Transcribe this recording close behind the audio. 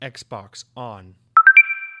Xbox On.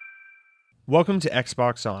 Welcome to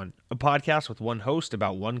Xbox On, a podcast with one host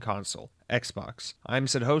about one console, Xbox. I'm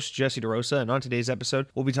said host Jesse DeRosa, and on today's episode,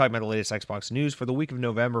 we'll be talking about the latest Xbox news for the week of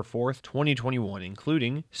November 4th, 2021,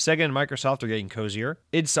 including Sega and Microsoft are getting cozier,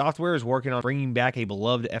 id Software is working on bringing back a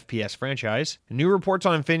beloved FPS franchise, new reports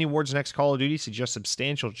on Infinity Ward's next Call of Duty suggest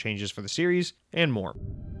substantial changes for the series, and more.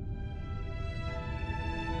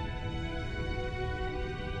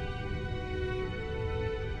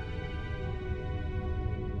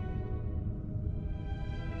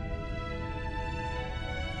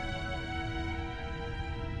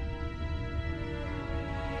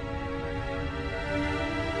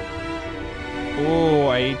 Oh,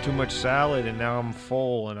 I ate too much salad and now I'm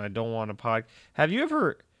full and I don't want to pod. Has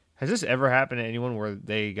this ever happened to anyone where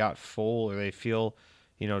they got full or they feel,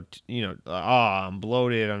 I'm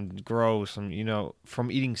bloated, I'm gross,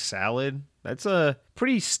 from eating salad? That's a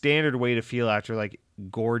pretty standard way to feel after like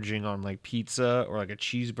gorging on like pizza or like a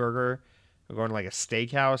cheeseburger or going to like a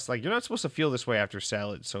steakhouse. Like you're not supposed to feel this way after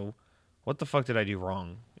salad. So what the fuck did I do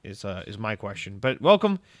wrong is my question. But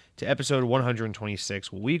welcome to episode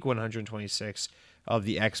 126, week 126 of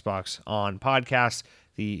the Xbox On podcast,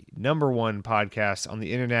 the number one podcast on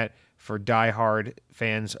the internet for diehard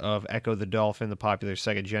fans of Echo the Dolphin, the popular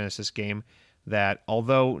Sega Genesis game that,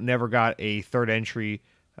 although never got a third entry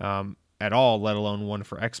at all, let alone one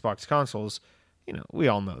for Xbox consoles, we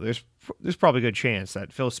all know there's probably a good chance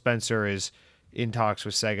that Phil Spencer is in talks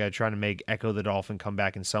with Sega trying to make Echo the Dolphin come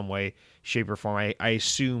back in some way, shape, or form. I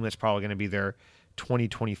assume that's probably going to be their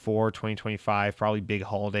 2024, 2025, probably big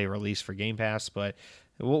holiday release for Game Pass, but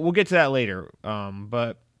we'll get to that later.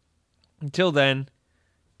 But until then,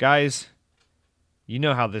 guys, you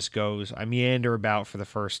know how this goes. I meander about for the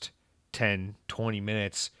first 10, 20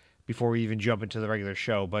 minutes before we even jump into the regular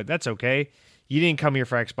show, but that's okay. You didn't come here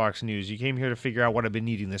for Xbox news. You came here to figure out what I've been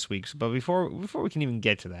eating this week. But before we can even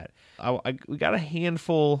get to that, we got a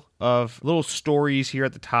handful of little stories here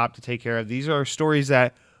at the top to take care of. These are stories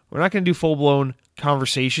that we're not going to do full-blown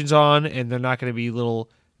conversations on, and they're not going to be little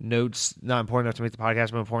notes, not important enough to make the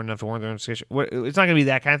podcast, but important enough to warrant their own discussion. It's not going to be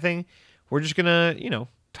that kind of thing. We're just going to,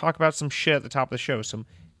 talk about some shit at the top of the show, some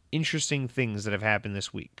interesting things that have happened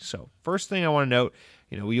this week. So first thing I want to note,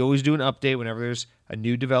 we always do an update whenever there's a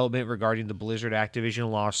new development regarding the Blizzard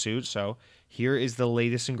Activision lawsuit. So here is the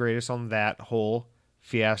latest and greatest on that whole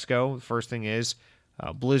fiasco. The first thing is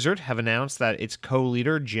Blizzard have announced that its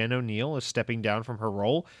co-leader, Jen Oneal, is stepping down from her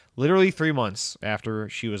role literally 3 months after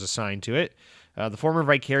she was assigned to it. The former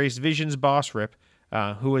Vicarious Visions boss, Rip,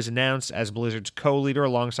 who was announced as Blizzard's co-leader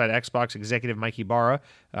alongside Xbox executive Mike Ibarra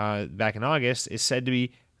back in August, is said to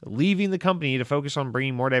be leaving the company to focus on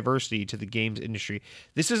bringing more diversity to the games industry.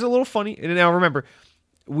 This is a little funny. And now remember,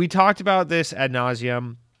 we talked about this ad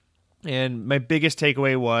nauseum, and my biggest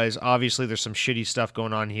takeaway was obviously there's some shitty stuff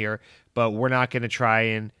going on here, but we're not going to try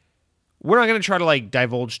to like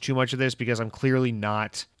divulge too much of this because I'm clearly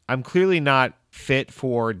not fit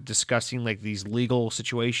for discussing like these legal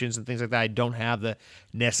situations and things like that. I don't have the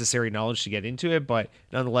necessary knowledge to get into it, but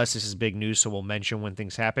nonetheless, this is big news, so we'll mention when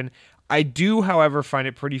things happen. I do, however, find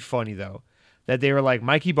it pretty funny, though, that they were like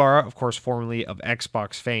Mike Ibarra, of course, formerly of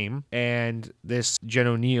Xbox fame, and this Jen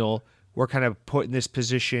Oneal were kind of put in this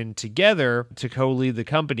position together to co-lead the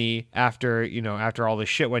company after all this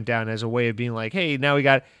shit went down, as a way of being like, hey, now we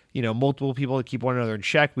got, multiple people to keep one another in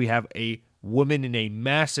check. We have a woman in a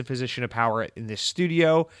massive position of power in this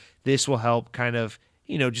studio. This will help kind of,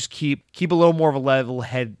 just keep a little more of a level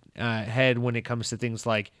head when it comes to things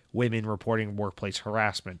like women reporting workplace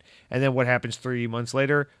harassment. And then what happens 3 months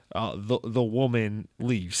later? The woman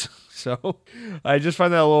leaves. So I just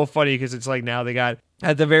find that a little funny because it's like now they got,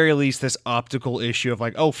 at the very least, this optical issue of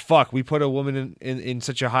like, oh fuck, we put a woman in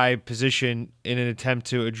such a high position in an attempt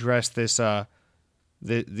to address this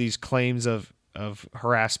these claims of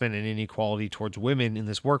harassment and inequality towards women in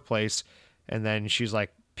this workplace. And then she's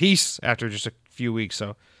like, peace, after just a few weeks.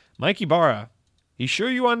 So Mike Ibarra, you sure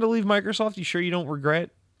you wanted to leave Microsoft? You sure you don't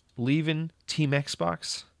regret leaving Team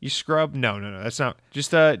Xbox? You scrub? No. That's not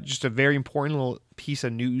just a very important little piece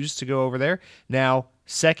of news to go over there. Now,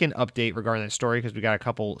 second update regarding that story, because we got a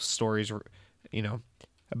couple stories,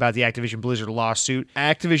 about the Activision Blizzard lawsuit.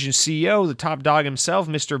 Activision CEO, the top dog himself,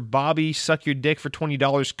 Mr. Bobby Suck Your Dick for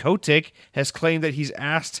 $20 Kotick, has claimed that he's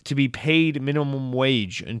asked to be paid minimum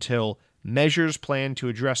wage until measures planned to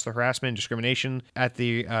address the harassment and discrimination at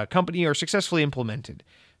the company are successfully implemented.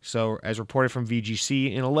 So, as reported from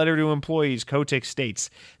VGC, in a letter to employees, Kotick states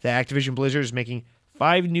that Activision Blizzard is making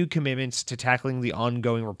 5 new commitments to tackling the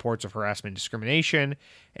ongoing reports of harassment and discrimination.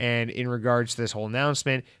 And in regards to this whole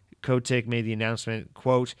announcement, Kotick made the announcement,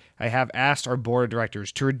 quote, "I have asked our board of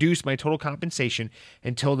directors to reduce my total compensation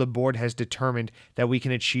until the board has determined that we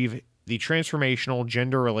can achieve the transformational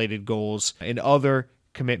gender-related goals and other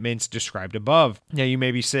commitments described above." Now you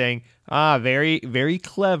may be saying, very, very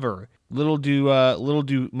clever. Little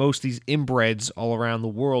do most of these inbreds all around the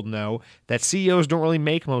world know that CEOs don't really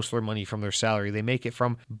make most of their money from their salary. They make it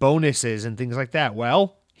from bonuses and things like that.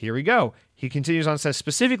 Well, here we go. He continues on and says,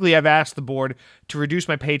 "Specifically, I've asked the board to reduce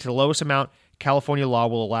my pay to the lowest amount California law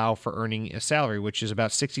will allow for earning a salary, which is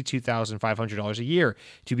about $62,500 a year.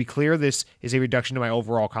 To be clear, this is a reduction to my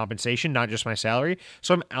overall compensation, not just my salary.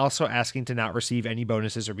 So I'm also asking to not receive any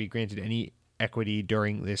bonuses or be granted any equity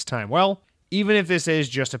during this time." Well, even if this is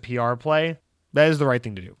just a PR play, that is the right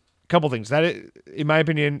thing to do. A couple things. That, in my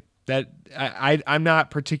opinion, that I'm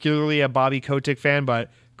not particularly a Bobby Kotick fan,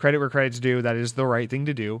 but credit where credit's due. That is the right thing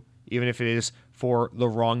to do, even if it is for the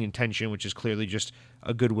wrong intention, which is clearly just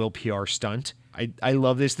a goodwill PR stunt. I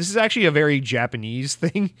love this. This is actually a very Japanese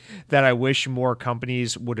thing that I wish more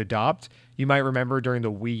companies would adopt. You might remember during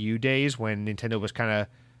the Wii U days when Nintendo was kind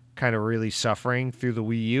of really suffering through the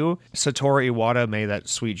Wii U. Satoru Iwata, may that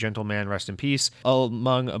sweet gentleman rest in peace,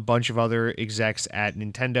 among a bunch of other execs at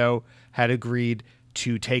Nintendo, had agreed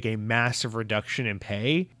to take a massive reduction in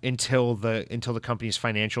pay until the company's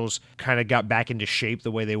financials kind of got back into shape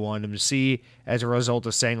the way they wanted them to see, as a result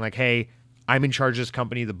of saying like, hey, I'm in charge of this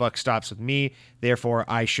company, the buck stops with me, therefore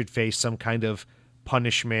I should face some kind of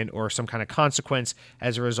punishment or some kind of consequence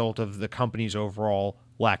as a result of the company's overall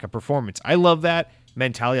lack of performance. I love that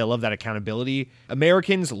mentality. I love that accountability.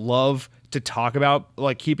 Americans love to talk about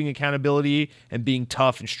like keeping accountability and being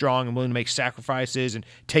tough and strong and willing to make sacrifices and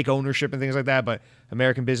take ownership and things like that. But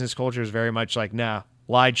American business culture is very much like, nah,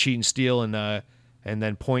 lie, cheat, and steal, and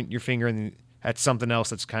then point your finger at something else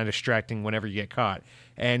that's kind of distracting whenever you get caught.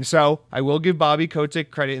 And so I will give Bobby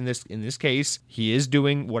Kotick credit in this case. He is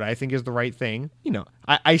doing what I think is the right thing. You know,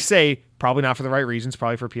 I say probably not for the right reasons,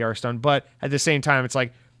 probably for PR stunt, but at the same time, it's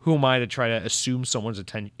like, who am I to try to assume someone's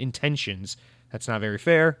intentions? That's not very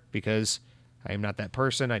fair because I am not that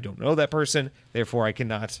person. I don't know that person. Therefore, I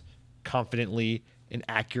cannot confidently and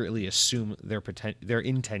accurately assume their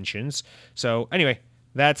intentions. So anyway,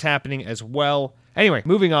 that's happening as well. Anyway,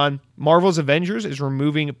 moving on. Marvel's Avengers is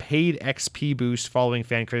removing paid XP boost following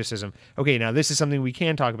fan criticism. Okay, now this is something we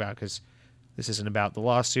can talk about because this isn't about the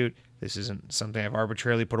lawsuit. This isn't something I've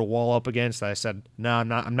arbitrarily put a wall up against that I said, no,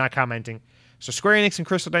 I'm not commenting. So Square Enix and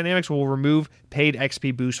Crystal Dynamics will remove paid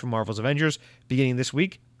XP boost from Marvel's Avengers beginning this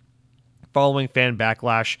week, following fan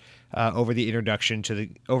backlash over their introduction to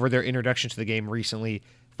the game recently,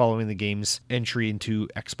 following the game's entry into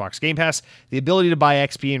Xbox Game Pass. The ability to buy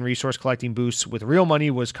XP and resource collecting boosts with real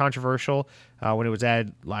money was controversial when it was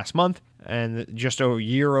added last month and just a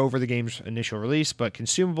year over the game's initial release, but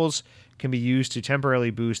consumables can be used to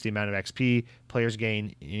temporarily boost the amount of XP players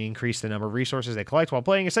gain and increase the number of resources they collect while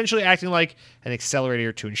playing, essentially acting like an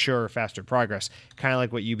accelerator to ensure faster progress, kind of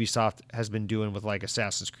like what Ubisoft has been doing with like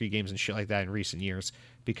Assassin's Creed games and shit like that in recent years,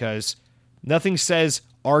 because nothing says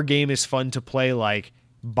our game is fun to play like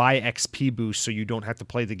buy XP boost so you don't have to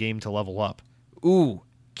play the game to level up. Ooh,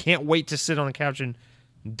 can't wait to sit on the couch and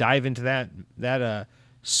dive into that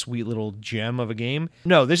sweet little gem of a game.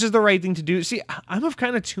 No, this is the right thing to do. See, I'm of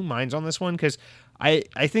kind of two minds on this one because I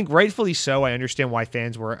think rightfully so. I understand why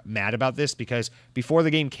fans were mad about this because before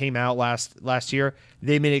the game came out last year,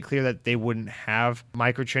 they made it clear that they wouldn't have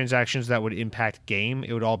microtransactions that would impact game.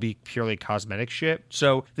 It would all be purely cosmetic shit.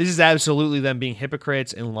 So this is absolutely them being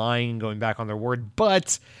hypocrites and lying and going back on their word.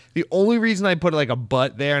 But the only reason I put like a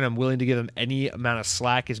but there and I'm willing to give them any amount of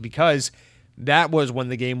slack is because that was when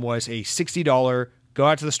the game was a $60 go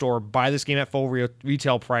out to the store, buy this game at full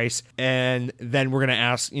retail price, and then we're going to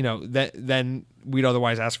ask, then we'd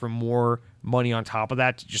otherwise ask for more money on top of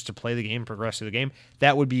that just to play the game, progress through the game.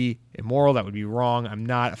 That would be immoral. That would be wrong. I'm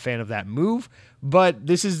not a fan of that move, but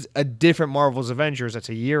this is a different Marvel's Avengers. That's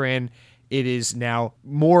a year in. It is now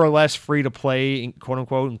more or less free to play, quote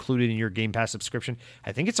unquote, included in your Game Pass subscription.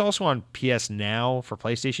 I think it's also on PS Now for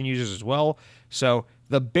PlayStation users as well. So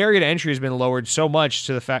the barrier to entry has been lowered so much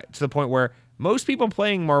to the point where most people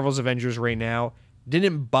playing Marvel's Avengers right now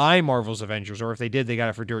didn't buy Marvel's Avengers, or if they did, they got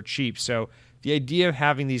it for dirt cheap. So the idea of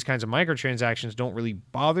having these kinds of microtransactions don't really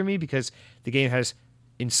bother me because the game has,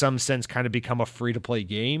 in some sense, kind of become a free-to-play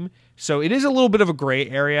game. So it is a little bit of a gray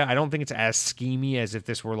area. I don't think it's as schemy as if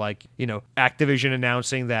this were like, Activision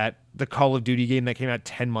announcing that the Call of Duty game that came out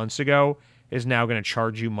 10 months ago is now going to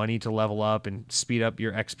charge you money to level up and speed up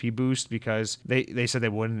your XP boost because they said they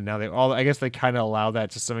wouldn't, and now I guess they kind of allow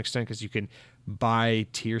that to some extent because you can buy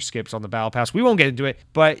tier skips on the Battle Pass. We won't get into it,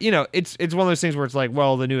 but it's one of those things where it's like,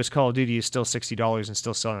 well, the newest Call of Duty is still $60 and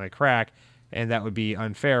still selling like crack, and that would be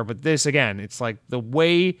unfair. But this, again, it's like the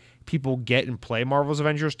way people get and play Marvel's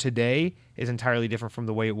Avengers today is entirely different from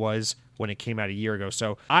the way it was when it came out a year ago.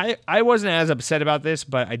 So I wasn't as upset about this,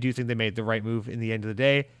 but I do think they made the right move in the end of the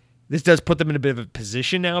day. This does put them in a bit of a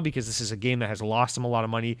position now because this is a game that has lost them a lot of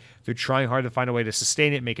money. They're trying hard to find a way to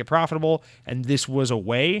sustain it, make it profitable, and this was a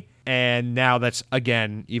way. And now that's,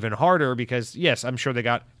 again, even harder because, yes, I'm sure they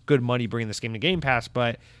got good money bringing this game to Game Pass,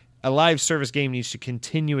 but a live service game needs to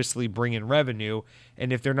continuously bring in revenue,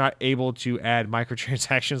 and if they're not able to add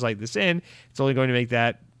microtransactions like this in, it's only going to make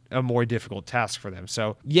that a more difficult task for them.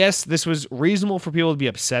 So, yes, this was reasonable for people to be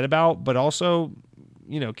upset about, but also,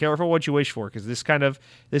 careful what you wish for, because this kind of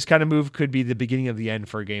move could be the beginning of the end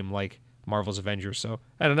for a game like Marvel's Avengers. So,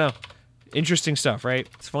 I don't know. Interesting stuff, right?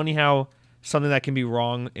 It's funny how something that can be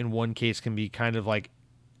wrong in one case can be kind of like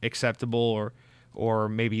acceptable or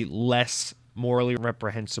maybe less morally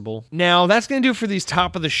reprehensible. Now, that's going to do it for these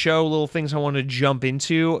top of the show little things I want to jump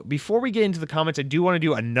into. Before we get into the comments, I do want to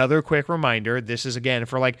do another quick reminder. This is, again,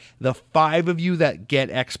 for like the 5 of you that get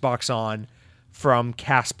Xbox On from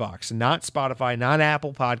CastBox, not Spotify, not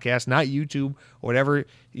Apple Podcasts, not YouTube, or whatever,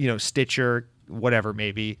 Stitcher, whatever it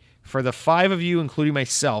may be. For the 5 of you, including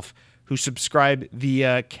myself, who subscribe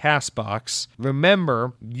via CastBox,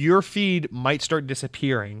 remember, your feed might start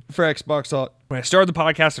disappearing for Xbox On. When I started the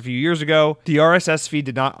podcast a few years ago, the RSS feed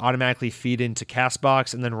did not automatically feed into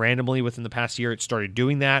CastBox, and then randomly within the past year, it started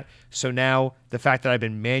doing that. So now the fact that I've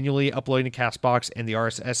been manually uploading to CastBox and the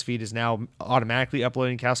RSS feed is now automatically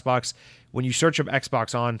uploading to CastBox, when you search up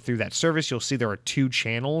Xbox On through that service, you'll see there are 2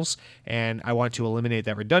 channels, and I want to eliminate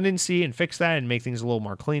that redundancy and fix that and make things a little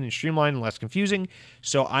more clean and streamlined and less confusing.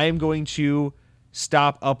 So I am going to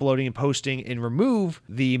stop uploading and posting and remove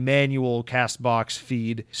the manual CastBox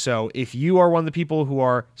feed. So if you are one of the people who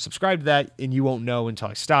are subscribed to that, and you won't know until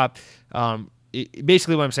I stop,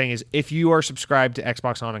 basically what I'm saying is if you are subscribed to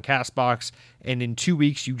Xbox On and CastBox, and in 2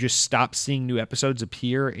 weeks you just stop seeing new episodes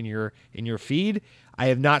appear in your feed, I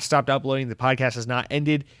have not stopped uploading. The podcast has not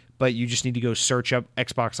ended, but you just need to go search up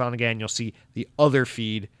Xbox On again. You'll see the other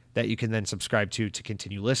feed that you can then subscribe to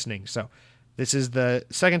continue listening. So this is the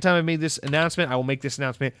second time I've made this announcement. I will make this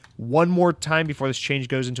announcement one more time before this change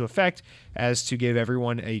goes into effect, as to give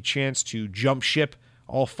everyone a chance to jump ship,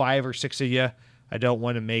 all 5 or 6 of you. I don't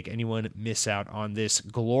want to make anyone miss out on this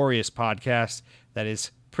glorious podcast that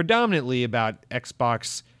is predominantly about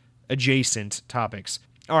Xbox adjacent topics.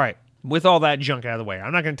 All right, with all that junk out of the way,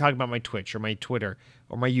 I'm not going to talk about my Twitch or my Twitter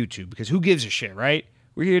or my YouTube, because who gives a shit, right?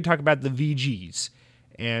 We're here to talk about the VGs.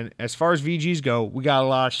 And as far as VGs go, we got a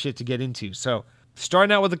lot of shit to get into. So,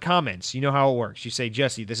 starting out with the comments, you know how it works. You say,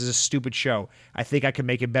 Jesse, this is a stupid show. I think I can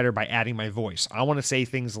make it better by adding my voice. I want to say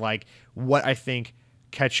things like what I think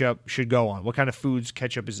ketchup should go on, what kind of foods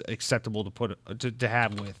ketchup is acceptable to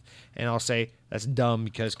have with. And I'll say that's dumb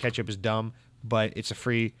because ketchup is dumb, but it's a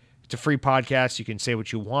free podcast. You can say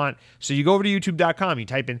what you want. So you go over to youtube.com, you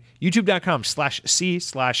type in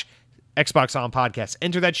youtube.com/c/Xbox On Podcast.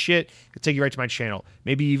 Enter that shit. It'll take you right to my channel.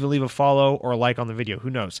 Maybe even leave a follow or a like on the video. Who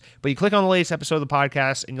knows? But you click on the latest episode of the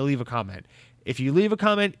podcast and you'll leave a comment. If you leave a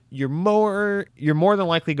comment, you're more than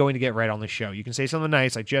likely going to get right on the show. You can say something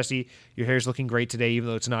nice like, Jesse, your hair's looking great today, even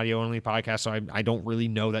though it's an audio-only podcast, so I don't really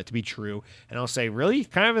know that to be true. And I'll say, really?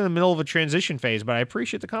 Kind of in the middle of a transition phase, but I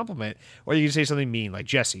appreciate the compliment. Or you can say something mean like,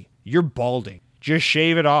 Jesse, you're balding. Just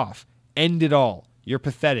shave it off. End it all. You're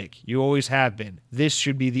pathetic. You always have been. This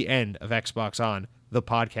should be the end of Xbox On, the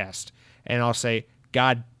podcast. And I'll say,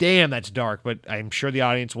 God damn, that's dark, but I'm sure the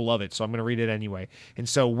audience will love it, so I'm going to read it anyway. And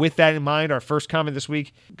so with that in mind, our first comment this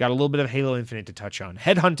week got a little bit of Halo Infinite to touch on.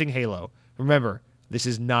 Headhunting Halo. Remember, this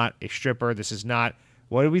is not a stripper. This is not,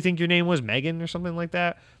 what did we think your name was, Megan or something like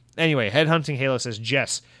that? Anyway, Headhunting Halo says,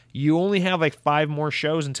 Jess, you only have like 5 more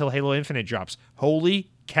shows until Halo Infinite drops. Holy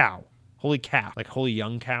cow. Holy cow. Like holy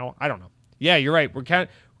young cow? I don't know. Yeah, you're right. We're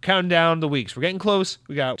counting down the weeks. We're getting close.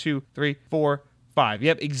 We got 2, 3, 4, 5.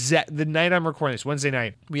 Yep, the night I'm recording this, Wednesday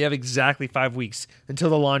night, we have exactly 5 weeks until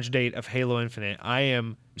the launch date of Halo Infinite. I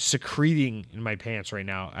am secreting in my pants right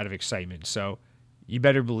now out of excitement, so you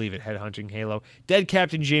better believe it, Headhunting Halo. Dead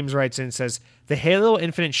Captain James writes in and says, the Halo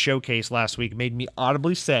Infinite showcase last week made me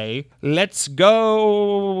audibly say, let's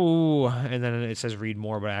go! And then it says read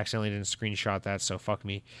more, but I accidentally didn't screenshot that, so fuck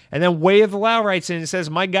me. And then Way of the Lao writes in and says,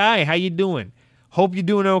 my guy, how you doing? Hope you're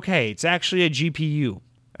doing okay. It's actually a GPU.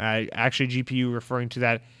 Actually, GPU referring to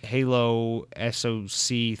that Halo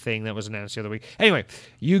SoC thing that was announced the other week. Anyway,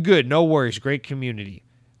 you good. No worries. Great community.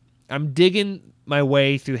 I'm digging my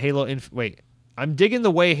way through Halo Infinite. I'm digging the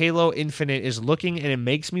way Halo Infinite is looking, and it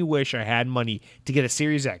makes me wish I had money to get a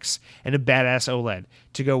Series X and a badass OLED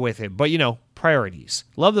to go with it. But, priorities.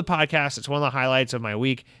 Love the podcast. It's one of the highlights of my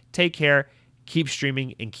week. Take care. Keep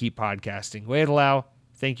streaming and keep podcasting. Wade Lau,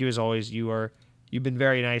 thank you as always. You've been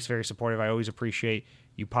very nice, very supportive. I always appreciate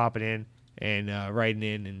you popping in and writing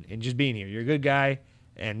in and just being here. You're a good guy.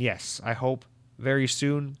 And yes, I hope very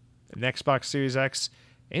soon an Xbox Series X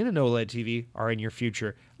and an OLED TV are in your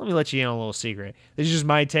future. Let me let you in on a little secret. This is just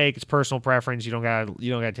my take. It's personal preference. You don't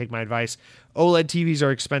gotta take my advice. OLED TVs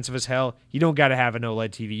are expensive as hell. You don't gotta have an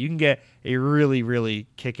OLED TV. You can get a really, really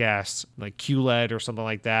kick-ass like QLED or something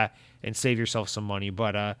like that and save yourself some money.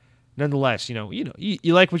 But nonetheless,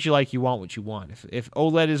 you like what you like. You want what you want. If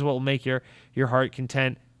OLED is what will make your heart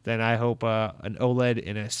content, then I hope an OLED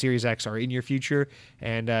and a Series X are in your future.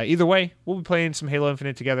 And either way, we'll be playing some Halo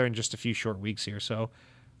Infinite together in just a few short weeks here. So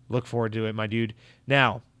look forward to it, my dude.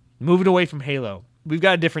 Now, moving away from Halo, we've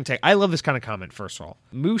got a different take. I love this kind of comment, first of all.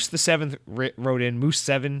 Moose the 7th wrote in, Moose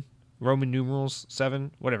 7, Roman numerals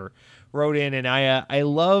 7, whatever, wrote in, and I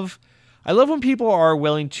love when people are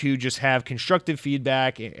willing to just have constructive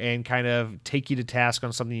feedback and kind of take you to task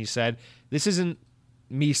on something you said. This isn't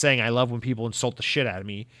me saying I love when people insult the shit out of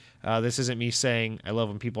me. This isn't me saying I love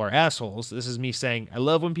when people are assholes. This is me saying I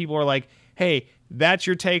love when people are like, hey, that's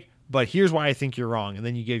your take, but here's why I think you're wrong. And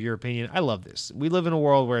then you give your opinion. I love this. We live in a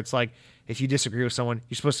world where it's like, if you disagree with someone,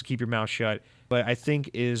 you're supposed to keep your mouth shut. But I think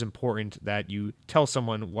it is important that you tell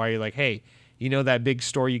someone why you're like, hey, that big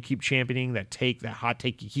story you keep championing, that hot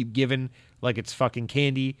take you keep giving like it's fucking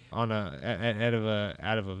candy on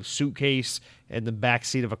out of a suitcase in the back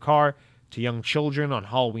seat of a car to young children on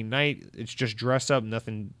Halloween night. It's just dress up,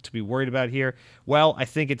 nothing to be worried about here. Well, I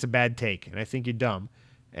think it's a bad take, and I think you're dumb.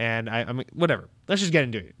 And I mean, whatever. Let's just get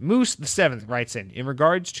into it. Moose the 7th writes in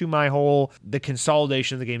regards to my the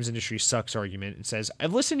consolidation of the games industry sucks argument, and says,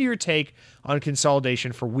 I've listened to your take on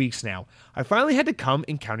consolidation for weeks now. I finally had to come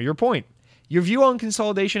and counter your point. Your view on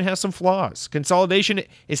consolidation has some flaws. Consolidation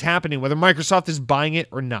is happening whether Microsoft is buying it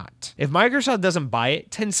or not. If Microsoft doesn't buy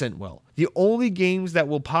it, Tencent will. The only games that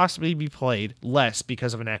will possibly be played less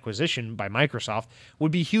because of an acquisition by Microsoft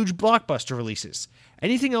would be huge blockbuster releases.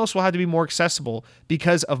 Anything else will have to be more accessible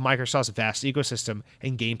because of Microsoft's vast ecosystem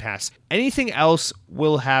and Game Pass. Anything else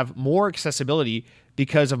will have more accessibility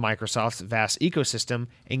because of Microsoft's vast ecosystem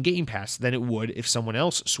and Game Pass than it would if someone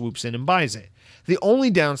else swoops in and buys it. The only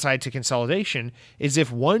downside to consolidation is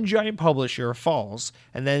if one giant publisher falls,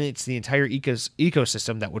 and then it's the entire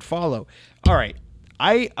ecosystem that would follow. All right,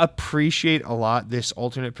 I appreciate a lot this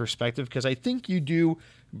alternate perspective because I think you do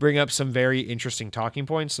bring up some very interesting talking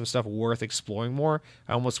points, some stuff worth exploring more.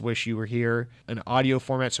 I almost wish you were here in audio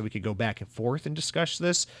format so we could go back and forth and discuss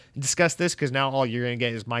this, because now all you're going to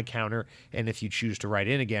get is my counter, and if you choose to write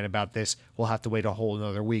in again about this, we'll have to wait a whole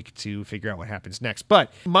another week to figure out what happens next.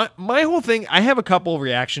 But my whole thing, I have a couple of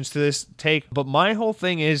reactions to this take, but my whole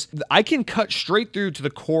thing is I can cut straight through to the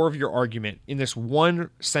core of your argument in this one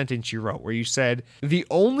sentence you wrote where you said, the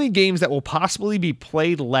only games that will possibly be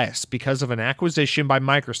played less because of an acquisition by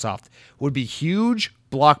Microsoft would be huge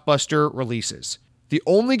blockbuster releases. The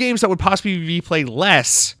only games that would possibly be played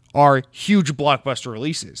less are huge blockbuster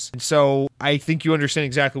releases. And so I think you understand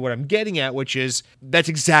exactly what I'm getting at, which is that's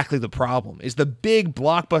exactly the problem, is the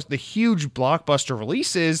huge blockbuster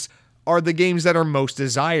releases are the games that are most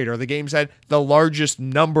desired, are the games that the largest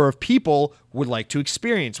number of people would like to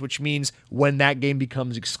experience, which means when that game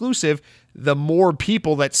becomes exclusive, the more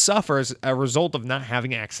people that suffer as a result of not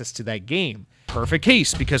having access to that game. Perfect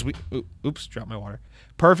case because dropped my water.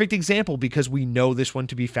 Perfect example because we know this one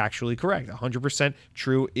to be factually correct. 100%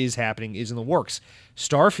 true, is happening, is in the works.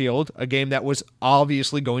 Starfield, a game that was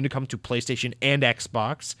obviously going to come to PlayStation and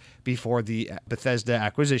Xbox before the Bethesda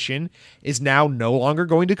acquisition, is now no longer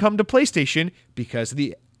going to come to PlayStation because of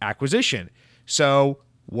the acquisition. So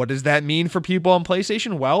what does that mean for people on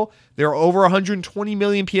PlayStation? Well, there are over 120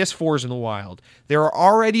 million PS4s in the wild. There are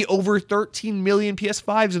already over 13 million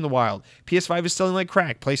PS5s in the wild. PS5 is selling like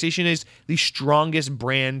crack. PlayStation is the strongest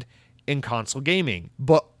brand in console gaming.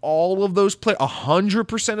 But all of those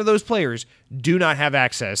 100% of those players do not have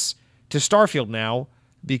access to Starfield now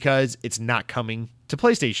because it's not coming to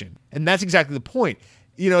PlayStation. And that's exactly the point.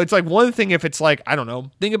 It's like one thing if it's like, I don't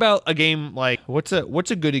know, think about a game like, what's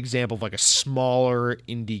a good example of like a smaller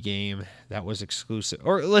indie game that was exclusive?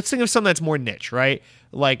 Or let's think of something that's more niche, right?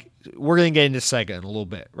 Like, we're going to get into Sega in a little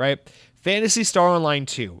bit, right? Phantasy Star Online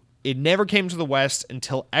 2. It never came to the West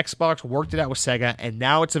until Xbox worked it out with Sega, and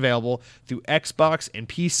now it's available through Xbox and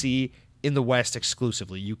PC in the West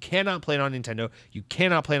exclusively. You cannot play it on Nintendo. You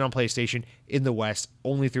cannot play it on PlayStation in the West,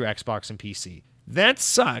 only through Xbox and PC. That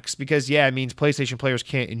sucks because, yeah, it means PlayStation players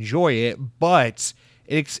can't enjoy it, but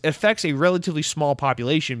it affects a relatively small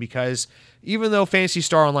population because even though Phantasy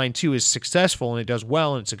Star Online 2 is successful and it does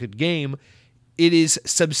well and it's a good game, it is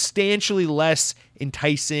substantially less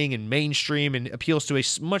enticing and mainstream and appeals to a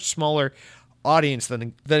much smaller audience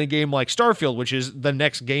than a game like Starfield, which is the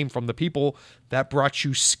next game from the people that brought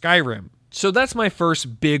you Skyrim. So that's my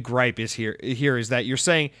first big gripe is here is that you're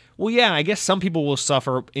saying, well, yeah, I guess some people will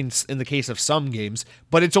suffer in the case of some games,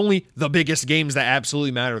 but it's only the biggest games that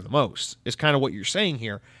absolutely matter the most, is kind of what you're saying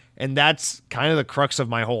here. And that's kind of the crux of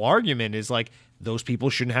my whole argument is like, those people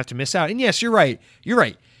shouldn't have to miss out. And yes, you're right.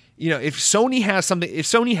 You know, if Sony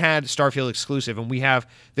had Starfield exclusive, and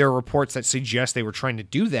there are reports that suggest they were trying to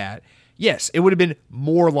do that, yes, it would have been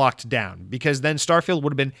more locked down because then Starfield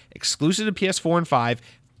would have been exclusive to PS4 and 5.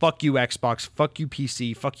 Fuck you, Xbox. Fuck you,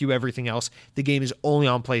 PC. Fuck you, everything else. The game is only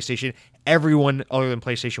on PlayStation. Everyone other than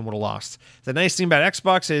PlayStation would have lost. The nice thing about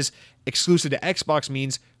Xbox is exclusive to Xbox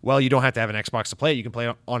means, well, you don't have to have an Xbox to play it. You can play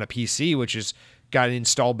it on a PC, which has got an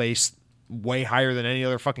install base way higher than any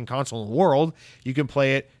other fucking console in the world. You can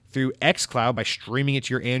play it through xCloud by streaming it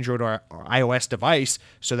to your Android or iOS device,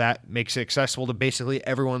 so that makes it accessible to basically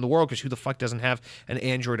everyone in the world, because who the fuck doesn't have an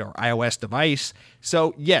Android or iOS device?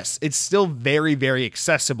 So yes, it's still very, very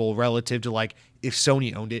accessible relative to like if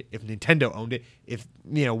Sony owned it, if Nintendo owned it, if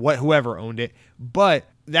whoever owned it. But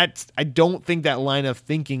I don't think that line of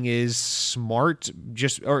thinking is smart,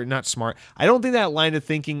 or not smart. I don't think that line of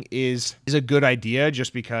thinking is a good idea,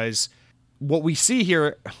 just because what we see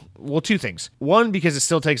here, well, two things. One, because it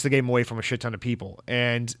still takes the game away from a shit ton of people.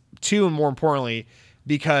 And two, and more importantly,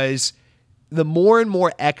 because the more and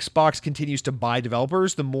more Xbox continues to buy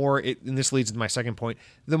developers, the more it, and this leads to my second point,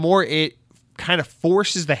 the more it kind of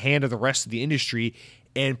forces the hand of the rest of the industry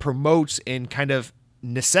and promotes and kind of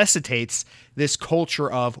necessitates this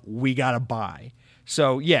culture of we gotta buy.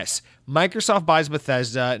 So yes, Microsoft buys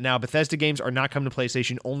Bethesda. Now Bethesda games are not coming to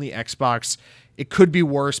PlayStation, only Xbox. It could be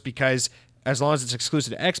worse because as long as it's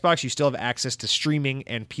exclusive to Xbox, you still have access to streaming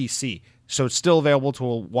and PC. So it's still available to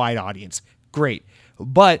a wide audience. Great.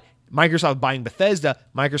 But Microsoft buying Bethesda,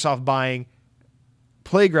 Microsoft buying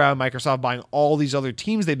Playground, Microsoft buying all these other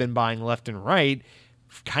teams they've been buying left and right,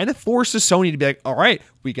 kind of forces Sony to be like, all right,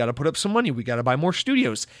 we got to put up some money. We got to buy more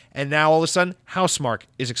studios. And now all of a sudden, Housemarque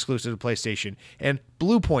is exclusive to PlayStation and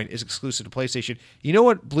Bluepoint is exclusive to PlayStation. You know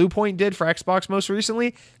what Bluepoint did for Xbox most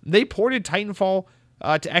recently? They ported Titanfall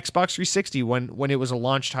to Xbox 360 when it was a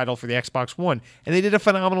launch title for the Xbox One, and they did a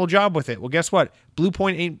phenomenal job with it. Well, guess what?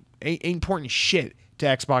 Bluepoint ain't porting shit to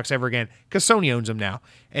Xbox ever again because Sony owns them now.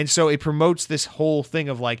 And so it promotes this whole thing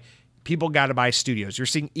of like, people got to buy studios. You're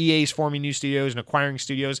seeing EA's forming new studios and acquiring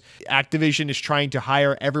studios. Activision is trying to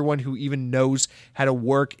hire everyone who even knows how to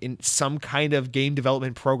work in some kind of game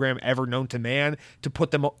development program ever known to man to put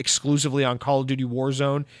them exclusively on Call of Duty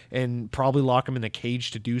Warzone and probably lock them in a cage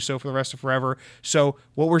to do so for the rest of forever. So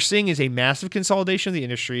what we're seeing is a massive consolidation of the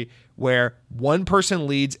industry where one person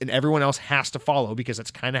leads and everyone else has to follow, because that's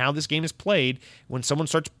kind of how this game is played. When someone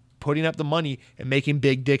starts putting up the money and making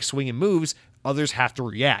big dick swinging moves, others have to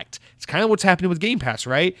react. It's kind of what's happening with Game Pass,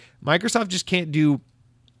 right? Microsoft just can't do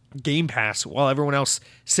Game Pass while everyone else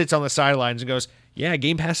sits on the sidelines and goes, yeah,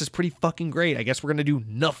 Game Pass is pretty fucking great. I guess we're going to do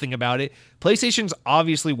nothing about it. PlayStation's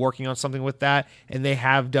obviously working on something with that, and they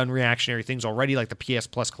have done reactionary things already, like the PS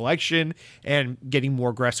Plus collection and getting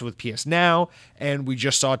more aggressive with PS Now. And we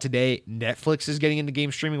just saw today Netflix is getting into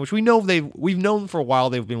game streaming, which we've known for a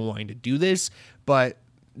while they've been wanting to do this, but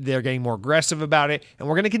they're getting more aggressive about it, and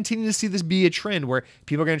we're going to continue to see this be a trend where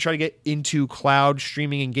people are going to try to get into cloud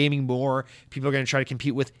streaming and gaming more. People are going to try to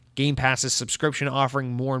compete with Game Pass's subscription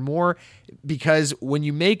offering more and more, because when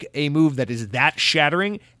you make a move that is that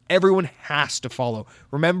shattering, everyone has to follow.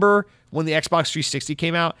 Remember when the Xbox 360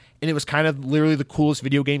 came out and it was kind of literally the coolest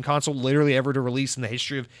video game console literally ever to release in the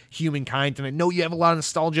history of humankind? And I know you have a lot of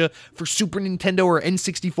nostalgia for Super Nintendo or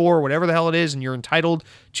N64 or whatever the hell it is, and you're entitled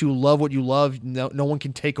to love what you love. No one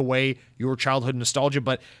can take away your childhood nostalgia,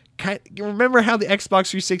 but remember how the Xbox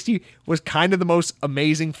 360 was kind of the most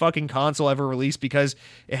amazing fucking console ever released, because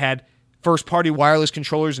it had first-party wireless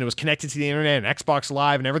controllers, and it was connected to the internet and Xbox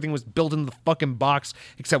Live, and everything was built into the fucking box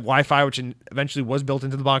except Wi-Fi, which eventually was built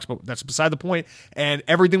into the box, but that's beside the point. And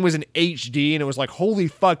everything was in HD, and it was like, holy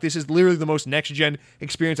fuck, this is literally the most next-gen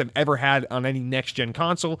experience I've ever had on any next-gen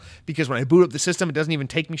console, because when I boot up the system, it doesn't even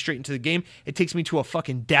take me straight into the game. It takes me to a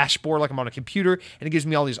fucking dashboard like I'm on a computer, and it gives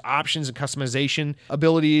me all these options and customization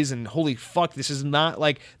abilities, and holy fuck, this is not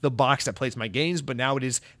like the box that plays my games, but now it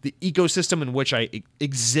is the ecosystem in which I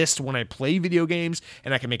exist when I play video games,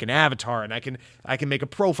 and I can make an avatar, and I can make a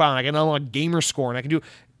profile, and I can unlock gamer score, and I can do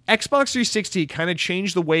Xbox 360 kind of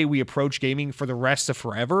changed the way we approach gaming for the rest of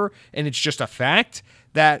forever, and it's just a fact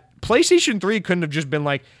that PlayStation 3 couldn't have just been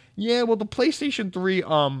like, yeah, well, the PlayStation 3,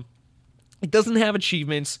 it doesn't have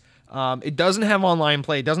achievements, it doesn't have online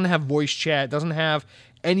play, it doesn't have voice chat, it doesn't have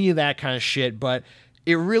any of that kind of shit, but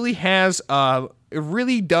it really has, it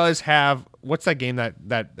really does have, what's that game that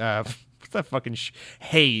what's that fucking,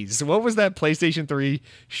 Haze? What was that PlayStation 3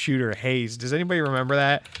 shooter, Haze? Does anybody remember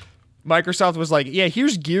that? Microsoft was like, yeah,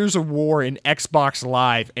 here's Gears of War in Xbox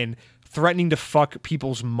Live and threatening to fuck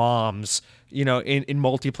people's moms, in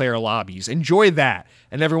multiplayer lobbies. Enjoy that.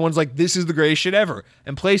 And everyone's like, this is the greatest shit ever.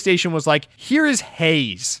 And PlayStation was like, here is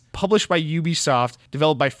Haze, published by Ubisoft,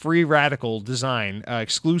 developed by Free Radical Design,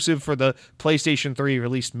 exclusive for the PlayStation 3,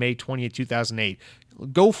 released May 20th, 2008.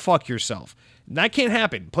 Go fuck yourself. That can't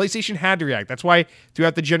happen. PlayStation had to react. That's why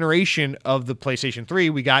throughout the generation of the PlayStation 3,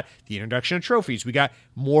 we got the introduction of trophies. We got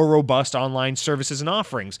more robust online services and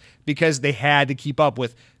offerings because they had to keep up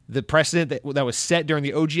with the precedent that was set during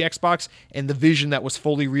the OG Xbox and the vision that was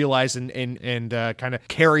fully realized and kind of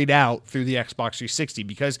carried out through the Xbox 360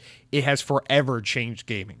 because it has forever changed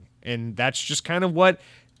gaming. And that's just kind of what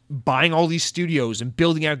buying all these studios and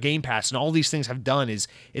building out Game Pass and all these things have done is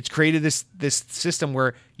it's created this system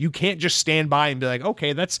where you can't just stand by and be like,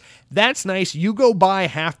 okay, that's nice. You go buy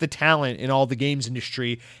half the talent in all the games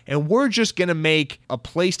industry, and we're just going to make a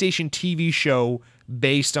PlayStation TV show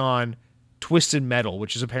based on Twisted Metal,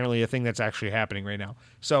 which is apparently a thing that's actually happening right now.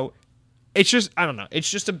 So it's just, I don't know. It's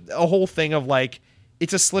just a whole thing of like,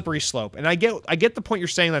 it's a slippery slope. And I get the point you're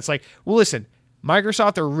saying. That's like, well, listen,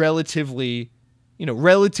 Microsoft are relatively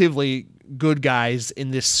good guys in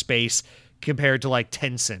this space compared to like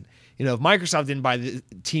Tencent. If Microsoft didn't buy the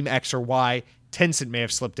Team X or Y, Tencent may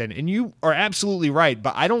have slipped in. And you are absolutely right,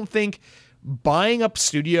 but I don't think buying up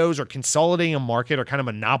studios or consolidating a market or kind of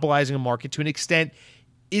monopolizing a market to an extent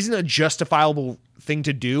isn't a justifiable thing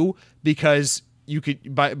to do because you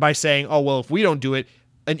could, by saying, oh, well, if we don't do it,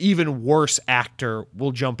 an even worse actor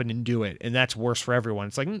will jump in and do it, and that's worse for everyone.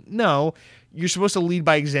 It's like, no, you're supposed to lead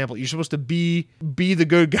by example. You're supposed to be the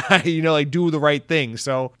good guy, like do the right thing.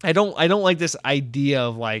 So I don't like this idea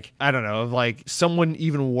of like, I don't know, of like someone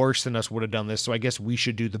even worse than us would have done this. So I guess we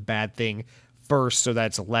should do the bad thing first so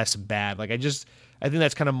that's less bad. Like I think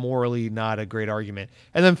that's kind of morally not a great argument.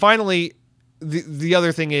 And then finally, the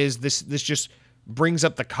other thing is this just brings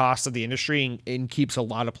up the cost of the industry and keeps a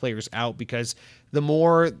lot of players out because the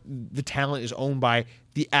more the talent is owned by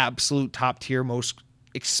the absolute top tier, most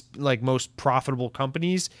profitable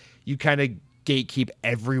companies, you kind of gatekeep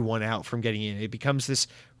everyone out from getting in. It becomes this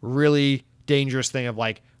really dangerous thing of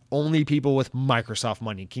like only people with Microsoft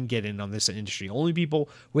money can get in on this industry. Only people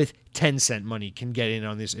with Tencent money can get in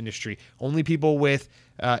on this industry. Only people with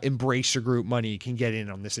Embracer Group money can get in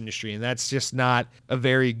on this industry. And that's just not a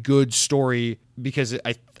very good story because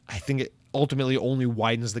I think it ultimately only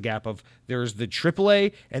widens the gap of there's the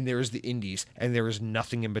AAA and there's the indies and there is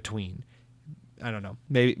nothing in between. I don't know.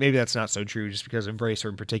 Maybe that's not so true just because Embracer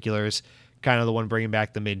in particular is kind of the one bringing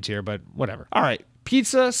back the mid-tier, but whatever. All right.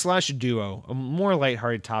 Pizza/duo, a more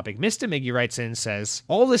lighthearted topic. Mr. Miggy writes in and says,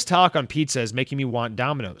 all this talk on pizza is making me want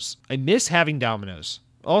Domino's. I miss having Domino's.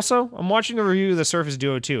 Also, I'm watching a review of the Surface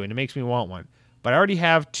Duo 2, and it makes me want one. But I already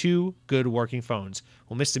have 2 good working phones.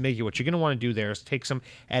 Well, Mr. Miggy, what you're going to want to do there is take some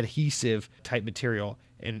adhesive type material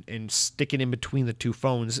and stick it in between the 2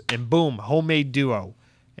 phones, and boom, homemade Duo.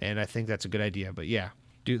 And I think that's a good idea. But yeah,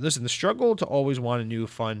 dude, listen, the struggle to always want a new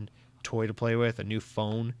fun toy to play with, a new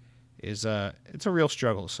phone, it's a real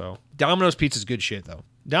struggle. So Domino's Pizza is good shit though.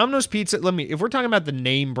 Domino's Pizza, if we're talking about the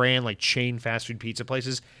name brand like chain fast food pizza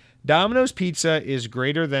places, Domino's Pizza is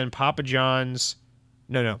greater than Papa John's.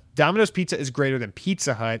 No. Domino's Pizza is greater than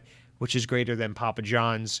Pizza Hut, which is greater than Papa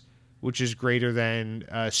John's, which is greater than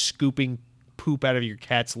scooping poop out of your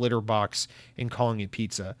cat's litter box and calling it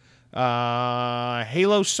pizza.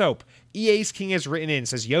 Halo soap. EA's King has written in and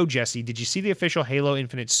says, yo, Jesse, did you see the official Halo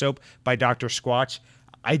Infinite soap by Dr. Squatch?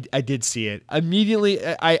 I did see it. Immediately,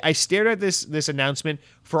 I stared at this announcement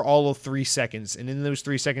for all of 3 seconds, and in those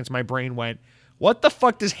 3 seconds, my brain went, what the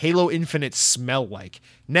fuck does Halo Infinite smell like?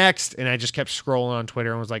 Next, and I just kept scrolling on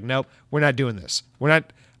Twitter and was like, nope, we're not doing this.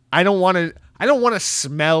 I don't want to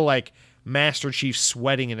smell like Master Chief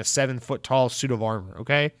sweating in a 7-foot tall suit of armor,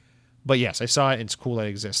 okay? But yes, I saw it, and it's cool that it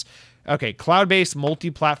exists. Okay, cloud-based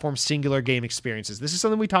multi-platform singular game experiences. This is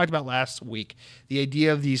something we talked about last week. The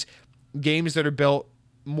idea of these games that are built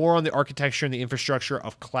more on the architecture and the infrastructure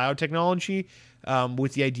of cloud technology,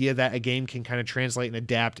 with the idea that a game can kind of translate and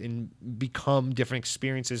adapt and become different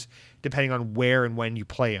experiences depending on where and when you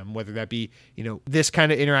play them, whether that be, this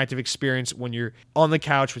kind of interactive experience when you're on the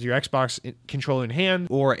couch with your Xbox controller in hand,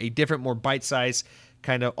 or a different, more bite-sized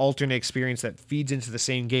kind of alternate experience that feeds into the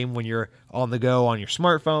same game when you're on the go on your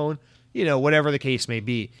smartphone, whatever the case may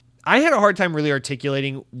be. I had a hard time really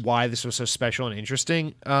articulating why this was so special and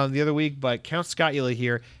interesting the other week, but Count Scotula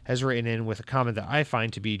here has written in with a comment that I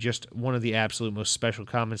find to be just one of the absolute most special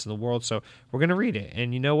comments in the world, so we're going to read it.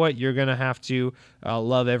 And you know what? You're going to have to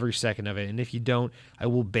love every second of it, and if you don't, I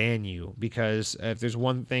will ban you, because if there's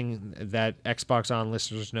one thing that Xbox On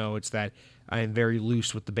listeners know, it's that I am very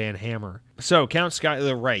loose with the ban hammer. So Count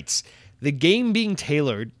Scotula writes, the game being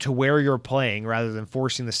tailored to where you're playing rather than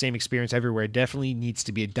forcing the same experience everywhere definitely needs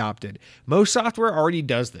to be adopted. Most software already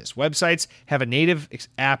does this. Websites have a native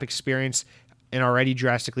app experience and already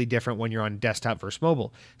drastically different when you're on desktop versus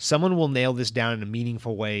mobile. Someone will nail this down in a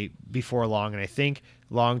meaningful way before long, and I think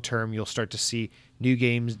long term you'll start to see new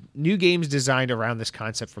games designed around this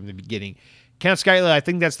concept from the beginning. Count Skyla, I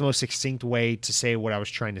think that's the most succinct way to say what I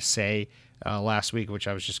was trying to say last week, which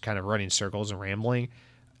I was just kind of running circles and rambling.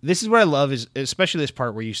 This is what I love, is especially this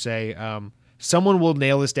part where you say someone will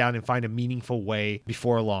nail this down and find a meaningful way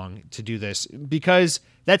before long to do this, because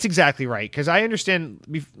that's exactly right. Because I understand,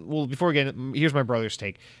 before we get in, here's my brother's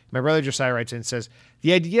take. My brother Josiah writes in and says,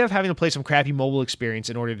 the idea of having to play some crappy mobile experience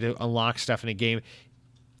in order to unlock stuff in a game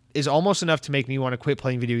is almost enough to make me want to quit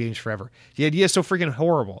playing video games forever. The idea is so freaking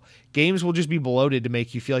horrible. Games will just be bloated to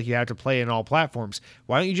make you feel like you have to play in all platforms.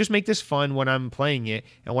 Why don't you just make this fun when I'm playing it,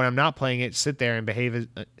 and when I'm not playing it, sit there and behave.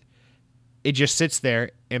 It just sits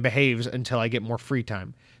there and behaves until I get more free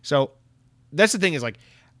time. So that's the thing, is like,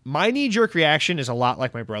 my knee-jerk reaction is a lot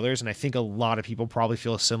like my brother's, and I think a lot of people probably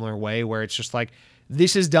feel a similar way, where it's just like,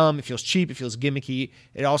 this is dumb, it feels cheap, it feels gimmicky.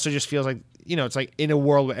 It also just feels like, it's like in a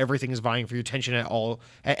world where everything is vying for your attention at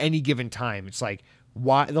any given time. It's like,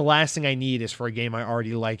 why? The last thing I need is for a game I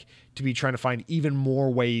already like to be trying to find even more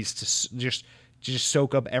ways to just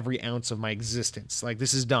soak up every ounce of my existence. Like,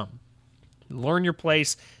 this is dumb. Learn your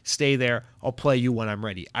place, stay there. I'll play you when I'm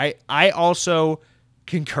ready. I also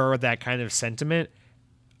concur with that kind of sentiment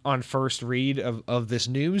on first read of this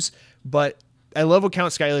news, but I love what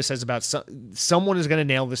Count Skyler says about someone is going to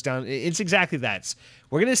nail this down. It's exactly that.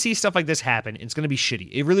 We're going to see stuff like this happen. It's going to be shitty.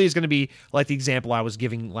 It really is going to be like the example I was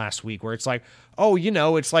giving last week, where it's like,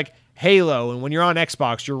 it's like Halo, and when you're on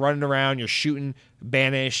Xbox, you're running around, you're shooting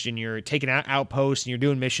Banished, and you're taking out outposts, and you're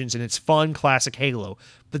doing missions, and it's fun, classic Halo.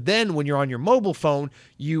 But then when you're on your mobile phone,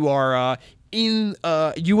 you are in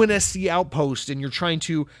UNSC outpost, and you're trying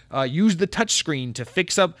to use the touchscreen to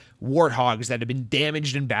fix up warthogs that have been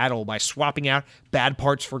damaged in battle by swapping out bad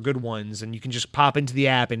parts for good ones, and you can just pop into the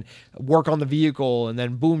app and work on the vehicle, and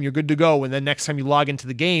then boom, you're good to go. And then next time you log into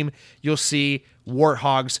the game, you'll see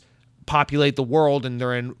warthogs populate the world, and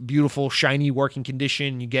they're in beautiful, shiny working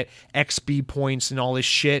condition. You get XP points and all this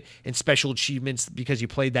shit and special achievements because you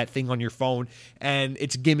played that thing on your phone, and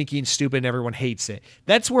it's gimmicky and stupid and everyone hates it.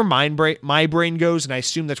 That's where my brain goes, and I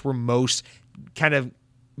assume that's where most kind of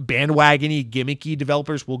bandwagony, gimmicky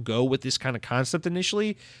developers will go with this kind of concept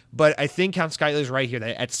initially. But I think Count Skyler is right here,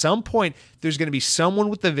 that at some point there's going to be someone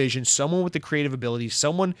with the vision, someone with the creative ability,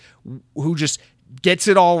 someone who just gets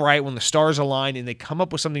it all right when the stars align and they come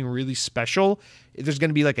up with something really special. There's going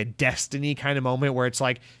to be like a Destiny kind of moment where it's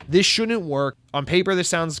like, this shouldn't work. On paper, this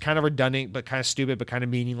sounds kind of redundant, but kind of stupid, but kind of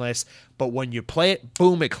meaningless. But when you play it,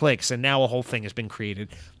 boom, it clicks, and now a whole thing has been created.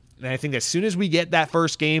 And I think as soon as we get that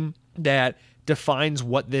first game that defines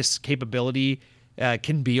what this capability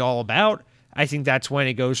can be all about, I think that's when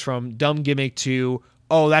it goes from dumb gimmick to,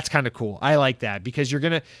 oh, that's kind of cool. I like that, because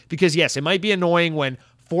yes, it might be annoying when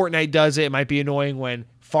Fortnite does it. It might be annoying when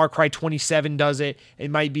Far Cry 27 does it. It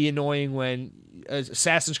might be annoying when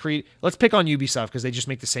Assassin's Creed, let's pick on Ubisoft because they just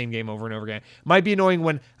make the same game over and over again. It might be annoying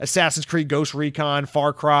when Assassin's Creed, Ghost Recon,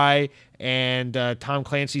 Far Cry, and Tom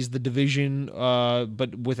Clancy's The Division,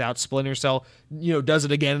 but without Splinter Cell, does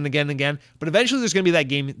it again and again and again. But eventually there's going to be that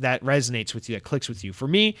game that resonates with you, that clicks with you. For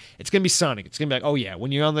me, it's going to be Sonic. It's going to be like, oh yeah,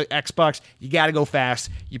 when you're on the Xbox, you got to go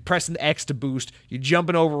fast. You're pressing the X to boost. You're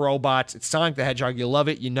jumping over robots. It's Sonic the Hedgehog. You love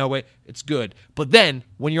it. You know it. It's good. But then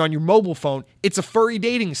when you're on your mobile phone, it's a furry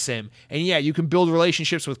dating sim. And yeah, you can build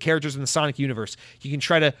relationships with characters in the Sonic universe. You can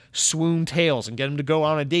try to swoon Tails and get him to go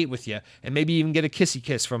on a date with you, and maybe even get a kissy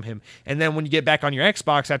kiss from him. And then when you get back on your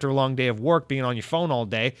Xbox after a long day of work, being on your phone all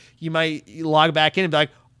day, you might log back in and be like,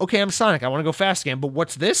 okay, I'm Sonic. I want to go fast again. But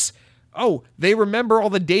what's this? Oh, they remember all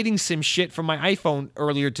the dating sim shit from my iPhone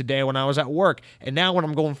earlier today when I was at work. And now when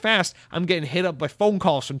I'm going fast, I'm getting hit up by phone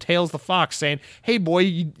calls from Tails the Fox saying, hey boy,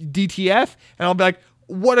 you DTF? And I'll be like,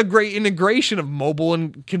 what a great integration of mobile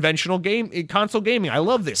and conventional console gaming. I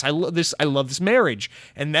love this. I love this marriage.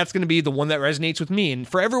 And that's going to be the one that resonates with me. And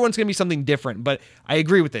for everyone's going to be something different. But I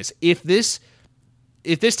agree with this. If this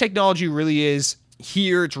technology really is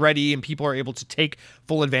here, it's ready, and people are able to take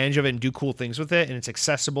full advantage of it and do cool things with it, and it's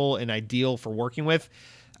accessible and ideal for working with,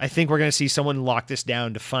 I think we're going to see someone lock this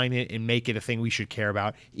down, define it, and make it a thing we should care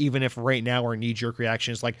about, even if right now our knee-jerk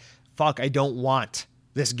reaction is like, fuck, I don't want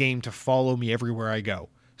this game to follow me everywhere I go.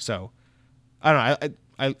 So, I don't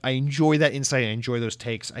know, I enjoy that insight, I enjoy those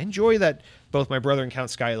takes, I enjoy that both my brother and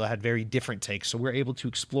Count Skyla had very different takes, so we're able to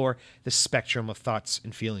explore the spectrum of thoughts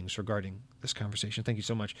and feelings regarding this conversation. Thank you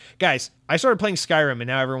so much. Guys, I started playing Skyrim, and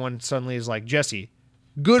now everyone suddenly is like, Jesse,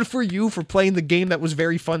 good for you for playing the game that was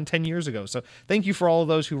very fun 10 years ago. So thank you for all of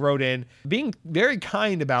those who wrote in, being very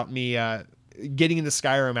kind about me getting into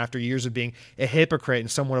Skyrim after years of being a hypocrite and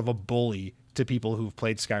somewhat of a bully to people who've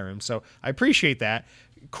played Skyrim. So I appreciate that.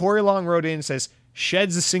 Corey Long wrote in and says,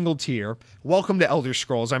 sheds a single tear. Welcome to Elder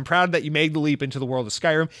Scrolls. I'm proud that you made the leap into the world of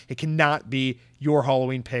Skyrim. It cannot be your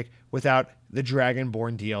Halloween pick without the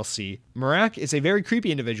Dragonborn DLC. Marak is a very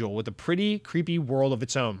creepy individual with a pretty creepy world of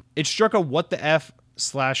its own. It struck a what the F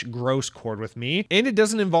 / gross chord with me, and it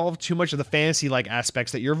doesn't involve too much of the fantasy-like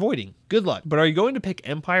aspects that you're avoiding. Good luck. But are you going to pick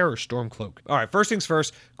Empire or Stormcloak? All right, first things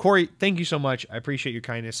first, Corey, thank you so much. I appreciate your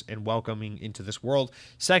kindness and welcoming into this world.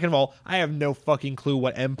 Second of all, I have no fucking clue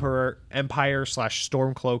what Empire /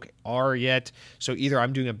 Stormcloak are yet, so either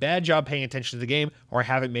I'm doing a bad job paying attention to the game, or I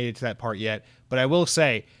haven't made it to that part yet. But I will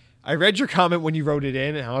say, I read your comment when you wrote it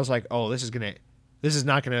in, and I was like, oh, this is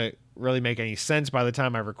not gonna really make any sense by the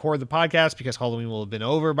time I record the podcast because Halloween will have been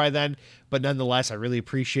over by then. But nonetheless, I really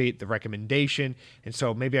appreciate the recommendation. And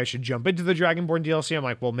so maybe I should jump into the Dragonborn DLC. I'm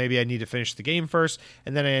like, well, maybe I need to finish the game first.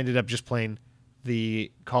 And then I ended up just playing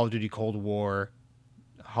the Call of Duty Cold War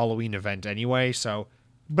Halloween event anyway. So,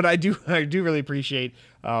 but I do really appreciate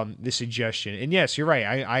the suggestion. And yes, you're right.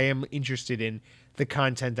 I am interested in the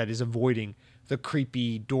content that is avoiding the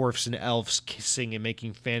creepy dwarfs and elves kissing and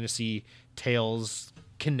making fantasy tales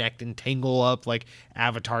connect and tangle up like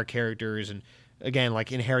Avatar characters, and again,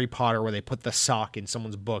 like in Harry Potter where they put the sock in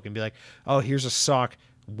someone's book and be like, oh, here's a sock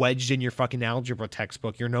wedged in your fucking algebra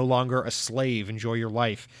textbook. You're no longer a slave. Enjoy your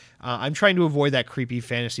life. I'm trying to avoid that creepy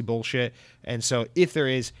fantasy bullshit, and so if there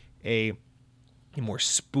is a more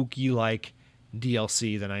spooky like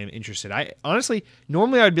DLC, then I am interested. I honestly,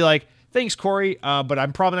 normally I would be like, thanks, Corey, but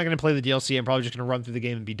I'm probably not going to play the DLC. I'm probably just going to run through the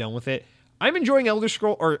game and be done with it. I'm enjoying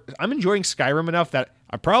I'm enjoying Skyrim enough that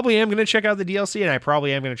I probably am going to check out the DLC, and I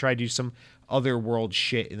probably am going to try to do some other world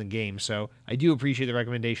shit in the game. So I do appreciate the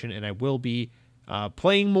recommendation, and I will be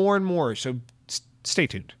playing more and more. So stay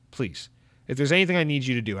tuned, please. If there's anything I need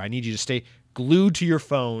you to do, I need you to stay glued to your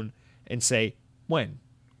phone and say, when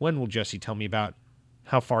will Jesse tell me about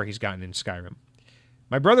how far he's gotten in Skyrim?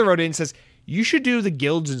 My brother wrote in and says, you should do the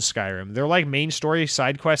guilds in Skyrim. They're like main story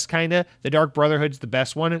side quests, kind of. The Dark Brotherhood's the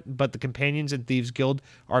best one, but the Companions and Thieves Guild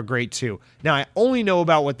are great too. Now, I only know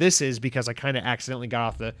about what this is because I kind of accidentally got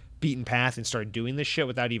off the beaten path and started doing this shit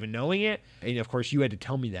without even knowing it. And of course, you had to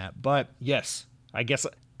tell me that. But yes, I guess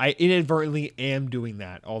I inadvertently am doing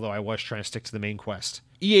that, although I was trying to stick to the main quest.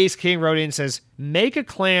 EA's King wrote in and says, make a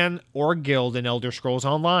clan or guild in Elder Scrolls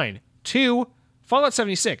Online. 2, Fallout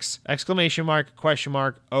 76, ! O.L.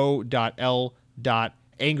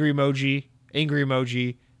 Angry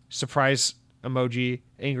emoji, surprise emoji,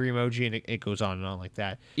 angry emoji, and it goes on and on like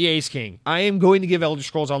that. EA's King. I am going to give Elder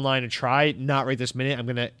Scrolls Online a try, not right this minute. I'm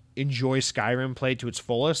going to enjoy Skyrim, play to its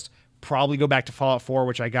fullest, probably go back to Fallout 4,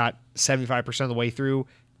 which I got 75% of the way through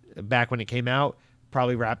back when it came out.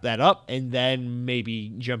 Probably wrap that up, and then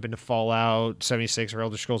maybe jump into Fallout 76 or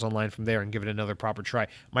Elder Scrolls Online from there and give it another proper try.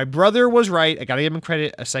 My brother was right. I gotta give him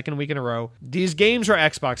credit a second week in a row. These games are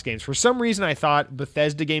Xbox games. For some reason, I thought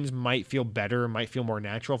Bethesda games might feel better, might feel more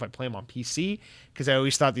natural if I play them on PC, because I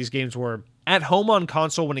always thought these games were at home on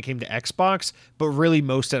console when it came to Xbox, but really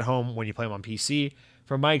most at home when you play them on PC.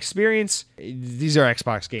 From my experience, these are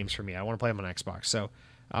Xbox games for me. I want to play them on Xbox, so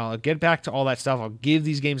I'll get back to all that stuff. I'll give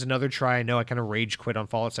these games another try. I know I kind of rage quit on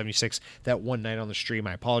Fallout 76 that one night on the stream.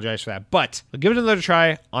 I apologize for that. But I'll give it another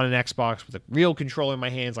try on an Xbox with a real controller in my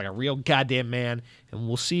hands like a real goddamn man. And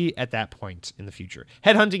we'll see at that point in the future.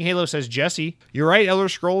 Headhunting Halo says, Jesse, you're right, Elder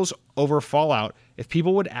Scrolls over Fallout. If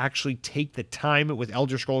people would actually take the time with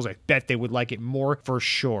Elder Scrolls, I bet they would like it more for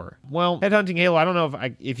sure. Well, Headhunting Halo, I don't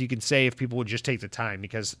know if you can say if people would just take the time,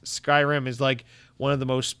 because Skyrim is like one of the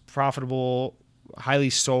most profitable highly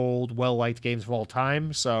sold, well-liked games of all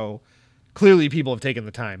time. So clearly people have taken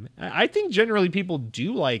the time. I think generally people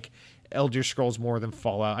do like Elder Scrolls more than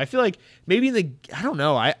Fallout. I feel like maybe I don't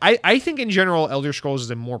know. I think in general Elder Scrolls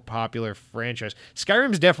is a more popular franchise.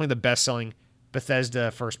 Skyrim's definitely the best-selling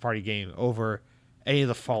Bethesda first-party game over any of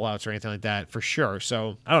the Fallouts or anything like that, for sure.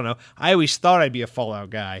 So, I don't know. I always thought I'd be a Fallout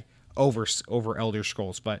guy over Elder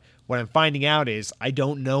Scrolls, but what I'm finding out is I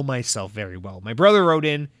don't know myself very well. My brother wrote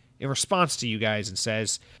in response to you guys and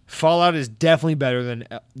says, Fallout is definitely better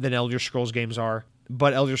than Elder Scrolls games are,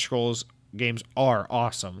 but Elder Scrolls games are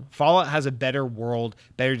awesome. Fallout has a better world,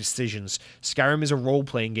 better decisions. Skyrim is a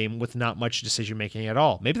role-playing game with not much decision-making at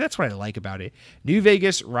all. Maybe that's what I like about it. New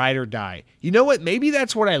Vegas, ride or die. You know what? Maybe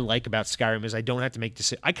that's what I like about Skyrim is I don't have to make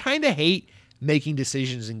decisions. I kind of hate making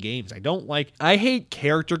decisions in games. I hate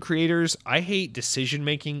character creators. I hate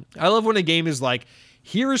decision-making. I love when a game is like,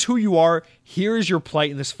 here is who you are, here is your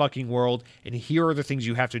plight in this fucking world, and here are the things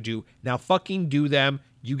you have to do. Now fucking do them.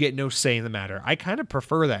 You get no say in the matter. I kind of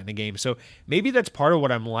prefer that in a game. So maybe that's part of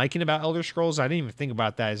what I'm liking about Elder Scrolls. I didn't even think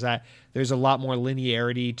about that, is that there's a lot more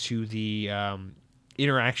linearity to the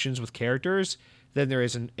interactions with characters than there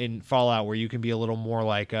is in Fallout, where you can be a little more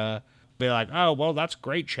like, be like, oh, well, that's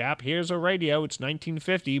great, chap. Here's a radio. It's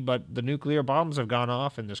 1950, but the nuclear bombs have gone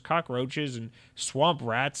off, and there's cockroaches and swamp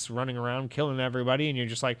rats running around killing everybody, and you're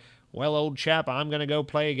just like, well, old chap, I'm going to go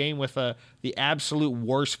play a game with the absolute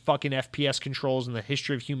worst fucking FPS controls in the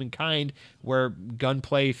history of humankind, where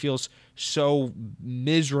gunplay feels so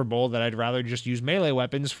miserable that I'd rather just use melee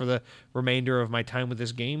weapons for the remainder of my time with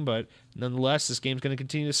this game. But nonetheless, this game's going to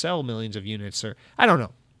continue to sell millions of units. Or I don't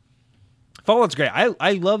know. Fallout's great.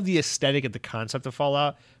 I love the aesthetic and the concept of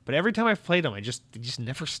Fallout, but every time I've played them, they just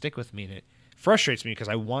never stick with me, and it frustrates me because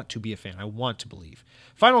I want to be a fan. I want to believe.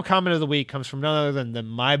 Final comment of the week comes from none other than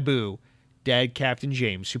my boo, Dead Captain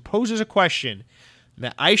James, who poses a question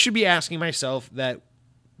that I should be asking myself that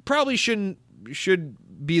probably should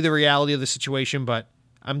be the reality of the situation, but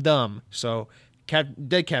I'm dumb. So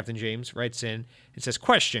Dead Captain James writes in and says,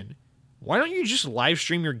 question, why don't you just live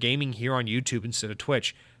stream your gaming here on YouTube instead of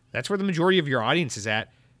Twitch? That's where the majority of your audience is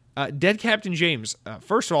at. Dead Captain James,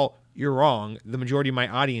 first of all, you're wrong. The majority of my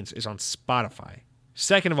audience is on Spotify.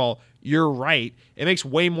 Second of all, you're right. It makes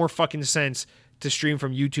way more fucking sense to stream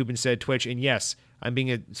from YouTube instead of Twitch. And yes, I'm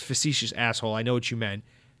being a facetious asshole. I know what you meant.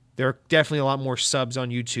 There are definitely a lot more subs on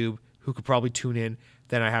YouTube who could probably tune in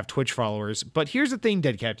than I have Twitch followers. But here's the thing,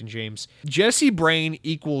 Dead Captain James. Jesse Brain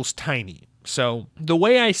equals tiny. So the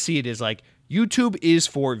way I see it is like, YouTube is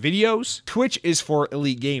for videos, Twitch is for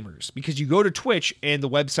elite gamers, because you go to Twitch and the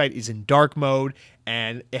website is in dark mode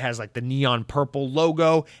and it has like the neon purple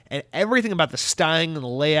logo, and everything about the styling and the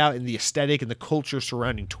layout and the aesthetic and the culture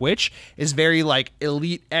surrounding Twitch is very like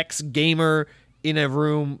elite X gamer in a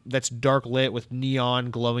room that's dark lit with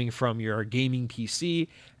neon glowing from your gaming PC.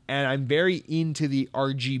 And I'm very into the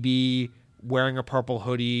RGB, wearing a purple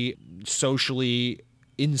hoodie, socially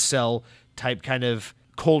incel type kind of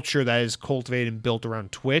culture that is cultivated and built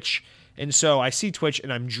around Twitch. And so I see Twitch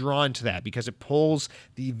and I'm drawn to that because it pulls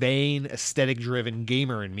the vain, aesthetic-driven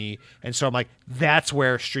gamer in me. And so I'm like, that's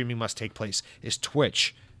where streaming must take place, is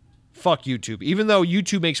Twitch. Fuck YouTube. Even though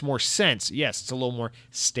YouTube makes more sense, yes, it's a little more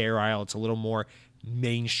sterile, it's a little more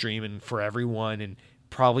mainstream and for everyone, and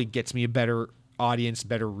probably gets me a better audience,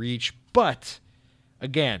 better reach. But,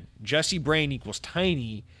 again, Jesse Brain equals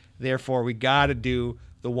tiny, therefore we gotta do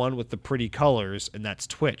the one with the pretty colors, and that's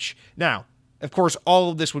Twitch. Now, of course,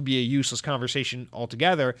 all of this would be a useless conversation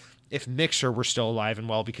altogether if Mixer were still alive and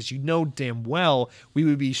well, because you know damn well we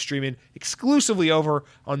would be streaming exclusively over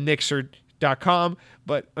on Mixer.com.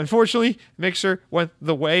 But unfortunately, Mixer went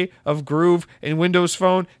the way of Groove and Windows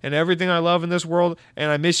Phone and everything I love in this world, and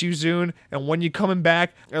I miss you, Zune. And when you coming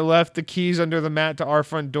back, I left the keys under the mat to our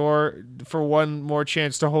front door for one more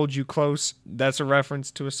chance to hold you close. That's a reference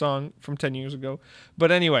to a song from 10 years ago.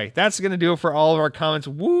 But anyway, that's going to do it for all of our comments.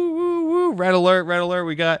 Woo, woo, woo. Red alert, red alert.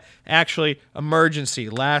 We got actually emergency,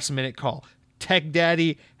 last minute call. Tech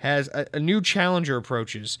Daddy has a new challenger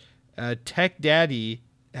approaches. Tech Daddy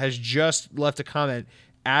has just left a comment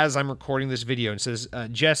as I'm recording this video and says,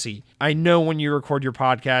 Jesse, I know when you record your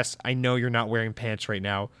podcast, I know you're not wearing pants right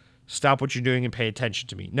now. Stop what you're doing and pay attention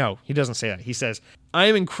to me. No, he doesn't say that. He says, I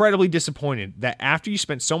am incredibly disappointed that after you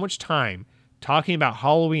spent so much time talking about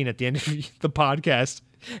Halloween at the end of the podcast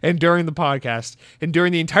and during the podcast and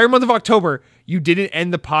during the entire month of October, you didn't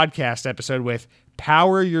end the podcast episode with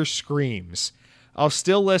power your screams. I'll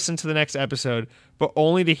still listen to the next episode, but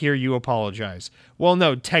only to hear you apologize. Well,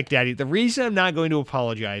 no, Tech Daddy, the reason I'm not going to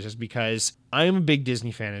apologize is because I am a big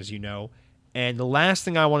Disney fan, as you know, And the last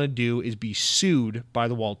thing I want to do is be sued by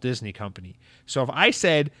the Walt Disney Company. So if I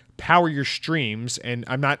said power your streams, and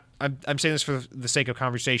I'm saying this for the sake of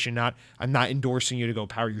conversation, I'm not endorsing you to go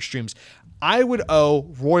power your streams. I would owe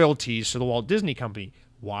royalties to the Walt Disney Company.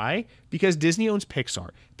 Why? Because Disney owns Pixar.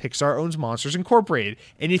 Pixar owns Monsters Incorporated.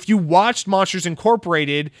 And if you watched Monsters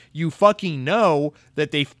Incorporated, you fucking know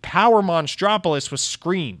that they power Monstropolis with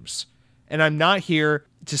screams. And I'm not here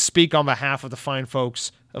to speak on behalf of the fine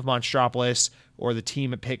folks of Monstropolis or the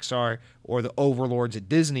team at Pixar or the overlords at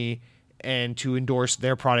Disney and to endorse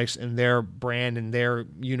their products and their brand and their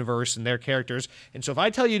universe and their characters. And so if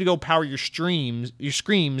I tell you to go power your screams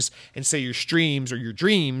and say your streams or your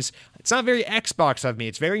dreams, it's not very Xbox of me.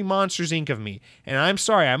 It's very Monsters Inc. of me. And I'm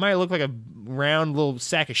sorry, I might look like a round little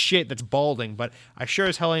sack of shit that's balding, but I sure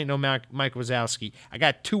as hell ain't no Mike Wazowski. I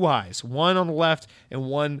got two eyes, one on the left and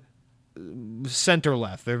one center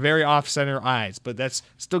left. They're very off-center eyes, but that's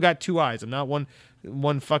still got two eyes. I'm not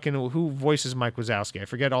one fucking who voices Mike Wazowski. I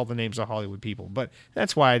forget all the names of Hollywood people, but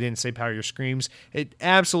that's why I didn't say power your screams. It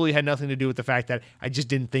absolutely had nothing to do with the fact that I just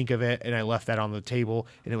didn't think of it and I left that on the table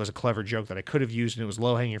and it was a clever joke that I could have used and it was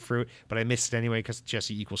low-hanging fruit, but I missed it anyway because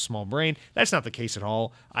Jesse equals small brain. That's not the case at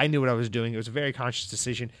all. I knew what I was doing. It was a very conscious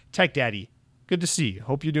decision. Tech Daddy, good to see you.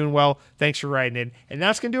 Hope you're doing well. Thanks for writing in. And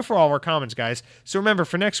that's going to do it for all of our comments, guys. So remember,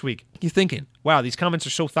 for next week, you're thinking, wow, these comments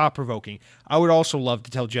are so thought-provoking. I would also love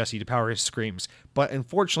to tell Jesse to power his screams. But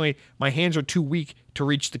unfortunately, my hands are too weak to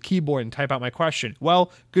reach the keyboard and type out my question.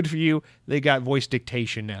 Well, good for you. They got voice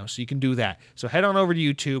dictation now, so you can do that. So head on over to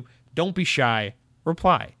YouTube. Don't be shy.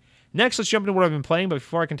 Reply. Next, let's jump into what I've been playing. But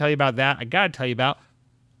before I can tell you about that, I got to tell you about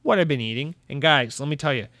what I've been eating. And guys, let me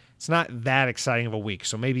tell you, it's not that exciting of a week,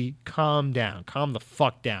 so maybe calm down. Calm the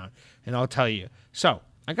fuck down, and I'll tell you. So,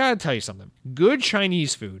 I gotta tell you something. Good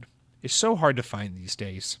Chinese food is so hard to find these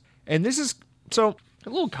days. And this is, so, a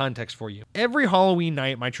little context for you. Every Halloween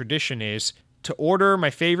night, my tradition is to order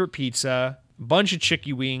my favorite pizza, a bunch of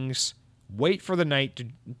chicky wings, wait for the night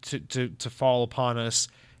to fall upon us,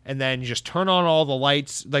 and then just turn on all the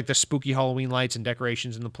lights, like the spooky Halloween lights and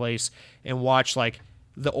decorations in the place, and watch, like,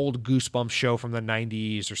 the old Goosebumps show from the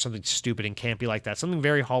 90s or something stupid and campy like that. Something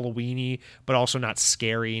very Halloween-y, but also not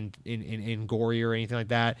scary and gory or anything like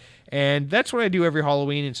that. And that's what I do every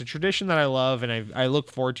Halloween. It's a tradition that I love and I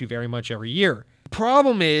look forward to very much every year.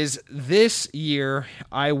 Problem is, this year,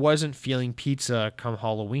 I wasn't feeling pizza come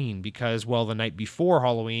Halloween because, well, the night before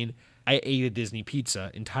Halloween, I ate a Disney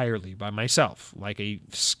pizza entirely by myself, like a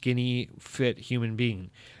skinny, fit human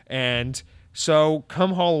being. And so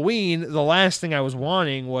come Halloween, the last thing I was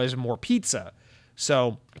wanting was more pizza.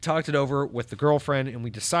 So I talked it over with the girlfriend and we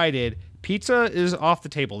decided pizza is off the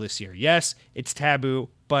table this year. Yes, it's taboo,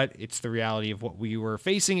 but it's the reality of what we were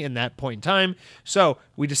facing in that point in time. So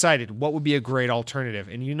we decided what would be a great alternative.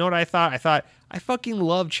 And you know what I thought? I thought, I fucking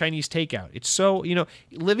love Chinese takeout. It's so,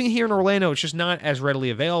 living here in Orlando, it's just not as readily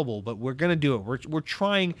available, but we're going to do it. We're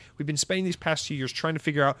trying, we've been spending these past 2 years trying to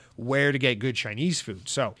figure out where to get good Chinese food.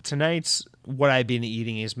 So tonight's what I've been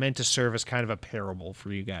eating is meant to serve as kind of a parable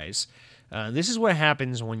for you guys. This is what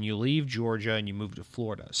happens when you leave Georgia and you move to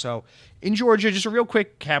Florida. So in Georgia, just a real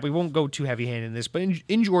quick cap, we won't go too heavy-handed in this, but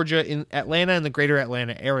in Georgia, in Atlanta and the greater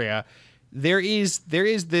Atlanta area, there is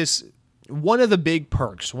this, one of the big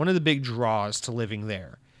perks, one of the big draws to living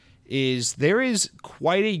there is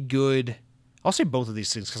quite a good, I'll say both of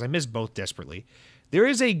these things because I miss both desperately. There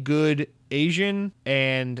is a good Asian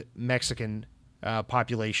and Mexican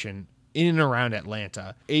population in and around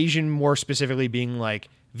Atlanta. Asian more specifically being like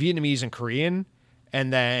Vietnamese and Korean,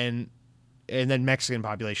 and then Mexican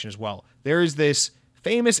population as well. There is this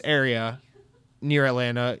famous area near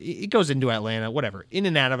Atlanta. It goes into Atlanta, whatever, in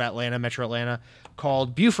and out of Atlanta, Metro Atlanta,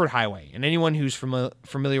 called Buford Highway. And anyone who's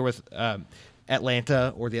familiar with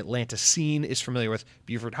Atlanta or the Atlanta scene is familiar with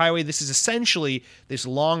Buford Highway. This is essentially this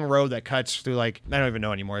long road that cuts through, like, I don't even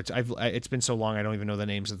know anymore. It's been so long I don't even know the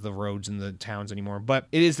names of the roads and the towns anymore. But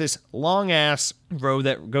it is this long ass road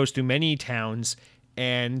that goes through many towns.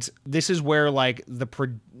 And this is where like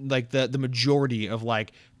the majority of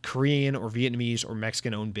like Korean or Vietnamese or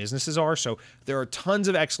Mexican owned businesses are. So there are tons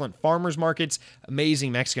of excellent farmers markets,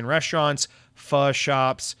 amazing Mexican restaurants, pho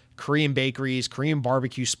shops, Korean bakeries, Korean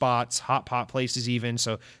barbecue spots, hot pot places even.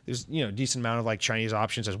 So there's, a decent amount of like Chinese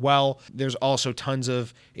options as well. There's also tons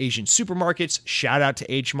of Asian supermarkets. Shout out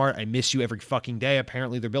to H Mart. I miss you every fucking day.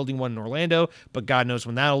 Apparently they're building one in Orlando, but God knows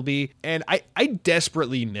when that'll be. And I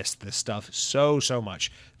desperately missed this stuff so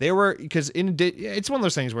much. Because it's one of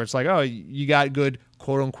those things where it's like, oh, you got good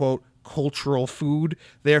quote unquote cultural food,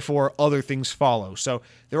 therefore other things follow. So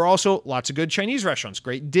there are also lots of good Chinese restaurants,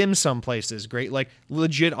 great dim sum places, great like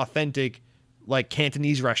legit authentic like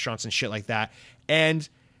Cantonese restaurants and shit like that. And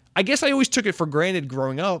I guess I always took it for granted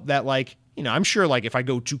growing up that like, you know, I'm sure like if I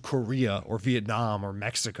go to Korea or Vietnam or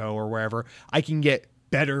Mexico or wherever, I can get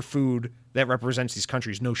better food that represents these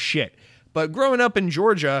countries. No shit. But growing up in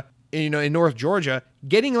Georgia, you know, in North Georgia,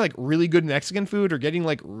 getting like really good Mexican food or getting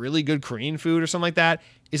like really good Korean food or something like that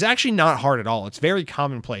is actually not hard at all. It's very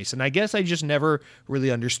commonplace. And I guess I just never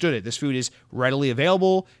really understood it. This food is readily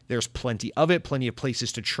available. There's plenty of it, plenty of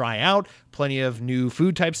places to try out, plenty of new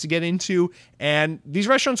food types to get into. And these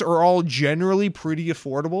restaurants are all generally pretty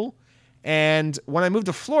affordable. And when I moved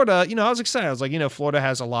to Florida, you know, I was excited. I was like, you know, Florida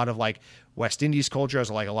has a lot of like West Indies culture,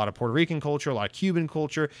 has like a lot of Puerto Rican culture, a lot of Cuban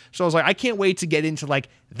culture. So I was like, I can't wait to get into like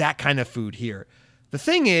that kind of food here. The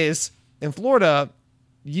thing is, in Florida,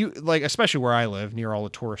 you like, especially where I live near all the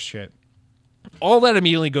tourist shit, all that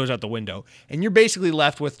immediately goes out the window. And you're basically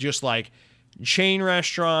left with just like chain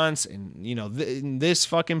restaurants and, you know, this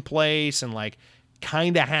fucking place and like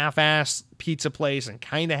kind of half-ass pizza place and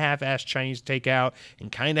kind of half-ass Chinese takeout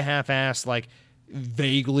and kind of half-ass like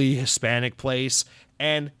vaguely Hispanic place.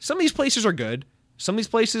 And some of these places are good. Some of these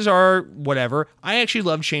places are whatever. I actually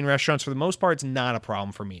love chain restaurants. For the most part, it's not a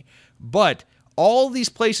problem for me. But all these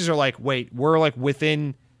places are like, wait, we're like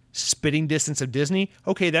within spitting distance of Disney.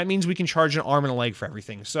 Okay, that means we can charge an arm and a leg for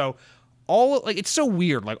everything. So all like, it's so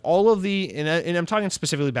weird. Like all of the, and I'm talking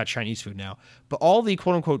specifically about Chinese food now, but all the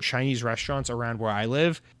quote unquote Chinese restaurants around where I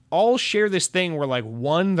live all share this thing where like,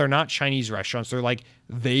 one, they're not Chinese restaurants. They're like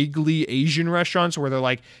vaguely Asian restaurants where they're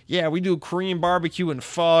like, yeah, we do Korean barbecue and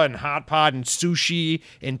pho and hot pot and sushi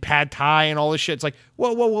and pad thai and all this shit. It's like,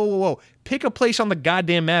 whoa. Pick a place on the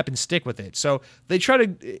goddamn map and stick with it. So they try to,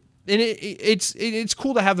 and it's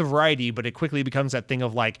cool to have the variety, but it quickly becomes that thing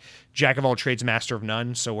of like jack of all trades, master of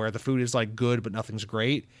none. So where the food is like good, but nothing's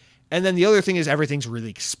great. And then the other thing is everything's really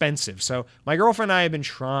expensive. So my girlfriend and I have been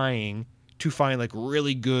trying to find like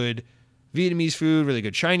really good Vietnamese food, really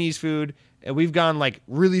good Chinese food. And we've gone like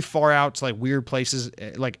really far out to like weird places,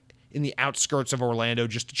 like in the outskirts of Orlando,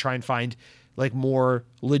 just to try and find like more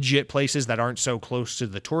legit places that aren't so close to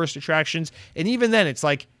the tourist attractions. And even then it's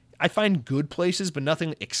like, I find good places, but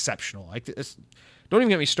nothing exceptional. Like, don't even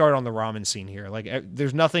get me started on the ramen scene here. Like,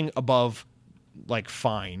 there's nothing above like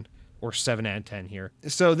fine or 7 out of 10 here.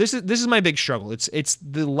 So this is my big struggle. It's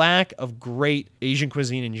the lack of great Asian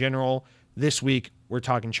cuisine in general. This week we're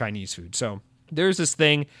talking Chinese food. So there's this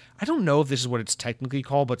thing. I don't know if this is what it's technically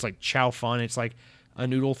called, but it's like chow fun. It's like a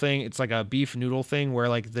noodle thing. It's like a beef noodle thing where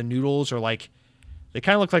like the noodles are like, they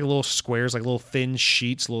kind of look like little squares, like little thin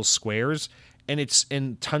sheets, little squares. And it's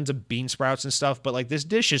in tons of bean sprouts and stuff. But like this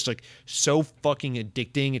dish is like so fucking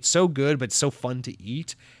addicting. It's so good, but it's so fun to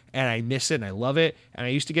eat. And I miss it and I love it. And I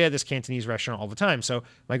used to get at this Cantonese restaurant all the time. So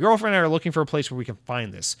my girlfriend and I are looking for a place where we can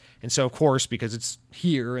find this. And so, of course, because it's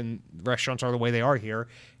here and restaurants are the way they are here,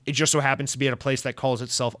 it just so happens to be at a place that calls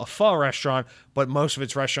itself a pho restaurant, but most of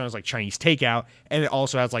its restaurant is like Chinese takeout. And it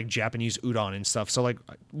also has like Japanese udon and stuff. So like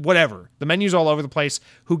whatever. The menu's all over the place.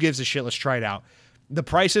 Who gives a shit? Let's try it out. The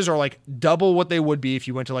prices are like double what they would be if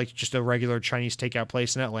you went to like just a regular Chinese takeout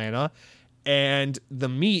place in Atlanta. And the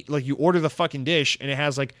meat, like you order the fucking dish and it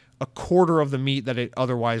has like a quarter of the meat that it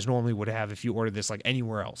otherwise normally would have if you ordered this like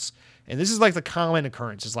anywhere else. And this is like the common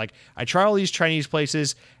occurrence. It's like I try all these Chinese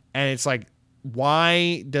places and it's like,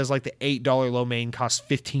 why does like the $8 lo mein cost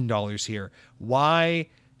 $15 here? Why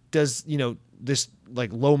does, you know, this like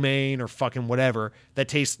lo mein or fucking whatever that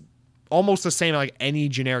tastes almost the same like any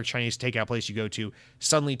generic Chinese takeout place you go to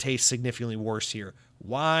suddenly tastes significantly worse here?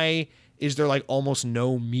 Why is there like almost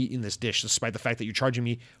no meat in this dish, despite the fact that you're charging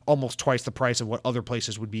me almost twice the price of what other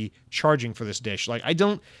places would be charging for this dish? Like,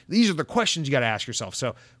 these are the questions you got to ask yourself.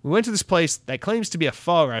 So we went to this place that claims to be a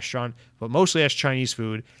pho restaurant, but mostly has Chinese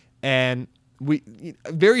food. And we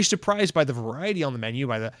very surprised by the variety on the menu,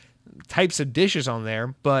 by the types of dishes on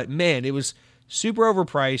there. But man, it was super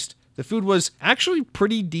overpriced. The food was actually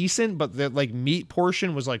pretty decent, but the like meat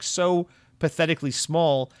portion was like so pathetically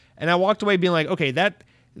small. And I walked away being like, okay,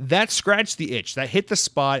 that scratched the itch. That hit the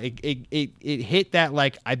spot. It hit that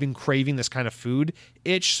like I've been craving this kind of food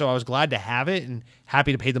itch. So I was glad to have it and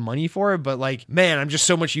happy to pay the money for it. But like, man, I'm just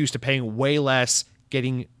so much used to paying way less,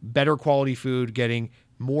 getting better quality food, getting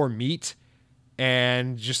more meat,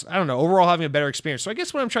 and just, I don't know, overall having a better experience. So I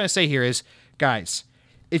guess what I'm trying to say here is, guys,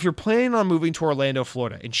 if you're planning on moving to Orlando,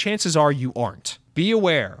 Florida, and chances are you aren't, be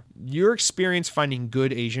aware your experience finding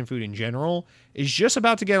good Asian food in general is just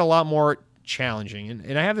about to get a lot more challenging.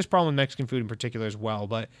 And I have this problem with Mexican food in particular as well.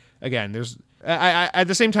 But again, I at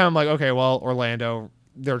the same time, I'm like, okay, well, Orlando,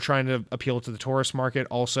 they're trying to appeal to the tourist market.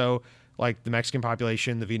 Also, like the Mexican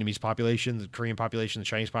population, the Vietnamese population, the Korean population, the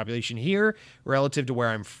Chinese population here relative to where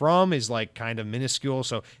I'm from is like kind of minuscule.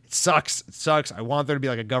 So it sucks. It sucks. I want there to be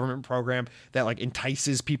like a government program that like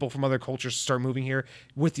entices people from other cultures to start moving here,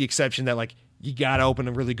 with the exception that like you got to open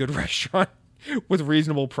a really good restaurant with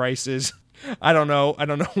reasonable prices. I don't know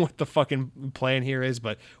what the fucking plan here is,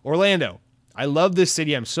 but Orlando, I love this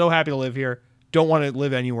city. I'm so happy to live here. Don't want to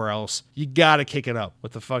live anywhere else. You got to kick it up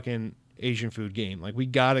with the fucking Asian food game. Like, we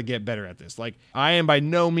got to get better at this. Like, I am by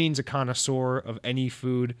no means a connoisseur of any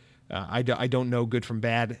food. I don't know good from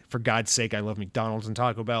bad. For God's sake, I love McDonald's and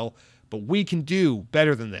Taco Bell, but we can do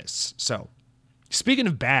better than this. So, speaking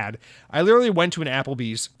of bad, I literally went to an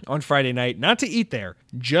Applebee's on Friday night, not to eat there,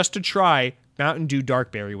 just to try Mountain Dew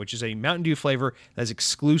Dark Berry, which is a Mountain Dew flavor that's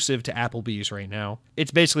exclusive to Applebee's right now.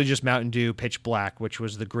 It's basically just Mountain Dew Pitch Black, which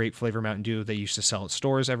was the grape flavor Mountain Dew they used to sell at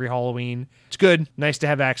stores every Halloween. It's good. Nice to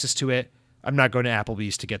have access to it. I'm not going to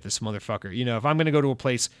Applebee's to get this motherfucker. You know, if I'm going to go to a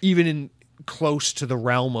place even in close to the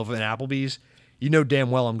realm of an Applebee's, you know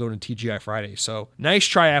damn well I'm going to TGI Friday. So, nice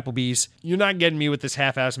try, Applebee's. You're not getting me with this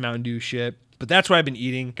half-ass Mountain Dew shit. But that's what I've been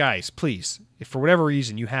eating. Guys, please, if for whatever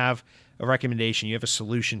reason you have a recommendation, you have a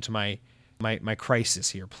solution to my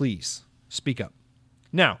crisis here, please speak up.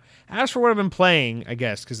 Now, as for what I've been playing, I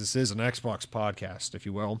guess, because this is an Xbox podcast, if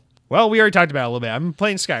you will. Well, we already talked about it a little bit. I've been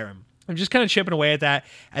playing Skyrim. I'm just kind of chipping away at that.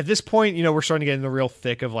 At this point, you know, we're starting to get in the real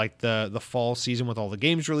thick of like the fall season with all the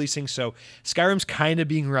games releasing. So Skyrim's kind of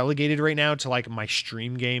being relegated right now to like my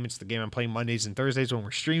stream game. It's the game I'm playing Mondays and Thursdays when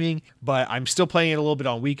we're streaming, but I'm still playing it a little bit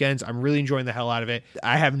on weekends. I'm really enjoying the hell out of it.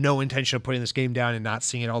 I have no intention of putting this game down and not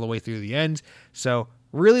seeing it all the way through the end. So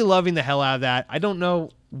really loving the hell out of that. I don't know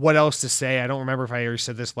what else to say. I don't remember if I already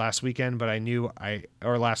said this last weekend, but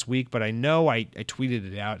last week, but I know I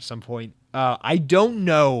tweeted it out at some point. I don't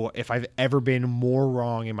know if I've ever been more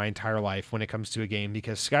wrong in my entire life when it comes to a game,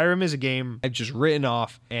 because Skyrim is a game I've just written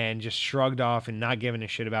off and just shrugged off and not given a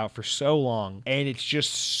shit about for so long. And it's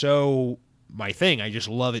just so my thing. I just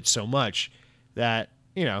love it so much that,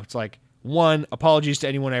 you know, it's like, one, apologies to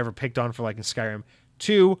anyone I ever picked on for liking Skyrim.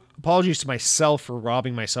 Two, apologies to myself for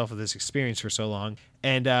robbing myself of this experience for so long.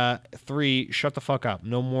 And three, shut the fuck up.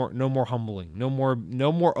 No more humbling. No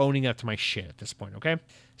more owning up to my shit at this point, okay?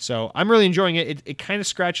 So I'm really enjoying it. It kind of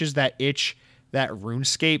scratches that itch that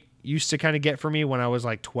RuneScape used to kind of get for me when I was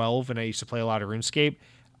like 12 and I used to play a lot of RuneScape.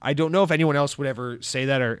 I don't know if anyone else would ever say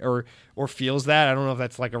that or feels that. I don't know if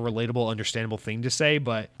that's like a relatable, understandable thing to say,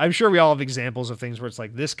 but I'm sure we all have examples of things where it's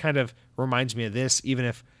like, this kind of reminds me of this, even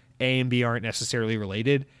if A and B aren't necessarily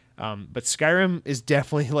related. But Skyrim is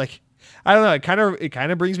definitely like, I don't know, it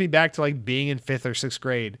kind of brings me back to like being in 5th or 6th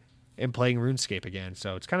grade and playing RuneScape again.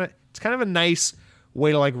 So it's kind of a nice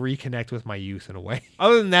way to like reconnect with my youth in a way.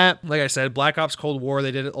 Other than that, like I said, Black Ops Cold War,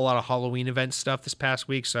 they did a lot of Halloween event stuff this past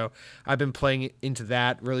week, so I've been playing into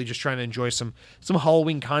that, really just trying to enjoy some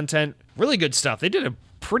Halloween content. Really good stuff. They did a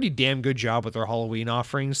pretty damn good job with their Halloween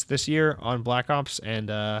offerings this year on Black Ops, and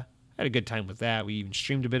had a good time with that. We even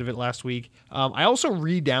streamed a bit of it last week. I also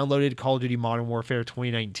re-downloaded Call of Duty Modern Warfare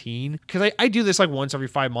 2019, because I do this like once every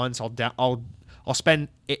 5 months. I'll spend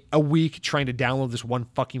a week trying to download this one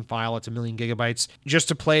fucking file. It's 1 million gigabytes just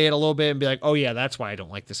to play it a little bit and be like, oh yeah, that's why I don't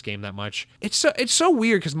like this game that much. It's so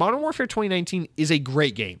weird because Modern Warfare 2019 is a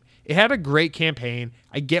great game. It had a great campaign.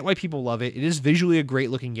 I get why people love it. It is visually a great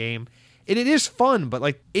looking game. And it is fun, but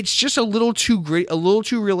like it's just a little too great, a little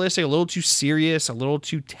too realistic, a little too serious, a little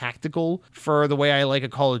too tactical for the way I like a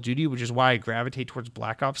Call of Duty, which is why I gravitate towards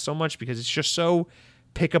Black Ops so much, because it's just so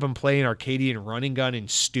pick up and play and arcadey and running gun and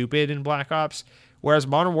stupid in Black Ops. Whereas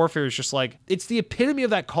Modern Warfare is just like, it's the epitome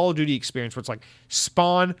of that Call of Duty experience where it's like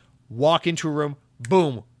spawn, walk into a room,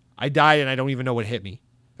 boom, I died and I don't even know what hit me.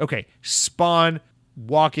 Okay, spawn,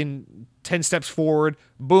 walk in 10 steps forward,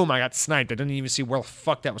 boom, I got sniped. I didn't even see where the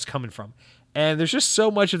fuck that was coming from. And there's just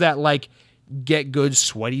so much of that like get good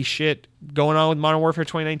sweaty shit going on with Modern Warfare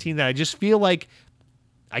 2019 that I just feel like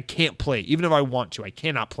I can't play. Even if I want to, I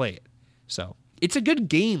cannot play it. So it's a good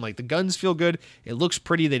game. Like, the guns feel good. It looks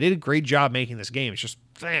pretty. They did a great job making this game. It's just,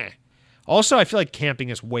 Also, I feel like camping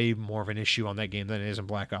is way more of an issue on that game than it is in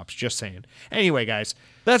Black Ops. Just saying. Anyway, guys,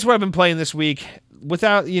 that's what I've been playing this week.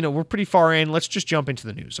 Without, we're pretty far in. Let's just jump into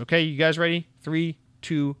the news. Okay, you guys ready? 3,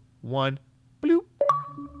 2, 1, bloop.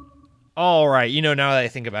 All right, now that I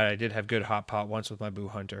think about it, I did have good hot pot once with my boo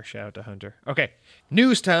Hunter. Shout out to Hunter. Okay,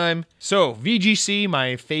 news time. So, VGC,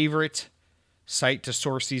 my favorite site to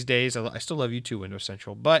source these days. I still love you too, Windows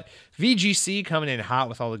Central. But VGC coming in hot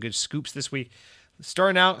with all the good scoops this week.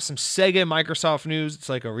 Starting out, some Sega and Microsoft news. It's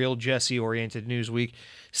like a real Jesse-oriented news week.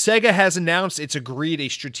 Sega has announced it's agreed a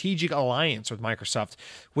strategic alliance with Microsoft,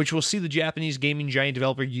 which will see the Japanese gaming giant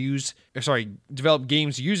develop games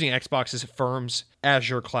using Xbox's firm's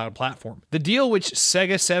Azure cloud platform. The deal, which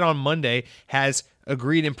Sega said on Monday has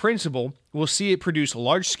agreed in principle, will see it produce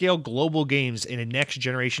large-scale global games in a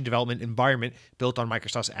next-generation development environment built on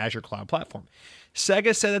Microsoft's Azure cloud platform.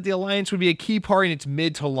 Sega said that the alliance would be a key part in its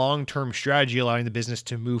mid to long-term strategy, allowing the business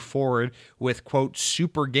to move forward with, quote,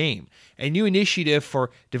 Super Game, a new initiative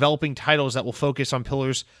for developing titles that will focus on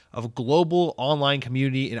pillars of global online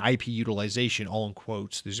community and IP utilization, all in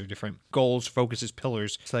quotes. These are different goals, focuses,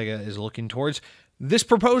 pillars Sega is looking towards. This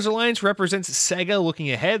proposed alliance represents Sega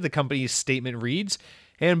looking ahead, the company's statement reads,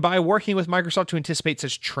 and by working with Microsoft to anticipate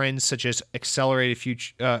such trends such as accelerated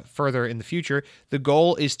further in the future, the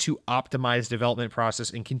goal is to optimize development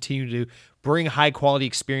process and continue to bring high-quality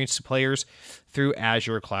experience to players through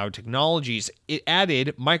Azure cloud technologies. It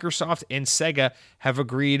added, Microsoft and Sega have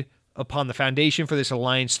agreed upon the foundation for this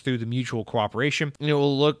alliance through the mutual cooperation, and it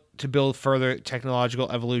will look to build further technological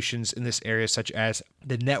evolutions in this area, such as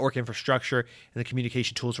the network infrastructure and the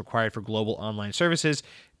communication tools required for global online services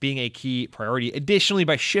being a key priority. Additionally,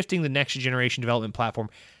 by shifting the next generation development platform,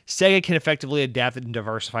 Sega can effectively adapt and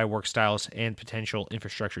diversify work styles and potential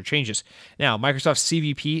infrastructure changes. Now, Microsoft's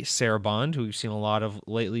CVP, Sarah Bond, who we've seen a lot of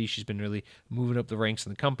lately, she's been really moving up the ranks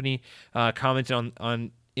in the company, commented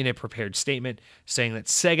on in a prepared statement, saying that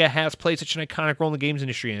Sega has played such an iconic role in the games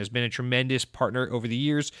industry and has been a tremendous partner over the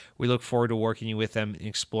years. We look forward to working with them and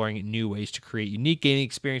exploring new ways to create unique gaming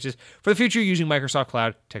experiences for the future using Microsoft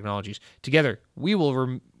Cloud technologies. Together, we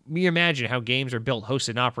will reimagine how games are built, hosted,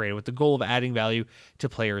 and operated with the goal of adding value to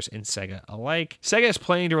players and Sega alike. Sega is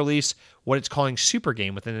planning to release what it's calling Super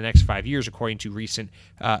Game within the next 5 years, according to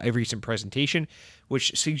a recent presentation,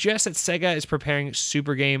 which suggests that Sega is preparing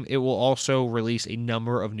Super Game. It will also release a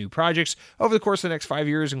number of new projects over the course of the next 5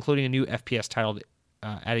 years, including a new FPS title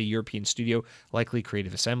at a European studio, likely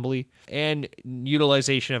Creative Assembly, and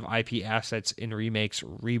utilization of IP assets in remakes,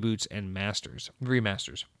 reboots, and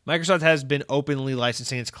remasters. Microsoft has been openly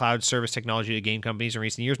licensing its cloud service technology to game companies in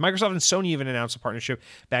recent years. Microsoft and Sony even announced a partnership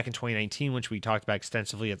back in 2019, which we talked about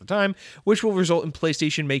extensively at the time, which will result in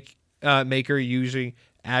PlayStation Maker using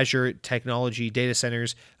Azure technology data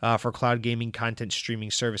centers for cloud gaming content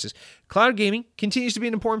streaming services. Cloud gaming continues to be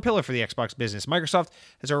an important pillar for the Xbox business. Microsoft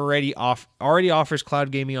has already offers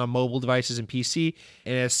cloud gaming on mobile devices and PC,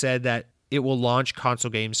 and has said that it will launch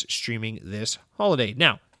console games streaming this holiday.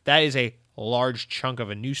 Now, that is a large chunk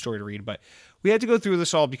of a news story to read, but we had to go through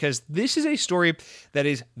this all because this is a story that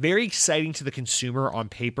is very exciting to the consumer on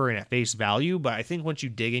paper and at face value, but I think once you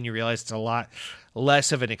dig in, you realize it's a lot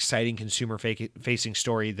less of an exciting consumer-facing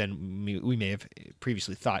story than we may have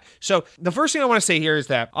previously thought. So the first thing I want to say here is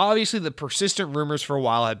that obviously the persistent rumors for a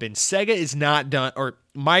while have been Sega is not done, or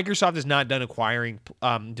Microsoft is not done acquiring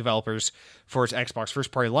developers for its Xbox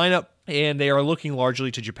first-party lineup, and they are looking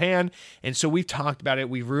largely to Japan. And so we've talked about it,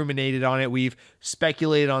 we've ruminated on it, we've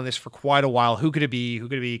speculated on this for quite a while. Who could it be? Who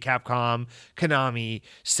could it be? Capcom, Konami,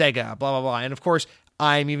 Sega, blah, blah, blah. And of course,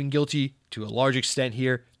 I'm even guilty to a large extent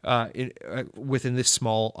here within this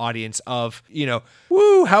small audience of,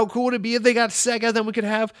 woo, how cool would it be if they got Sega? Then we could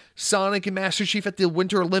have Sonic and Master Chief at the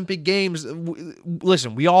Winter Olympic Games.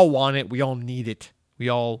 Listen, we all want it. We all need it. We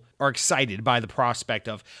all are excited by the prospect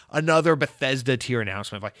of another Bethesda tier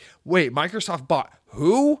announcement. Like, wait, Microsoft bought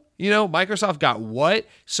who? Microsoft got what?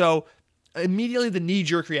 So immediately the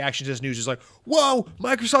knee-jerk reaction to this news is like, whoa,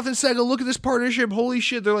 Microsoft and Sega, look at this partnership. Holy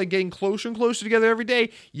shit, they're like getting closer and closer together every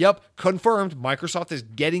day. Yep, confirmed. Microsoft is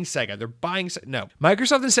getting Sega. They're buying No,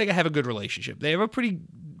 Microsoft and Sega have a good relationship. They have a pretty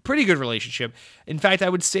good relationship. In fact, I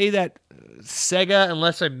would say that Sega,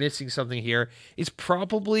 unless I'm missing something here, is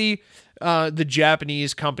probably the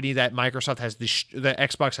Japanese company that Microsoft has that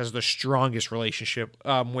Xbox has the strongest relationship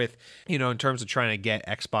with, in terms of trying to get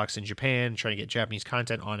Xbox in Japan, trying to get Japanese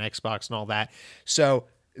content on Xbox and all that. So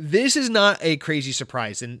this is not a crazy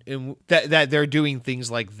surprise in that they're doing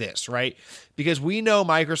things like this, right? Because we know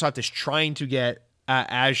Microsoft is trying to get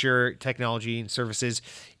Azure technology and services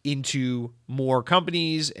into more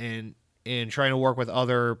companies and trying to work with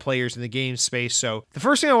other players in the game space. So the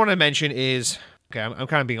first thing I want to mention is, okay, I'm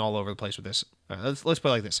kind of being all over the place with this. Let's put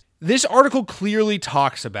it like this. This article clearly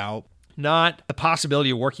talks about not the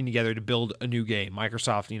possibility of working together to build a new game.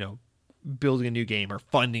 Microsoft, building a new game or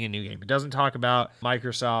funding a new game. It doesn't talk about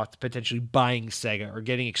Microsoft potentially buying Sega or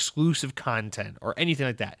getting exclusive content or anything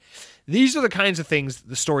like that. These are the kinds of things,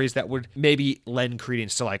 the stories that would maybe lend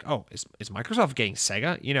credence to like, oh, is Microsoft getting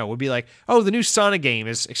Sega? You know, it would be like, oh, the new Sonic game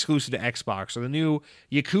is exclusive to Xbox, or the new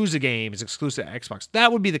Yakuza game is exclusive to Xbox.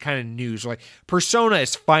 That would be the kind of news. Or like Persona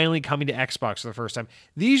is finally coming to Xbox for the first time.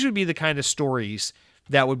 These would be the kind of stories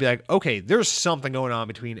that would be like, okay, there's something going on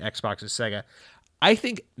between Xbox and Sega. I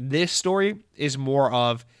think this story is more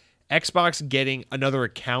of Xbox getting another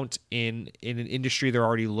account in an industry they're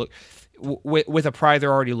already with a pride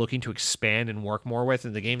they're already looking to expand and work more with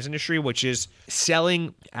in the games industry, which is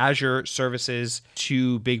selling Azure services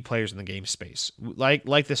to big players in the game space.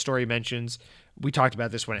 Like the story mentions, we talked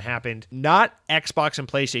about this when it happened. Not Xbox and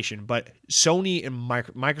PlayStation, but Sony and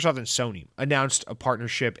Microsoft and Sony announced a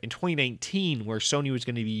partnership in 2019 where Sony was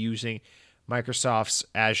going to be using Microsoft's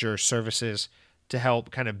Azure services to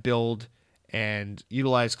help kind of build and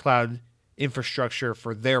utilize cloud infrastructure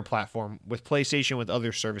for their platform with PlayStation, with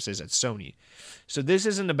other services at Sony. So this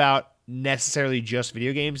isn't about necessarily just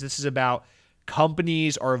video games. This is about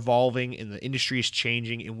companies are evolving and the industry is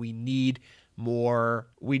changing, and we need more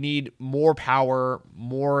power,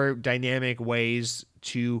 more dynamic ways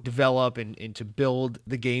to develop and to build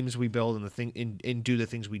the games we build and do the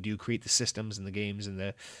things we do, create the systems and the games and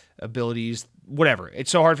the abilities, whatever. It's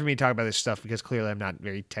so hard for me to talk about this stuff because clearly I'm not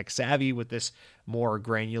very tech savvy with this more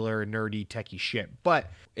granular, nerdy, techie shit. But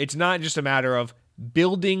it's not just a matter of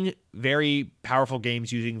building very powerful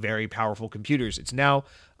games using very powerful computers. It's now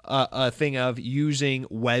a thing of using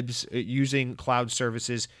cloud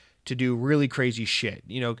services to do really crazy shit,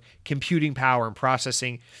 computing power and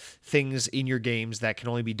processing things in your games that can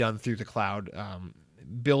only be done through the cloud,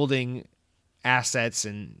 building assets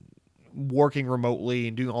and working remotely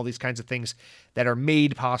and doing all these kinds of things that are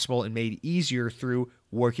made possible and made easier through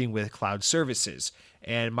working with cloud services.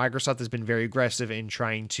 And Microsoft has been very aggressive in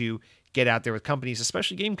trying to get out there with companies,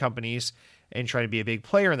 especially game companies, and trying to be a big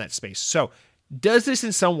player in that space. So does this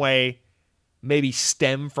in some way maybe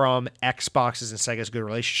stem from Xbox's and Sega's good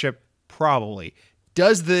relationship? Probably.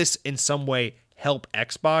 Does this in some way help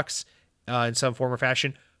Xbox in some form or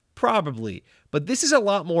fashion? Probably. But this is a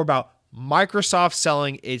lot more about Microsoft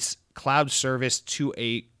selling its cloud service to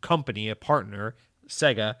a company, a partner,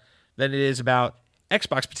 Sega, than it is about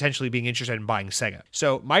Xbox potentially being interested in buying Sega.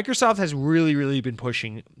 So Microsoft has really, really been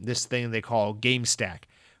pushing this thing they call GameStack,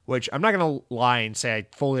 which I'm not going to lie and say I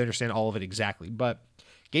fully understand all of it exactly, but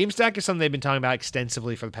GameStack is something they've been talking about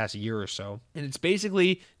extensively for the past year or so. And it's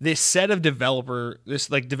basically this set of developer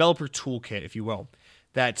toolkit, if you will,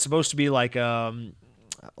 that's supposed to be like an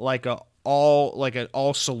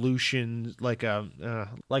all solution, like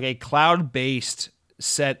a cloud-based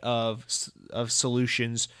set of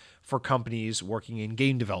solutions for companies working in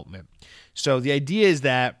game development. So the idea is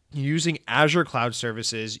that using Azure cloud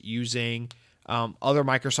services, using other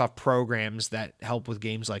Microsoft programs that help with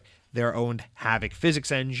games like their own Havok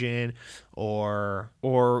physics engine, or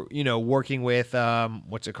working with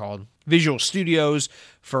Visual Studios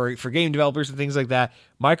for game developers and things like that.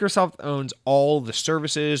 Microsoft owns all the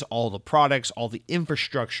services, all the products, all the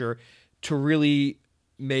infrastructure to really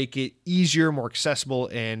make it easier, more accessible,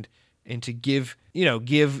 and to give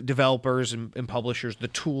developers and publishers the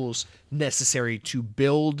tools necessary to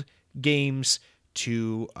build games,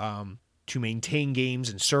 to maintain games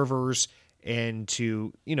and servers, and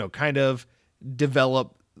to kind of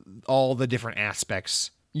develop all the different aspects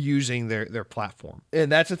using their platform.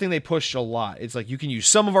 And that's the thing they pushed a lot. It's like, you can use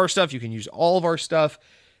some of our stuff, you can use all of our stuff,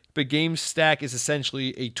 but GameStack is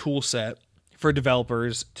essentially a tool set for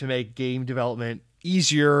developers to make game development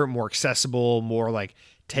easier, more accessible, more like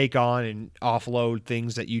take on and offload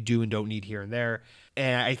things that you do and don't need here and there.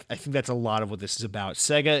 And I think that's a lot of what this is about.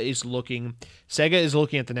 Sega is looking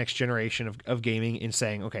at the next generation of gaming and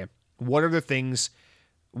saying, okay, what are the things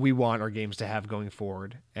we want our games to have going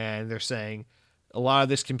forward? And they're saying a lot of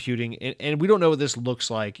this computing, and we don't know what this looks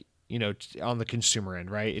like, on the consumer end,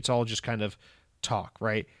 right? It's all just kind of talk,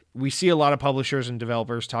 right? We see a lot of publishers and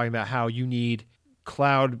developers talking about how you need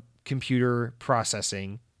cloud computer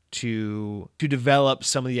processing to develop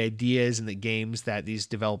some of the ideas and the games that these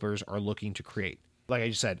developers are looking to create. Like I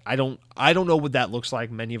just said, I don't know what that looks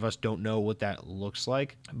like. Many of us don't know what that looks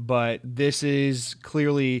like, but this is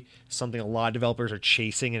clearly something a lot of developers are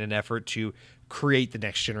chasing in an effort to create the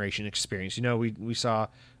next generation experience. We saw,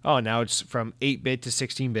 now it's from 8-bit to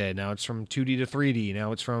 16-bit. Now it's from 2D to 3D.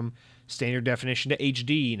 Now it's from standard definition to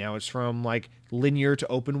HD. Now it's from like linear to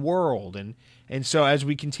open world. And so as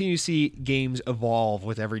we continue to see games evolve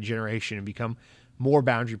with every generation and become more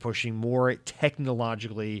boundary pushing, more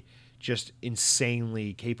technologically just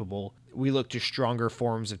insanely capable. We look to stronger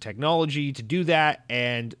forms of technology to do that,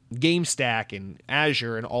 and GameStack and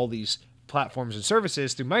Azure and all these platforms and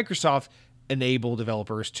services through Microsoft enable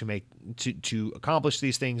developers to accomplish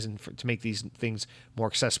these things and to make these things more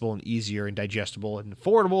accessible and easier and digestible and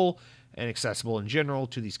affordable and accessible in general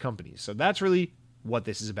to these companies. So that's really what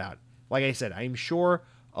this is about. Like I said, I'm sure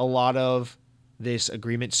a lot of this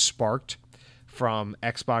agreement sparked from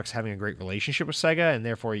Xbox having a great relationship with Sega and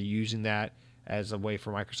therefore using that as a way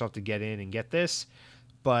for Microsoft to get in and get this.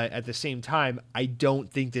 But at the same time, I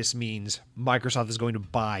don't think this means Microsoft is going to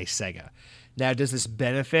buy Sega. Now, does this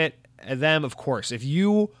benefit them? Of course. If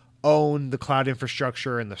you own the cloud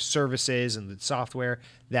infrastructure and the services and the software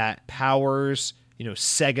that powers,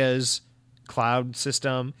 Sega's cloud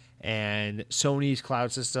system and Sony's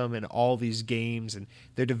cloud system and all these games, and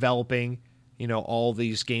they're developing, all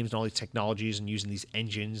these games and all these technologies and using these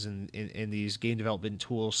engines and these game development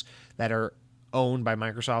tools that are owned by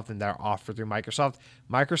Microsoft and that are offered through Microsoft,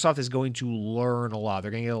 Microsoft is going to learn a lot.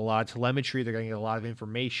 They're going to get a lot of telemetry. They're going to get a lot of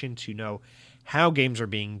information to know how games are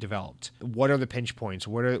being developed. What are the pinch points?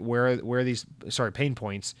 Where are these pain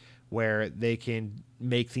points where they can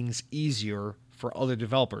make things easier for other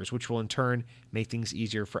developers, which will in turn make things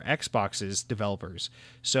easier for Xbox's developers.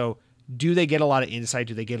 So do they get a lot of insight?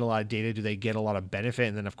 Do they get a lot of data? Do they get a lot of benefit?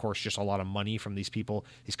 And then, of course, just a lot of money from these people,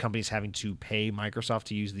 these companies having to pay Microsoft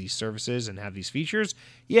to use these services and have these features?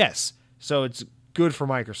 Yes. So it's good for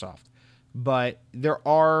Microsoft. But there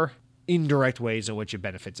are indirect ways in which it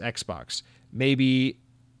benefits Xbox. Maybe,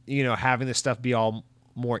 having this stuff be all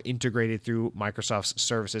more integrated through Microsoft's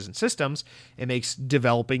services and systems, it makes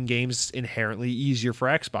developing games inherently easier for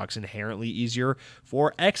Xbox, inherently easier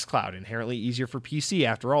for xCloud, inherently easier for PC.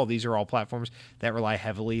 After all, these are all platforms that rely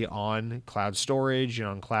heavily on cloud storage and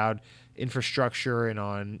on cloud infrastructure and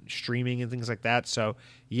on streaming and things like that. So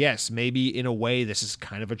yes, maybe in a way this is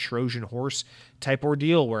kind of a Trojan horse type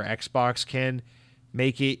ordeal where Xbox can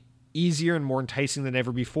make it easier and more enticing than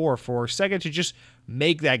ever before for Sega to just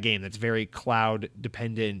make that game that's very cloud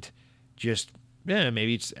dependent.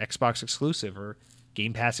 Maybe it's Xbox exclusive or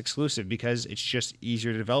Game Pass exclusive because it's just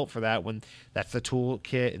easier to develop for that when that's the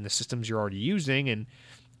toolkit and the systems you're already using. And,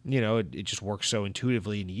 it just works so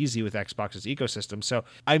intuitively and easy with Xbox's ecosystem. So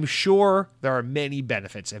I'm sure there are many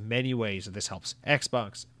benefits and many ways that this helps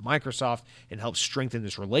Xbox, Microsoft, and helps strengthen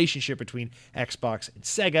this relationship between Xbox and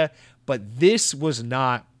Sega. But this was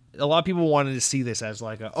not, a lot of people wanted to see this as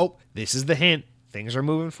like this is the hint. Things are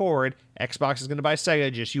moving forward. Xbox is going to buy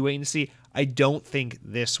Sega. Just you wait and see. I don't think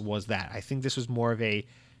this was that. I think this was more of a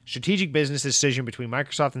strategic business decision between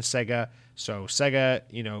Microsoft and Sega. So Sega,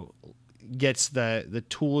 gets the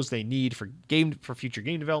tools they need for future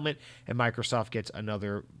game development, and Microsoft gets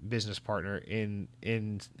another business partner in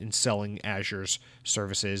selling Azure's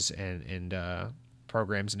services and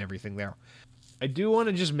programs and everything there. I do want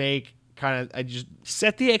to just I just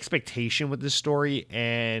set the expectation with this story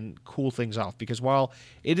and cool things off, because while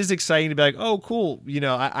it is exciting to be like, oh, cool,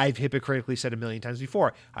 I've hypocritically said a million times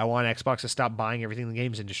before, I want Xbox to stop buying everything in the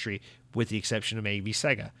games industry with the exception of maybe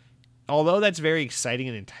Sega. Although that's very exciting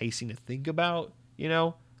and enticing to think about,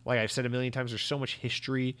 like I've said a million times, there's so much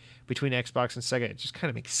history between Xbox and Sega. It just kind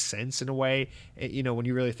of makes sense in a way. When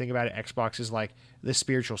you really think about it, Xbox is like the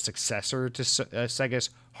spiritual successor to Sega's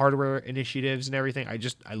hardware initiatives and everything.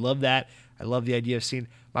 I love that. I love the idea of seeing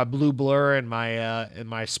my Blue Blur and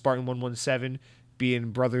my Spartan 117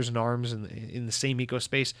 being brothers in arms in the same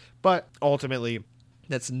ecospace. But ultimately,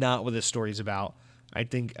 that's not what this story is about. I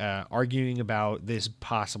think arguing about this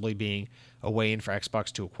possibly being a way in for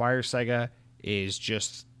Xbox to acquire Sega is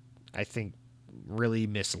just, I think, really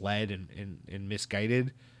misled and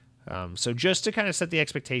misguided. So just to kind of set the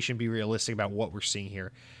expectation, be realistic about what we're seeing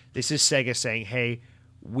here. This is Sega saying, hey,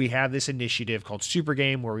 we have this initiative called Super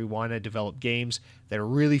Game where we want to develop games that are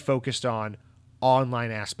really focused on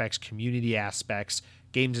online aspects, community aspects,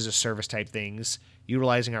 games as a service type things,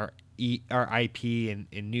 utilizing our IP in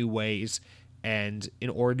new ways. And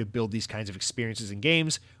in order to build these kinds of experiences in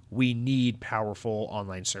games, we need powerful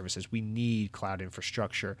online services. We need cloud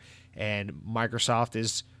infrastructure. And Microsoft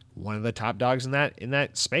is one of the top dogs in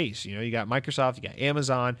that space. You got Microsoft, you got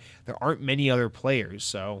Amazon. There aren't many other players.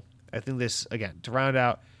 So I think this, again, to round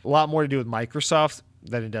out, a lot more to do with Microsoft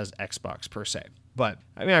than it does Xbox per se. But,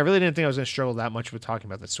 I really didn't think I was going to struggle that much with talking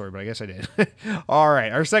about that story, but I guess I did. All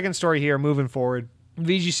right, our second story here, moving forward.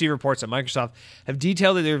 VGC reports that Microsoft have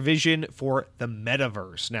detailed their vision for the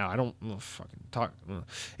metaverse. Now, I don't fucking talk,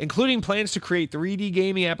 including plans to create 3D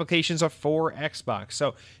gaming applications for Xbox.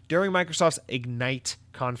 So, during Microsoft's Ignite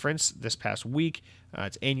conference this past week,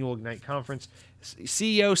 its annual Ignite conference.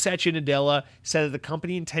 CEO Satya Nadella said that the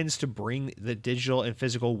company intends to bring the digital and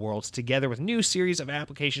physical worlds together with a new series of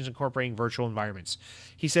applications incorporating virtual environments.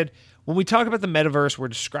 He said, when we talk about the metaverse, we're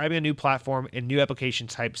describing a new platform and new application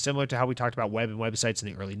type similar to how we talked about web and websites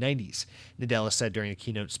in the early 90s, Nadella said during a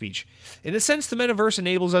keynote speech. In a sense, the metaverse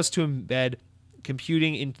enables us to embed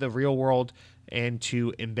computing into the real world and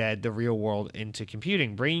to embed the real world into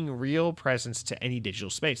computing, bringing real presence to any digital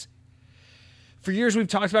space. For years, we've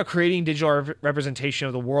talked about creating digital representation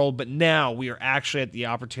of the world, but now we are actually at the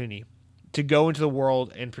opportunity to go into the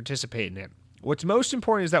world and participate in it. What's most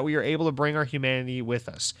important is that we are able to bring our humanity with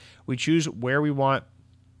us. We choose where we want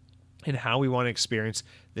and how we want to experience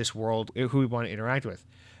this world, who we want to interact with.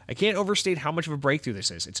 I can't overstate how much of a breakthrough this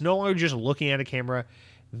is. It's no longer just looking at a camera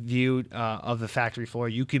view of the factory floor.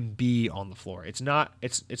 You can be on the floor. It's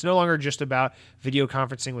no longer just about video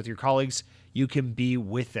conferencing with your colleagues. You can be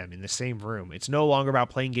with them in the same room. It's no longer about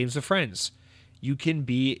playing games with friends. You can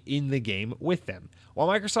be in the game with them. While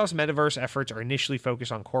Microsoft's metaverse efforts are initially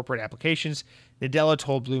focused on corporate applications, Nadella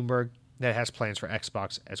told Bloomberg that it has plans for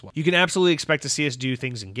Xbox as well. You can absolutely expect to see us do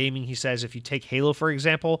things in gaming, he says. If you take Halo, for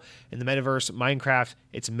example, in the metaverse, Minecraft,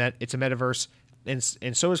 it's a metaverse,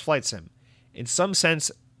 and so is Flight Sim. In some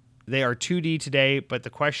sense, they are 2D today, but the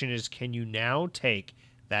question is, can you now take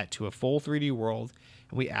that to a full 3D world?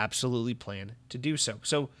 And we absolutely plan to do so.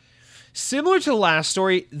 So, similar to the last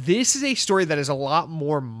story, this is a story that is a lot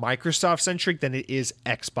more Microsoft-centric than it is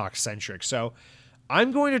Xbox-centric. So,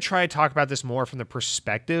 I'm going to try to talk about this more from the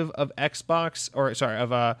perspective of of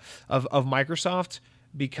Microsoft,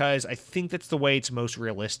 because I think that's the way it's most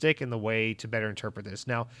realistic and the way to better interpret this.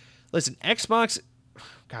 Now, listen, Xbox,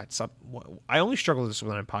 God, stop. I only struggle with this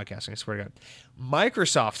when I'm podcasting, I swear to God.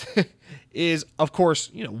 Microsoft is, of course,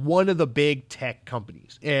 one of the big tech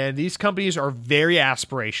companies. And these companies are very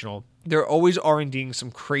aspirational. They're always R&Ding some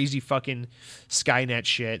crazy fucking Skynet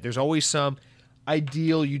shit. There's always some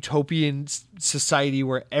ideal utopian society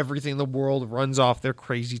where everything in the world runs off their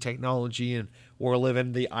crazy technology and we're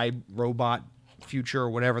living the iRobot future or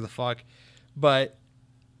whatever the fuck. But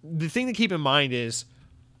the thing to keep in mind is,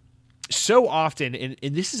 so often, and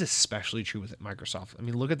this is especially true with Microsoft. I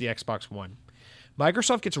mean, look at the Xbox One.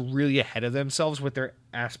 Microsoft gets really ahead of themselves with their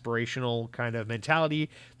aspirational kind of mentality.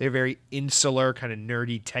 They're very insular, kind of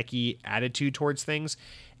nerdy, techie attitude towards things.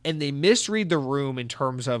 And they misread the room in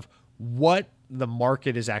terms of what the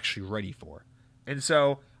market is actually ready for. And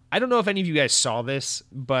so, I don't know if any of you guys saw this,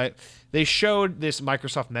 but they showed this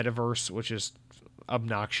Microsoft Metaverse, which is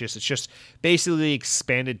obnoxious. It's just basically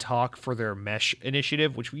expanded talk for their Mesh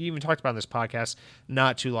initiative, which we even talked about in this podcast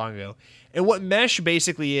not too long ago. And what Mesh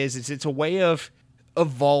basically is it's a way of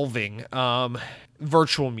evolving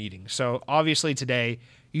virtual meetings. So obviously today,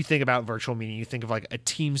 you think about virtual meeting, you think of like a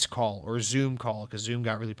Teams call or a Zoom call, because Zoom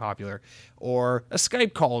got really popular, or a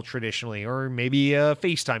Skype call traditionally, or maybe a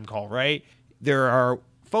FaceTime call, right? There are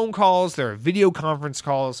phone calls, there are video conference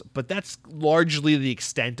calls, but that's largely the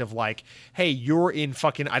extent of like, hey, you're in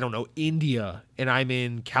fucking, I don't know, India, and I'm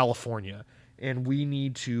in California, and we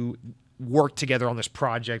need to work together on this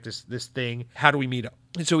project, this thing. How do we meet up?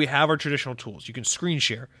 And so we have our traditional tools. You can screen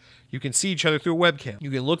share. You can see each other through a webcam.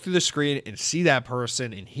 You can look through the screen and see that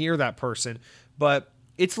person and hear that person, but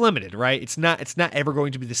it's limited, right? It's not ever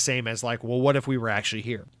going to be the same as like, well, what if we were actually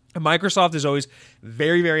here? And Microsoft is always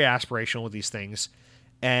very, very aspirational with these things.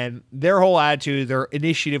 And their whole attitude, their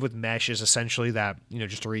initiative with Mesh is essentially that,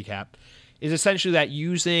 just to recap, is essentially that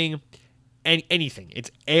using anything.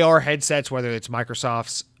 It's AR headsets, whether it's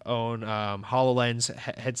Microsoft's own HoloLens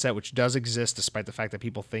headset, which does exist despite the fact that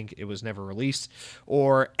people think it was never released,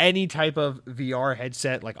 or any type of VR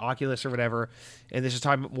headset like Oculus or whatever. And this is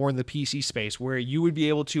talking more in the PC space, where you would be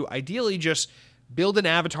able to ideally just build an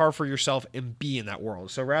avatar for yourself and be in that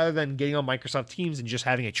world. So rather than getting on Microsoft Teams and just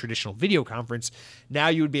having a traditional video conference, now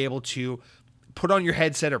you would be able to put on your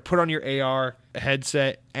headset or put on your AR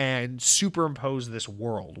headset and superimpose this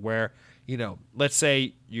world where, let's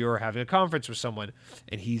say you're having a conference with someone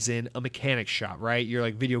and he's in a mechanic shop, right? You're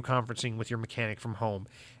like video conferencing with your mechanic from home.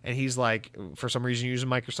 And he's like, for some reason, using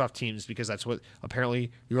Microsoft Teams because that's what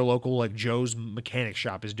apparently your local like Joe's mechanic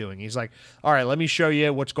shop is doing. He's like, all right, let me show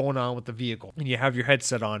you what's going on with the vehicle. And you have your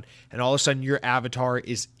headset on, and all of a sudden your avatar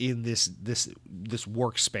is in this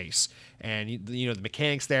workspace. And the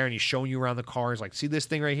mechanic's there, and he's showing you around the car. He's like, see this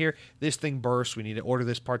thing right here? This thing burst. We need to order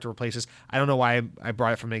this part to replace this. I don't know why I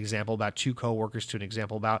brought it from an example about two coworkers to an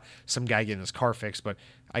example about some guy getting his car fixed, but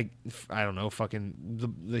I don't know.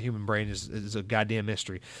 Fucking the human brain is a goddamn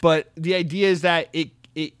mystery. But the idea is that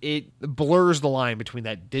it blurs the line between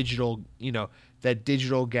that digital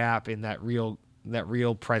gap and that real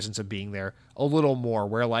real presence of being there a little more,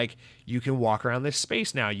 where like you can walk around this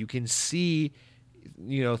space now, you can see,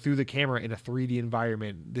 you know, through the camera in a 3D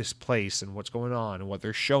environment this place and what's going on and what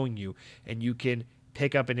they're showing you, and you can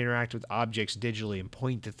pick up and interact with objects digitally and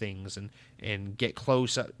point to things and get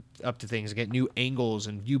close up to things and get new angles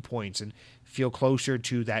and viewpoints and feel closer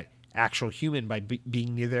to that actual human by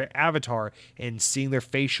being near their avatar and seeing their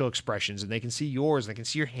facial expressions, and they can see yours, and they can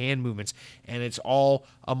see your hand movements, and it's all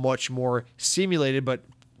a much more simulated but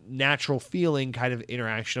natural feeling kind of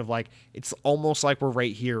interaction of like, it's almost like we're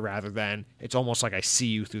right here rather than it's almost like I see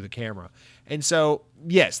you through the camera. And so,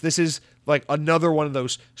 yes, this is like another one of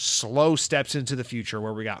those slow steps into the future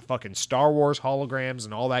where we got fucking Star Wars holograms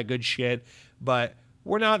and all that good shit, but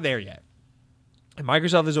we're not there yet. And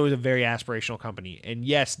Microsoft is always a very aspirational company. And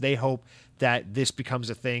yes, they hope that this becomes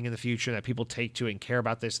a thing in the future, that people take to it and care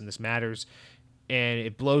about this and this matters. And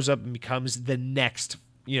it blows up and becomes the next,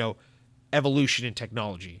 you know, evolution in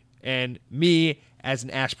technology. And me, as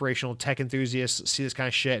an aspirational tech enthusiast, see this kind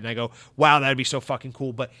of shit and I go, wow, that'd be so fucking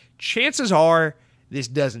cool. But chances are this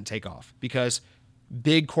doesn't take off because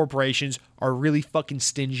big corporations are really fucking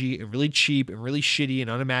stingy and really cheap and really shitty and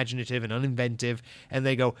unimaginative and uninventive. And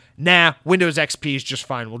they go, nah, Windows XP is just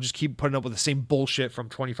fine. We'll just keep putting up with the same bullshit from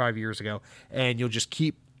 25 years ago. And you'll just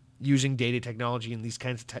keep using data technology, and these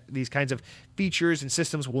kinds of features and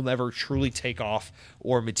systems will never truly take off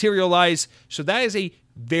or materialize. So that is a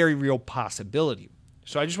very real possibility.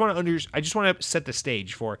 So I just want to set the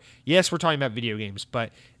stage for, yes, we're talking about video games,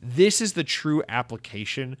 but this is the true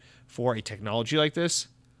application for a technology like this.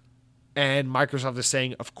 And Microsoft is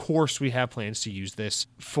saying, of course, we have plans to use this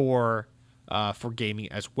for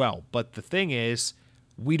gaming as well. But the thing is,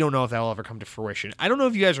 we don't know if that'll ever come to fruition. I don't know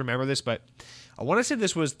if you guys remember this, but I want to say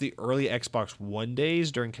this was the early Xbox One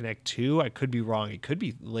days during Connect 2. I could be wrong. It could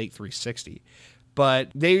be late 360.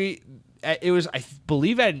 But it was, I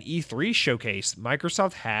believe, at an E3 showcase,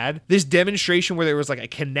 Microsoft had this demonstration where there was like a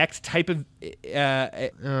Kinect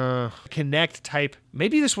type,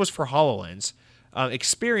 maybe this was for HoloLens,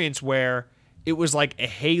 experience where it was like a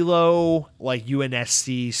Halo, like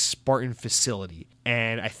UNSC Spartan facility.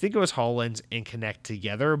 And I think it was HoloLens and Kinect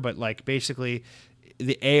together, but like basically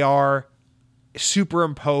the AR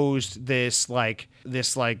superimposed this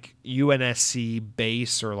UNSC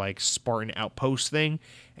base or like Spartan outpost thing,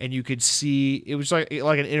 and you could see it was like an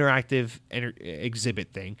interactive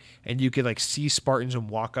exhibit thing, and you could like see Spartans and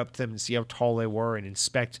walk up to them and see how tall they were and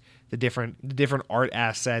inspect the different art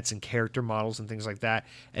assets and character models and things like that.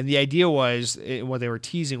 And the idea was, what they were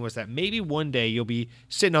teasing was that maybe one day you'll be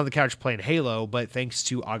sitting on the couch playing Halo, but thanks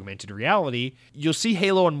to augmented reality, you'll see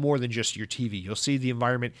Halo on more than just your TV. You'll see the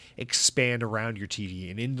environment expand around your TV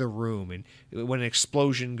and in the room. And when an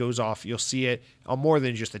explosion goes off, you'll see it on more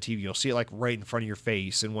than just the TV. You'll see it like right in front of your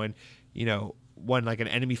face. And when like an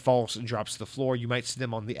enemy falls and drops to the floor, you might see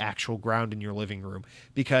them on the actual ground in your living room,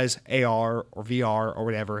 because AR or VR or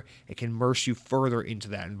whatever, it can immerse you further into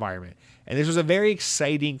that environment. And this was a very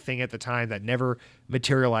exciting thing at the time that never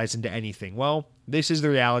materialized into anything. Well, this is the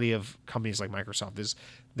reality of companies like Microsoft.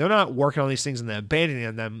 They're not working on these things and then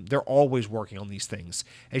abandoning them. They're always working on these things.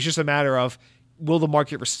 It's just a matter of, will the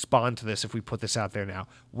market respond to this if we put this out there now?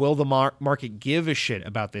 Will the market give a shit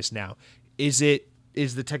about this now?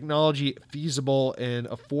 Is the technology feasible and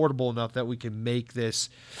affordable enough that we can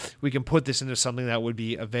put this into something that would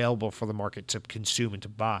be available for the market to consume and to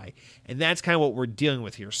buy? And that's kind of what we're dealing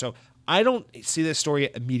with here. So I don't see this story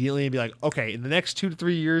immediately and be like, okay, in the next 2 to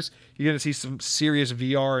 3 years, you're going to see some serious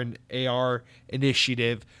VR and AR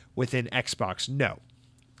initiative within Xbox. No.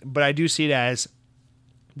 But I do see it as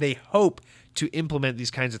they hope to implement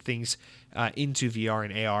these kinds of things into VR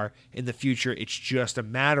and AR in the future. It's just a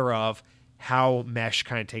matter of how mesh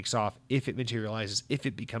kind of takes off, if it materializes, if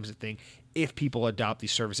it becomes a thing, if people adopt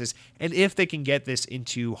these services, and if they can get this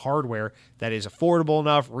into hardware that is affordable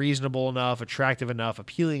enough, reasonable enough, attractive enough,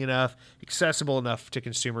 appealing enough, accessible enough to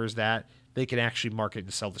consumers that they can actually market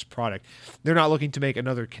and sell this product. They're not looking to make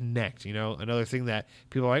another Kinect, another thing that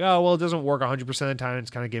people are like, oh, well, it doesn't work 100% of the time, it's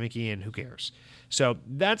kind of gimmicky, and who cares? So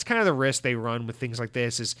that's kind of the risk they run with things like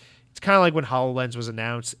this. It's kind of like when HoloLens was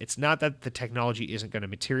announced. It's not that the technology isn't going to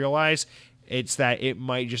materialize. It's that it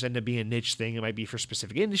might just end up being a niche thing. It might be for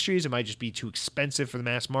specific industries. It might just be too expensive for the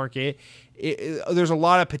mass market. There's a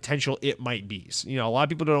lot of potential it might be. A lot of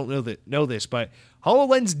people don't know this, but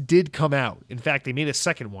HoloLens did come out. In fact, they made a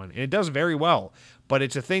second one, and it does very well. But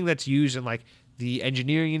it's a thing that's used in like the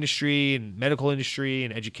engineering industry and medical industry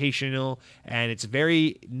and educational, and it's a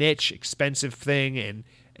very niche, expensive thing, and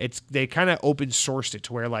they kind of open sourced it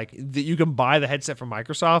to where like you can buy the headset from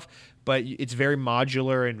Microsoft, but it's very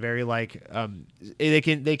modular and very like they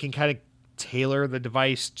can kind of tailor the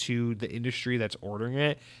device to the industry that's ordering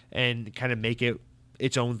it and kind of make it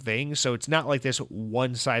its own thing. So it's not like this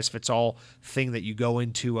one size fits all thing that you go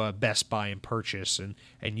into a Best Buy and purchase and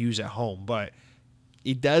use at home. But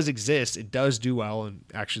it does exist. It does do well. And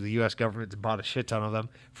actually the U.S. government's bought a shit ton of them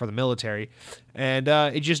for the military. And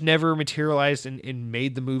it just never materialized and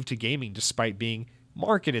made the move to gaming despite being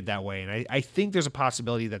marketed that way. And I think there's a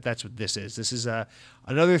possibility that that's what this is. This is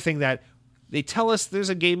another thing that they tell us there's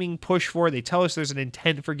a gaming push for. They tell us there's an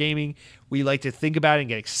intent for gaming. We like to think about it and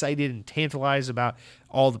get excited and tantalized about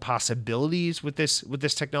all the possibilities with this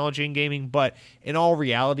technology in gaming. But in all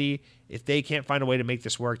reality, if they can't find a way to make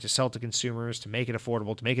this work, to sell to consumers, to make it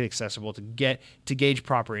affordable, to make it accessible, to gauge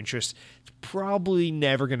proper interest, it's probably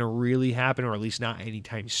never going to really happen, or at least not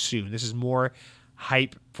anytime soon. This is more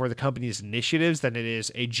hype for the company's initiatives than it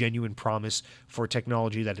is a genuine promise for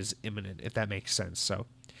technology that is imminent, if that makes sense. So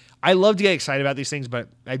I love to get excited about these things, but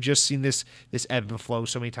I've just seen this ebb and flow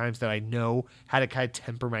so many times that I know how to kind of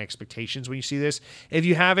temper my expectations when you see this. If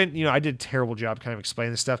you haven't, I did a terrible job kind of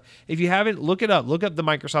explaining this stuff. If you haven't, look it up. Look up the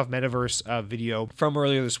Microsoft Metaverse video from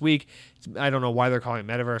earlier this week. I don't know why they're calling it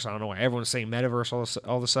Metaverse. I don't know why everyone's saying Metaverse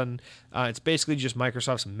all of a sudden. It's basically just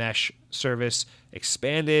Microsoft's mesh service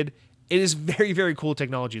expanded. It is very, very cool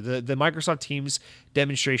technology. The Microsoft Teams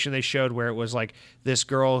demonstration they showed, where it was like this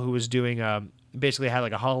girl who was doing basically had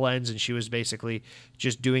like a HoloLens, and she was basically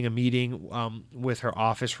just doing a meeting with her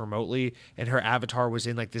office remotely, and her avatar was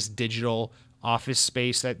in like this digital office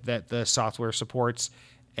space that the software supports,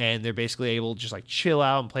 and they're basically able to just like chill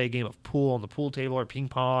out and play a game of pool on the pool table or ping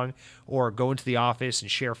pong, or go into the office and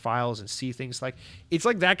share files and see things. Like, it's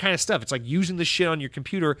like that kind of stuff. It's like using the shit on your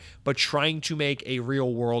computer, but trying to make a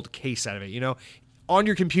real world case out of it. On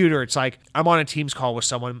your computer, it's like, I'm on a Teams call with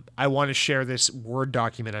someone. I want to share this Word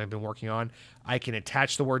document I've been working on. I can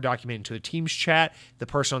attach the Word document into a Teams chat. The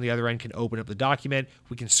person on the other end can open up the document.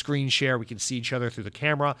 We can screen share. We can see each other through the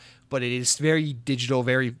camera. But it is very digital,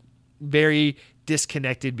 very, very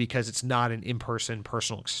disconnected, because it's not an in-person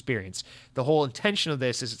personal experience. The whole intention of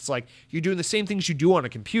this is it's like you're doing the same things you do on a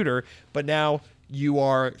computer, but now you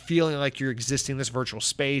are feeling like you're existing in this virtual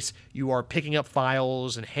space. You are picking up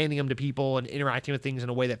files and handing them to people and interacting with things in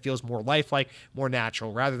a way that feels more lifelike, more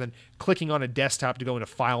natural, rather than clicking on a desktop to go into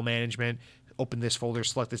file management, open this folder,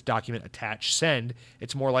 select this document, attach, send.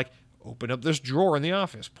 It's more like, open up this drawer in the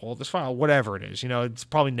office, pull up this file, whatever it is. It's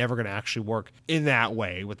probably never going to actually work in that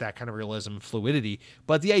way with that kind of realism and fluidity.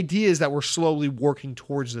 But the idea is that we're slowly working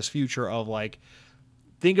towards this future of like,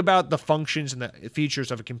 think about the functions and the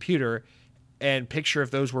features of a computer and picture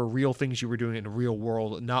if those were real things you were doing in the real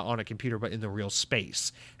world, not on a computer, but in the real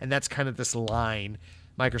space. And that's kind of this line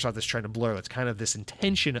Microsoft is trying to blur. That's kind of this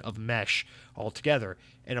intention of mesh altogether.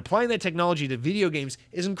 And applying that technology to video games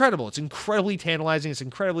is incredible. It's incredibly tantalizing. It's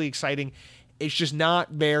incredibly exciting. It's just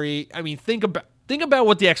not very, think about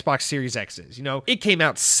what the Xbox Series X is. It came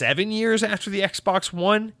out 7 years after the Xbox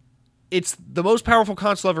One. It's the most powerful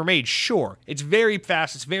console ever made, sure. It's very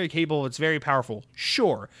fast, it's very capable, it's very powerful,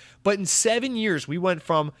 sure. But in 7 years, we went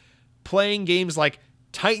from playing games like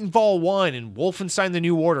Titanfall 1 and Wolfenstein The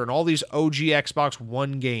New Order and all these OG Xbox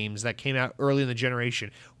One games that came out early in the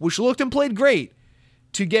generation, which looked and played great,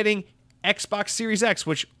 to getting Xbox Series X,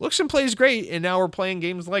 which looks and plays great, and now we're playing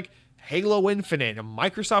games like Halo Infinite, a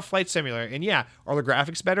Microsoft Flight Simulator. And yeah, are the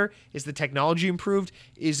graphics better? Is the technology improved?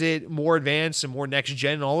 Is it more advanced and more next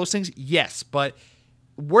gen and all those things? Yes, but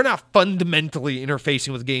we're not fundamentally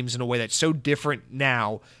interfacing with games in a way that's so different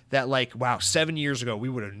now that, like, wow, 7 years ago, we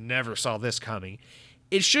would have never saw this coming.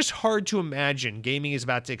 It's just hard to imagine gaming is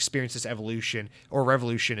about to experience this evolution or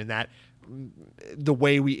revolution in that the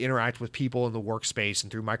way we interact with people in the workspace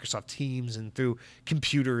and through Microsoft Teams and through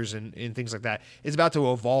computers and things like that is about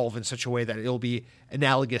to evolve in such a way that it'll be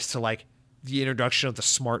analogous to like the introduction of the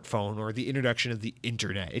smartphone or the introduction of the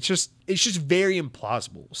internet. It's just very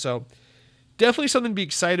implausible. So definitely something to be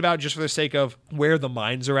excited about just for the sake of where the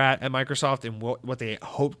minds are at Microsoft and what they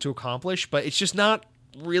hope to accomplish. But it's just not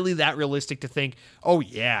really that realistic to think, oh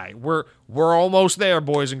yeah, we're almost there,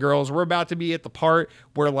 boys and girls. We're about to be at the part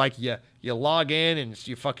where like you log in and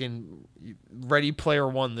you fucking Ready Player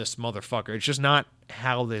One this motherfucker. It's just not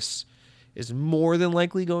how this is more than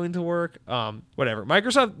likely going to work. Whatever.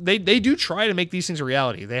 Microsoft, they do try to make these things a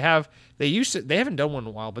reality. They haven't done one in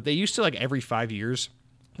a while, but they used to like every 5 years.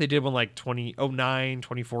 They did one like 2009,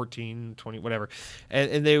 2014, 20, whatever.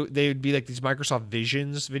 And they would be like these Microsoft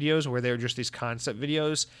Visions videos where they were just these concept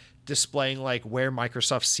videos displaying like where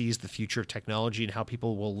Microsoft sees the future of technology and how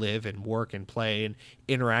people will live and work and play and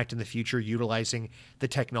interact in the future utilizing the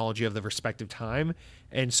technology of the respective time.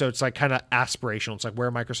 And so it's like kind of aspirational. It's like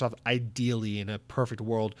where Microsoft ideally in a perfect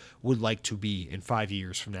world would like to be in 5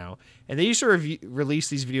 years from now. And they used to release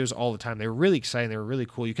these videos all the time. They were really exciting. They were really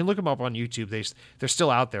cool. You can look them up on YouTube. They're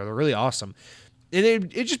still out there. They're really awesome. And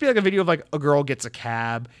it'd just be like a video of like a girl gets a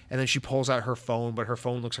cab and then she pulls out her phone, but her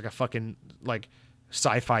phone looks like a fucking like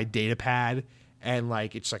sci-fi data pad, and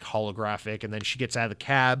like it's like holographic, and then she gets out of the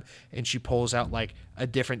cab and she pulls out like a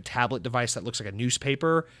different tablet device that looks like a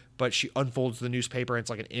newspaper, but she unfolds the newspaper and it's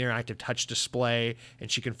like an interactive touch display, and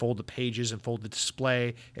she can fold the pages and fold the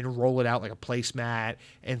display and roll it out like a placemat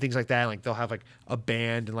and things like that. And like they'll have like a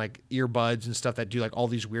band and like earbuds and stuff that do like all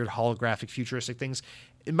these weird holographic futuristic things.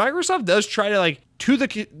 And Microsoft does try to, like, to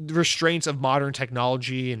the restraints of modern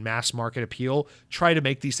technology and mass market appeal, try to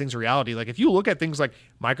make these things a reality. Like, if you look at things like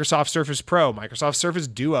Microsoft Surface Pro, Microsoft Surface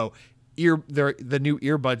Duo, the new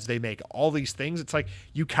earbuds they make, all these things, it's like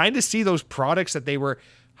you kind of see those products that they were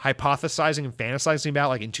hypothesizing and fantasizing about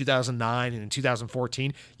like in 2009 and in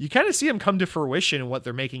 2014. You kind of see them come to fruition in what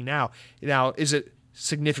they're making now. Now, is it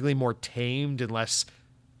significantly more tamed and less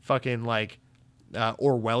fucking like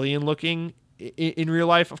Orwellian looking in real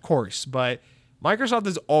life? Of course, but Microsoft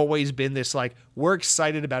has always been this like, we're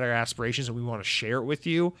excited about our aspirations and we want to share it with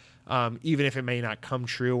you, even if it may not come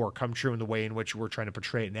true or come true in the way in which we're trying to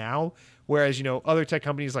portray it now. Whereas, you know, other tech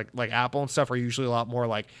companies like Apple and stuff are usually a lot more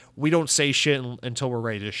like, we don't say shit until we're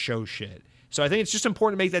ready to show shit. So I think it's just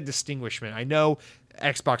important to make that distinguishment. I know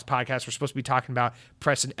Xbox podcasts we're supposed to be talking about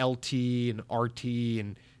pressing LT and RT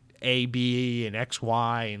and AB and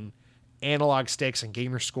XY and analog sticks and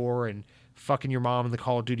gamer score and fucking your mom in the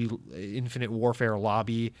Call of Duty Infinite Warfare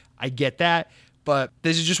lobby. I get that, but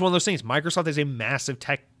this is just one of those things. Microsoft is a massive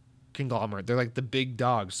tech conglomerate. They're like the big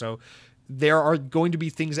dog. So there are going to be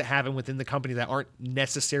things that happen within the company that aren't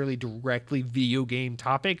necessarily directly video game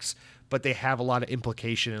topics, but they have a lot of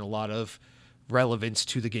implication and a lot of relevance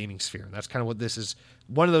to the gaming sphere. And that's kind of what this is.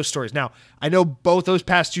 One of those stories. Now, I know both those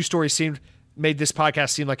past two stories made this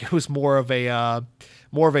podcast seem like it was more of a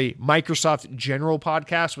Microsoft general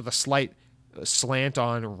podcast with a slight slant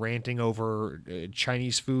on ranting over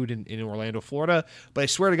Chinese food in Orlando, Florida. But I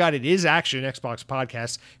swear to God, it is actually an Xbox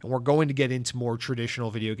podcast, and we're going to get into more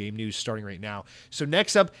traditional video game news starting right now. So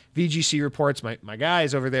next up, VGC reports, my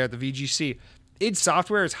guys over there at the VGC. id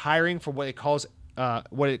Software is hiring for what it calls a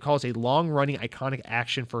long-running iconic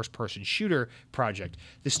action first-person shooter project.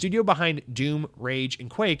 The studio behind Doom, Rage, and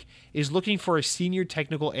Quake is looking for a senior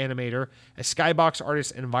technical animator, a skybox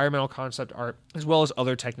artist, and environmental concept art, as well as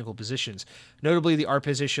other technical positions. Notably, the art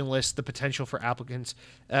position lists the potential for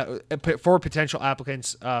potential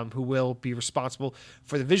applicants who will be responsible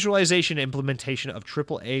for the visualization and implementation of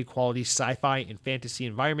AAA quality sci-fi and fantasy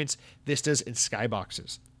environments, vistas, and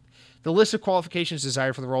skyboxes. The list of qualifications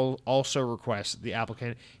desired for the role also requests the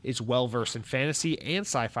applicant is well-versed in fantasy and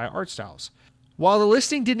sci-fi art styles. While the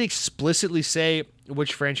listing didn't explicitly say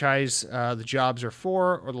which franchise the jobs are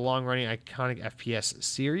for or the long-running iconic FPS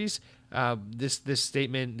series,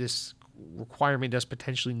 this requirement does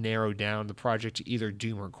potentially narrow down the project to either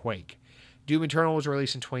Doom or Quake. Doom Eternal was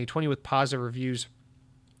released in 2020 with positive reviews,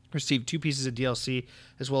 received 2 pieces of DLC,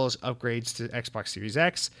 as well as upgrades to Xbox Series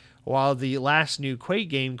X, while the last new Quake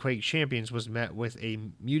game, Quake Champions, was met with a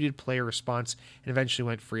muted player response and eventually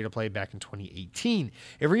went free to play back in 2018.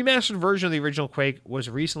 A remastered version of the original Quake was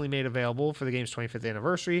recently made available for the game's 25th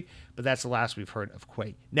anniversary, but that's the last we've heard of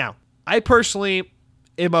Quake. Now, I personally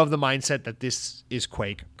am of the mindset that this is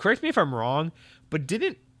Quake. Correct me if I'm wrong, but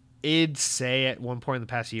didn't id say at one point in the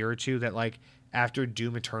past year or two that, like, after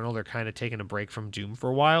Doom Eternal, they're kind of taking a break from Doom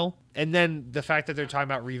for a while? And then the fact that they're talking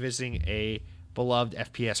about revisiting a beloved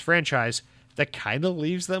FPS franchise, that kind of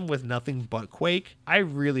leaves them with nothing but Quake. I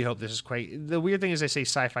really hope this is Quake. The weird thing is they say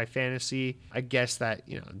sci-fi fantasy. I guess that,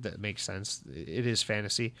 that makes sense. It is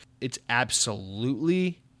fantasy. It's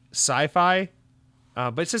absolutely sci-fi,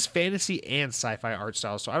 but it says fantasy and sci-fi art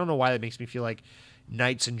style, so I don't know why that makes me feel like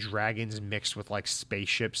knights and dragons mixed with like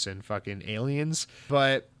spaceships and fucking aliens,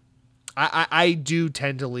 but I do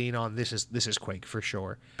tend to lean on this is Quake for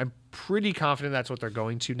sure. I'm pretty confident that's what they're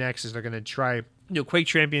going to next, is they're going to try, Quake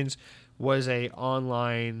Champions was a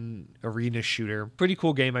online arena shooter. Pretty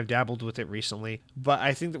cool game. I've dabbled with it recently, but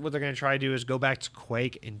I think that what they're going to try to do is go back to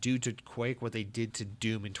Quake and do to Quake what they did to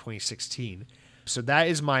Doom in 2016. So that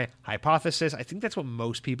is my hypothesis. I think that's what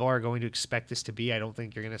most people are going to expect this to be. I don't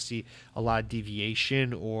think you're going to see a lot of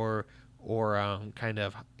deviation or kind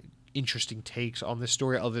of interesting takes on this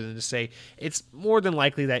story, other than to say it's more than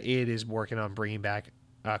likely that id is working on bringing back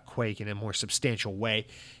Quake in a more substantial way.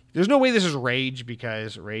 There's no way this is Rage,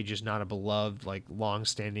 because Rage is not a beloved, like,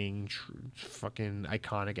 long-standing, fucking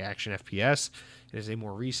iconic action FPS. It is a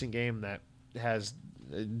more recent game that has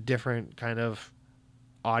a different kind of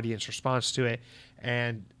audience response to it.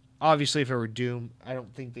 And obviously, if it were Doom, I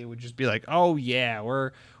don't think they would just be like, "Oh yeah,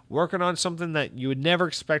 we're working on something that you would never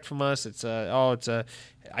expect from us. It's a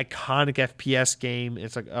iconic FPS game."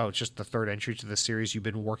 It's like, "Oh, it's just the third entry to the series you've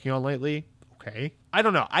been working on lately." Okay. I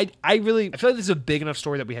don't know. I feel like this is a big enough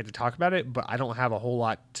story that we had to talk about it, but I don't have a whole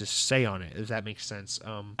lot to say on it, if that makes sense.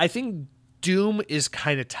 I think Doom is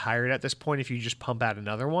kind of tired at this point if you just pump out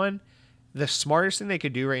another one. The smartest thing they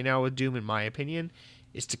could do right now with Doom, in my opinion,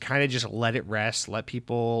 is to kind of just let it rest, let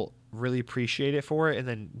people really appreciate it for it, and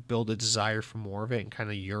then build a desire for more of it and kind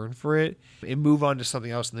of yearn for it and move on to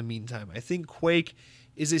something else in the meantime. I think Quake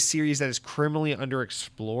is a series that is criminally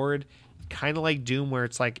underexplored, kind of like Doom, where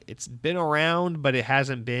it's like it's been around, but it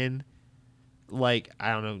hasn't been, like,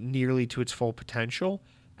 I don't know, nearly to its full potential.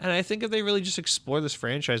 And I think if they really just explore this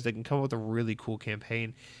franchise, they can come up with a really cool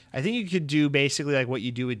campaign. I think you could do basically like what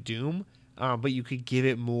you do with Doom, but you could give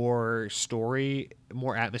it more story,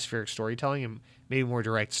 more atmospheric storytelling, and maybe more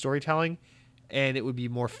direct storytelling, and it would be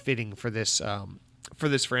more fitting for this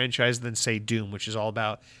franchise than, say, Doom, which is all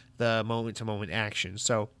about the moment-to-moment action.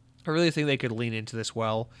 So I really think they could lean into this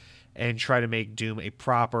well and try to make Doom a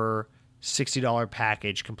proper $60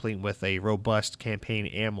 package, complete with a robust campaign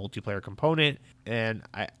and multiplayer component. And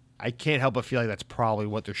I can't help but feel like that's probably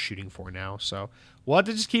what they're shooting for now. So we'll have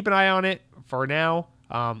to just keep an eye on it for now.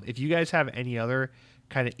 If you guys have any other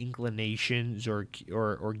kind of inclinations or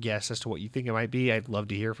guess as to what you think it might be, I'd love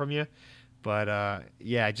to hear from you. But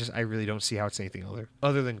yeah, I really don't see how it's anything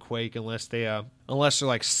other than Quake, unless they're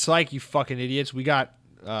like, "Psych, you fucking idiots.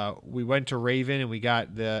 We went to Raven and we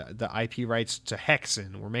got the IP rights to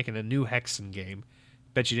Hexen. We're making a new Hexen game."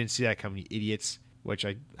 Bet you didn't see that coming, you idiots, which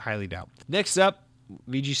I highly doubt. Next up,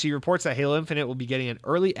 VGC reports that Halo Infinite will be getting an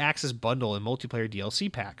early access bundle and multiplayer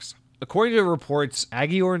DLC packs. According to reports,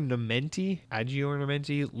 Agior Nementi,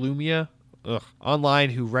 Lumia, online,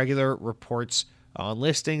 who regular reports on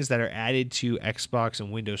listings that are added to Xbox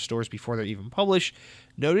and Windows stores before they're even published,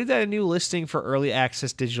 noted that a new listing for early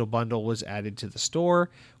access digital bundle was added to the store,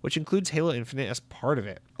 which includes Halo Infinite as part of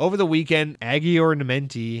it. Over the weekend, Agior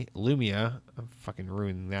Nementi, Lumia, I'm fucking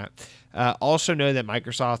ruining that, also noted that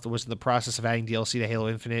Microsoft was in the process of adding DLC to Halo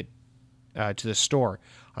Infinite to the store.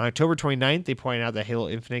 On October 29th, they pointed out that Halo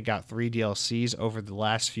Infinite got 3 DLCs over the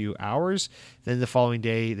last few hours. Then the following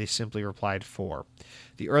day, they simply replied 4.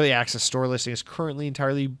 The early access store listing is currently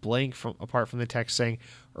entirely blank apart from the text saying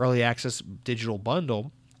early access digital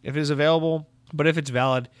bundle. If it is available, but if it's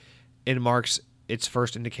valid, it marks its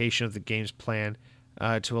first indication of the game's plan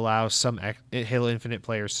to allow some Halo Infinite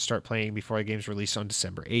players to start playing before the game's released on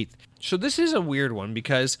December 8th. So this is a weird one,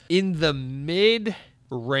 because in the mid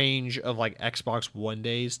range of like Xbox One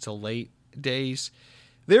days to late days,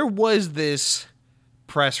 there was this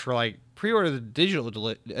press for like pre-order the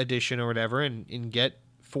digital edition or whatever and get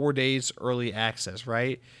 4 days early access,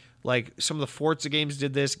 right? Like some of the Forza games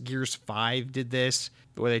did this, Gears 5 did this,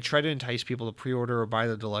 where they try to entice people to pre-order or buy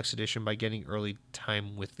the deluxe edition by getting early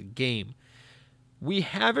time with the game. We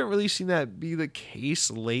haven't really seen that be the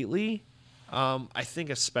case lately. I think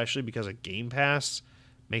especially because of Game Pass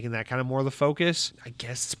making that kind of more the focus. I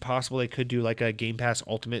guess it's possible they could do like a Game Pass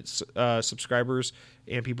Ultimate subscribers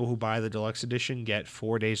and people who buy the deluxe edition get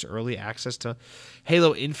 4 days early access to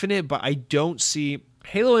Halo Infinite, but I don't see...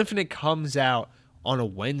 Halo Infinite comes out on a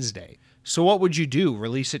Wednesday. So what would you do?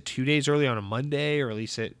 Release it 2 days early on a Monday, or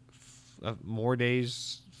release it more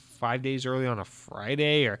days, 5 days early on a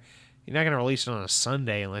Friday? Or you're not going to release it on a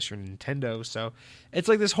Sunday unless you're Nintendo. So it's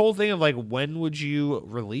like this whole thing of like, when would you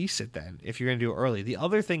release it then if you're going to do it early? The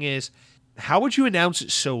other thing is, how would you announce it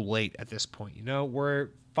so late at this point? You know, we're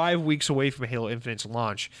 5 weeks away from Halo Infinite's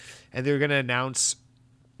launch, and they're going to announce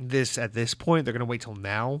this at this point. They're going to wait till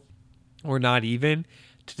now, or not even,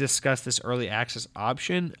 to discuss this early access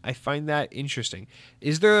option. I find that interesting.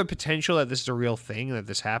 Is there a potential that this is a real thing, that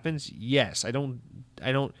this happens? Yes. I don't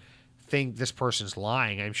think this person's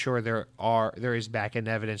lying. I'm sure there is back-end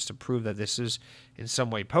evidence to prove that this is in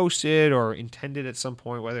some way posted or intended at some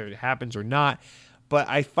point, whether it happens or not. But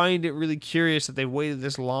I find it really curious that they waited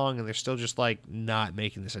this long and they're still just like not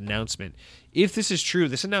making this announcement. If this is true,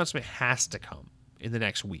 this announcement has to come in the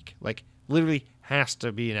next week. Like literally has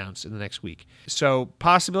to be announced in the next week. So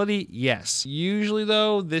possibility, yes. Usually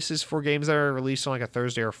though, this is for games that are released on like a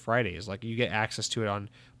Thursday or Friday. It's like you get access to it on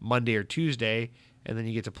Monday or Tuesday, and then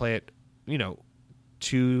you get to play it,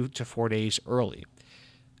 2 to 4 days early.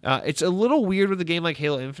 It's a little weird with a game like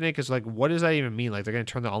Halo Infinite, because like, what does that even mean? Like, they're going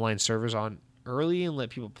to turn the online servers on early and let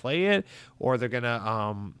people play it, or they're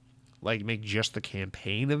gonna like make just the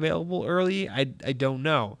campaign available early. I don't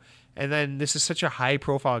know. And then this is such a high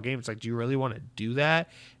profile game. It's like, do you really want to do that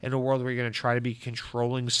in a world where you're going to try to be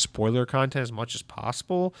controlling spoiler content as much as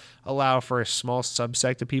possible? Allow for a small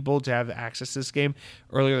subsect of people to have access to this game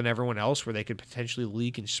earlier than everyone else, where they could potentially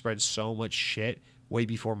leak and spread so much shit way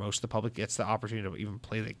before most of the public gets the opportunity to even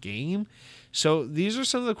play the game. So these are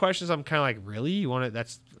some of the questions I'm kind of like, really? You want to?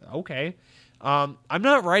 That's okay. I'm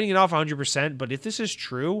not writing it off 100%, but if this is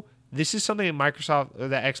true, this is something that Microsoft or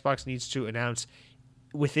that Xbox needs to announce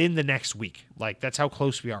within the next week. Like, that's how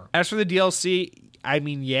close we are. As for the DLC, I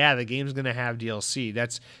mean, yeah, the game's going to have DLC.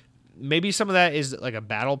 That's maybe some of that is like a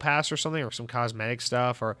battle pass or something, or some cosmetic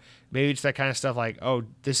stuff, or maybe it's that kind of stuff like, oh,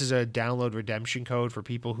 this is a download redemption code for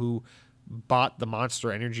people who bought the Monster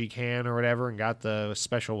Energy can or whatever and got the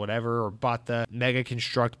special whatever, or bought the Mega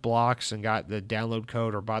Construct blocks and got the download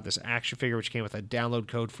code, or bought this action figure which came with a download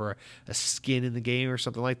code for a skin in the game or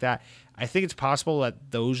something like that. I think it's possible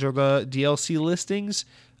that those are the DLC listings.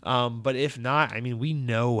 But if not, I mean, we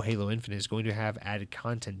know Halo Infinite is going to have added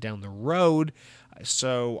content down the road,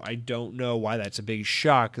 so I don't know why that's a big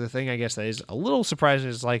shock. The thing I guess that is a little surprising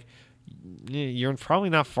is, like, you're probably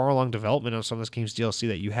not far along development on some of this game's DLC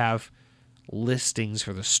that you have listings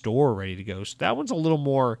for the store ready to go. So that one's a little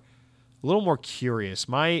more curious.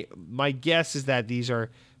 My guess is that these are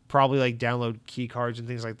probably like download key cards and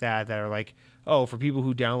things like that are like, oh, for people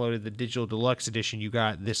who downloaded the digital deluxe edition, you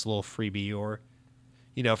got this little freebie, or,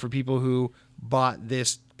 you know, for people who bought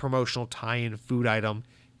this promotional tie-in food item,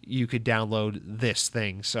 you could download this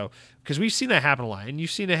thing. So, because we've seen that happen a lot, and you've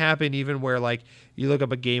seen it happen even where, like, you look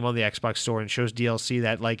up a game on the Xbox store and it shows DLC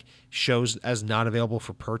that, like, shows as not available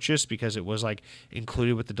for purchase because it was, like,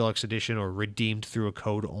 included with the deluxe edition or redeemed through a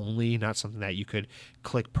code only, not something that you could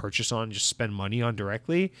click purchase on and just spend money on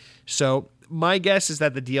directly. So my guess is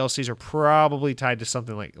that the DLCs are probably tied to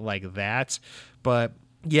something like that. But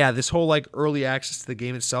yeah, this whole, like, early access to the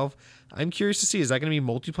game itself, I'm curious to see, is that going to be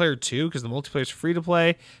multiplayer too? Because the multiplayer is free to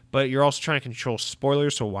play, but you're also trying to control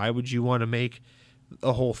spoilers, so why would you want to make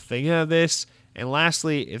a whole thing out of this? And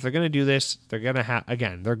lastly, if they're going to do this, they're going to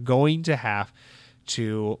have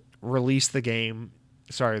to release the game.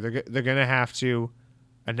 Sorry, they're going to have to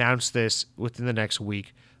announce this within the next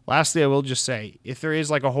week. Lastly, I will just say, if there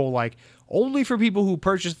is like a whole, like, only for people who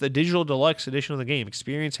purchased the digital deluxe edition of the game,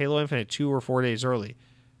 experience Halo Infinite 2 or 4 days early,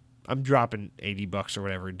 I'm dropping $80 or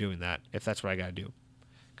whatever and doing that, if that's what I got to do,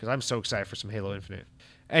 because I'm so excited for some Halo Infinite.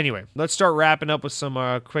 Anyway, let's start wrapping up with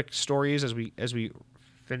some quick stories as we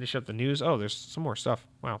finish up the news. Oh, there's some more stuff.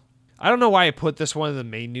 Wow. I don't know why I put this one in the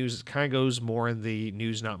main news. It kind of goes more in the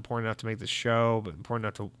news not important enough to make the show, but important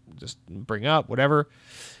enough to just bring up, whatever.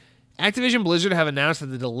 Activision Blizzard have announced that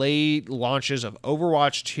the delayed launches of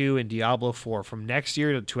Overwatch 2 and Diablo 4 from next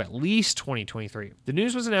year to at least 2023. The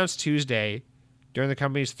news was announced Tuesday during the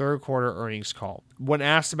company's third quarter earnings call. When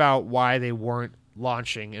asked about why they weren't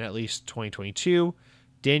launching in at least 2022,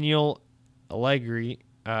 Daniel Allegri,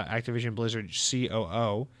 Activision Blizzard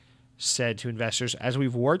COO, said to investors, "As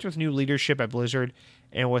we've worked with new leadership at Blizzard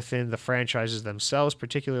and within the franchises themselves,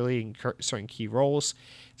 particularly in certain key roles,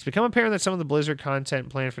 it's become apparent that some of the Blizzard content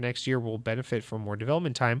planned for next year will benefit from more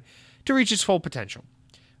development time to reach its full potential.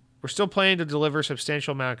 We're still planning to deliver a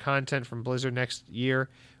substantial amount of content from Blizzard next year.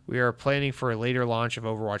 We are planning for a later launch of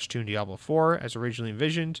Overwatch 2 and Diablo 4 as originally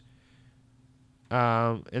envisioned."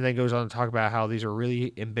 And then goes on to talk about how these are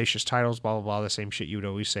really ambitious titles, blah, blah, blah, the same shit you would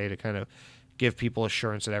always say to kind of give people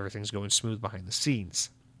assurance that everything's going smooth behind the scenes.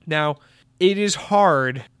 Now, it is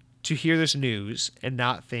hard to hear this news and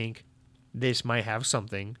not think this might have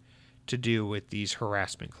something to do with these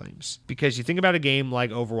harassment claims. Because you think about a game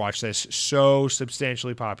like Overwatch that's so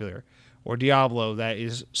substantially popular, or Diablo that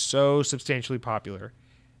is so substantially popular,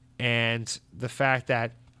 and the fact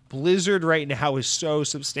that Blizzard right now is so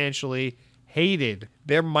substantially hated,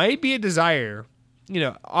 there might be a desire. You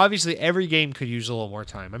know, obviously every game could use a little more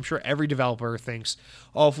time. I'm sure every developer thinks,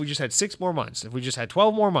 oh, if we just had 6 more months, if we just had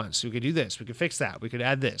 12 more months, we could do this, we could fix that, we could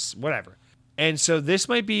add this, whatever. And so this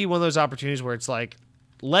might be one of those opportunities where it's like,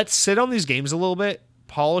 let's sit on these games a little bit,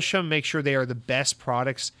 polish them, make sure they are the best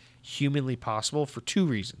products humanly possible for 2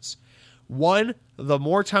 reasons. One, the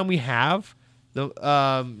more time we have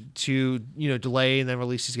to delay and then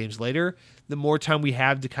release these games later, the more time we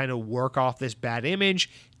have to kind of work off this bad image,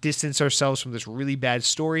 distance ourselves from this really bad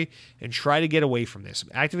story, and try to get away from this.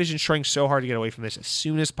 Activision's trying so hard to get away from this as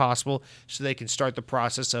soon as possible so they can start the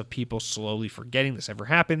process of people slowly forgetting this ever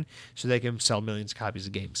happened so they can sell millions of copies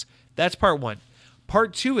of games. That's part 1.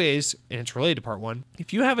 Part 2 is, and it's related to part 1,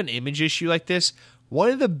 if you have an image issue like this, one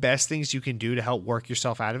of the best things you can do to help work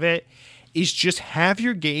yourself out of it is just have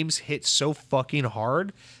your games hit so fucking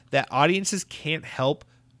hard that audiences can't help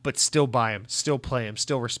but still buy them, still play them,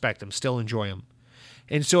 still respect them, still enjoy them.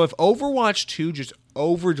 And so if Overwatch 2 just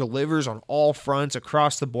over delivers on all fronts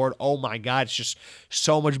across the board, oh my God, it's just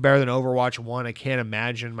so much better than Overwatch 1. I can't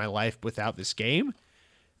imagine my life without this game.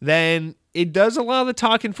 Then it does a lot of the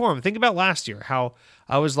talking for him. Think about last year, how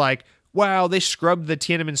I was like, wow, they scrubbed the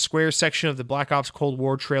Tiananmen Square section of the Black Ops Cold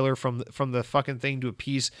War trailer from the fucking thing to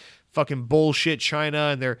appease fucking bullshit China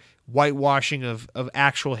and their whitewashing of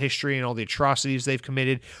actual history and all the atrocities they've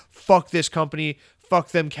committed. Fuck this company. Fuck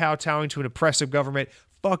them kowtowing to an oppressive government.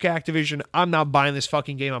 Fuck Activision. I'm not buying this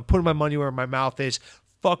fucking game. I'm putting my money where my mouth is.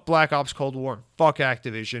 Fuck Black Ops Cold War. Fuck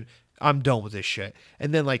Activision. I'm done with this shit.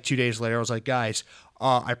 And then like 2 days later, I was like, guys,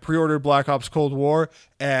 I pre-ordered Black Ops Cold War,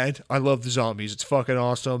 and I love the zombies. It's fucking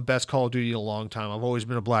awesome. Best Call of Duty in a long time. I've always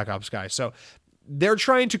been a Black Ops guy. So they're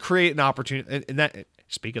trying to create an opportunity, and that,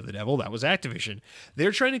 speak of the devil, that was Activision.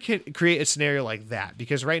 They're trying to create a scenario like that,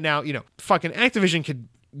 because right now, fucking Activision could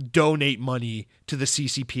donate money to the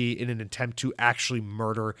CCP in an attempt to actually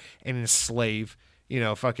murder and enslave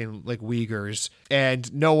fucking like Uyghurs,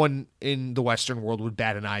 and no one in the Western world would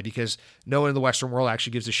bat an eye, because no one in the Western world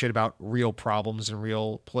actually gives a shit about real problems and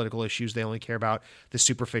real political issues. They only care about the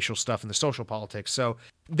superficial stuff and the social politics. So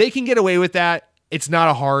they can get away with that. It's not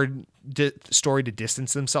a hard story to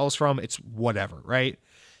distance themselves from. It's whatever, right?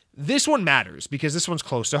 This one matters because this one's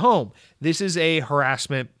close to home. This is a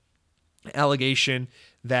harassment allegation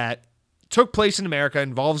that took place in America,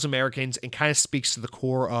 involves Americans, and kind of speaks to the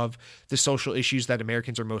core of the social issues that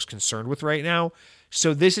Americans are most concerned with right now.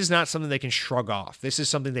 So this is not something they can shrug off. This is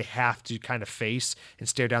something they have to kind of face and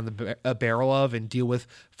stare down the barrel of and deal with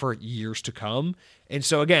for years to come. And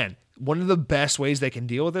so again, one of the best ways they can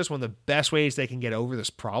deal with this, one of the best ways they can get over this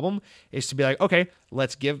problem, is to be like, okay,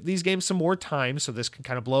 let's give these games some more time so this can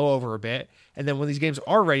kind of blow over a bit. And then when these games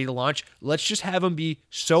are ready to launch, let's just have them be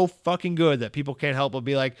so fucking good that people can't help but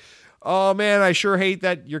be like, oh man, I sure hate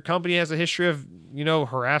that your company has a history of,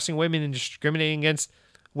 harassing women and discriminating against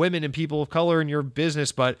women and people of color in your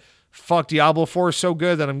business, but fuck, Diablo 4 is so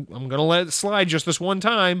good that I'm going to let it slide just this one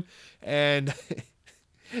time. And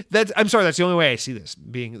I'm sorry, that's the only way I see this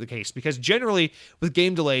being the case, because generally with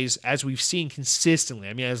game delays, as we've seen consistently,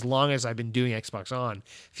 I mean, as long as I've been doing Xbox On, it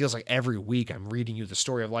feels like every week I'm reading you the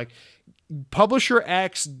story of like, Publisher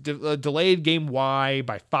X delayed game Y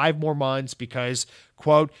by 5 more months because,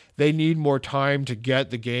 quote, they need more time to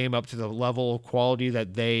get the game up to the level of quality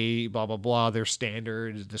that they, blah, blah, blah, their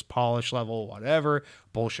standard, this polish level, whatever.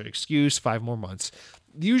 Bullshit excuse, 5 more months.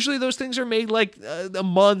 Usually those things are made like a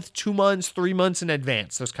month, 2 months, 3 months in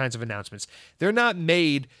advance, those kinds of announcements. They're not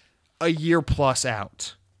made a year plus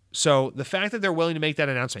out. So the fact that they're willing to make that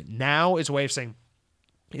announcement now is a way of saying,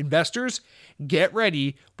 investors, get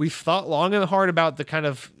ready. We've thought long and hard about the kind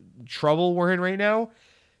of trouble we're in right now,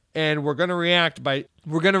 and we're going to react by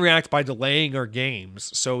delaying our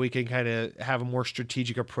games so we can kind of have a more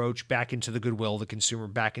strategic approach back into the goodwill of the consumer,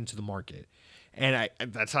 back into the market. And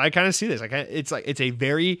that's how I kind of see this. It's a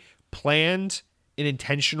very planned and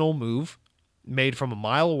intentional move made from a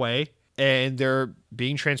mile away, and they're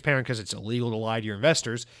being transparent because it's illegal to lie to your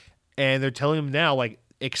investors, and they're telling them now, like,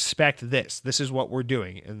 expect this. This is what we're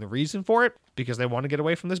doing. And the reason for it, because they want to get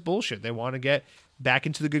away from this bullshit. They want to get back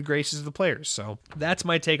into the good graces of the players. So that's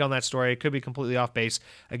my take on that story. It could be completely off base.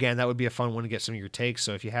 Again, that would be a fun one to get some of your takes.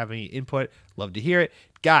 So if you have any input, love to hear it.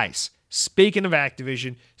 Guys, speaking of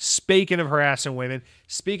Activision, speaking of harassing women,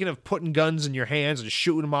 speaking of putting guns in your hands and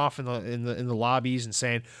shooting them off in the lobbies and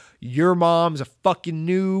saying, your mom's a fucking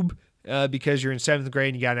noob, because you're in 7th grade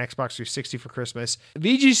and you got an Xbox 360 for Christmas.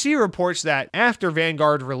 VGC reports that after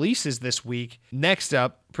Vanguard releases this week, next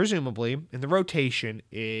up, presumably, in the rotation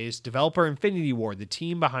is developer Infinity Ward, the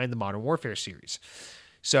team behind the Modern Warfare series.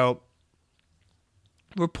 So,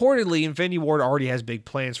 reportedly, Infinity Ward already has big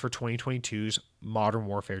plans for 2022's Modern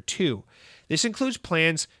Warfare 2. This includes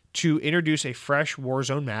plans to introduce a fresh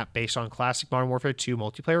Warzone map based on classic Modern Warfare 2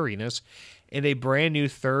 multiplayer arenas and a brand new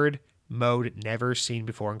third mode never seen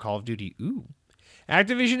before in Call of Duty. Ooh.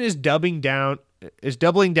 Activision is doubling down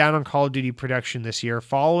on Call of Duty production this year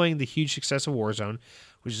following the huge success of Warzone,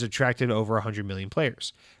 which has attracted over 100 million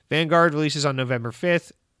players. Vanguard releases on November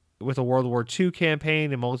 5th with a World War II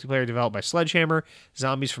campaign and multiplayer developed by Sledgehammer,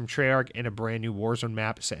 zombies from Treyarch, and a brand new Warzone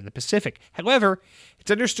map set in the Pacific. However,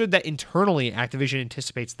 it's understood that internally, Activision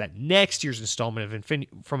anticipates that next year's installment of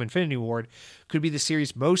from Infinity Ward could be the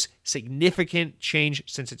series' most significant change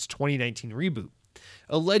since its 2019 reboot.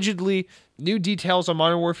 Allegedly, new details on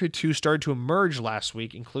Modern Warfare 2 started to emerge last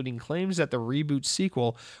week, including claims that the reboot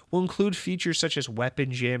sequel will include features such as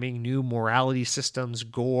weapon jamming, new morality systems,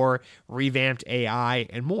 gore, revamped AI,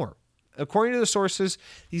 and more. According to the sources,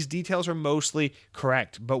 these details are mostly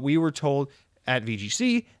correct, but we were told at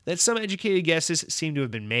VGC that some educated guesses seem to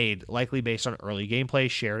have been made, likely based on early gameplay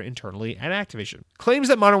shared internally at Activision. Claims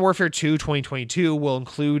that Modern Warfare 2 2022 will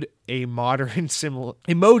include a mode similar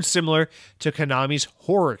to Konami's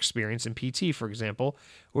horror experience in PT, for example,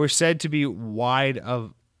 were said to be wide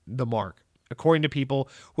of the mark, according to people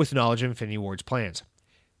with knowledge of Infinity Ward's plans.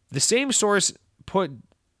 The same source put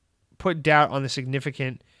doubt on the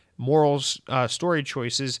significant moral story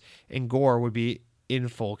choices and gore would be in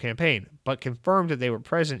full campaign, but confirmed that they were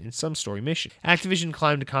present in some story mission. Activision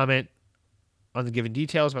declined to comment on the given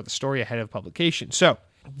details about the story ahead of publication. So,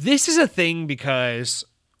 this is a thing because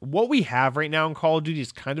what we have right now in Call of Duty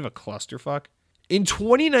is kind of a clusterfuck. In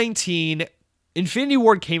 2019, Infinity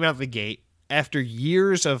Ward came out of the gate after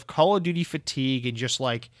years of Call of Duty fatigue and just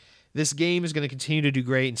like, this game is going to continue to do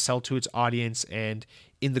great and sell to its audience, and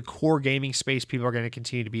in the core gaming space, people are going to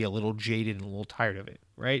continue to be a little jaded and a little tired of it,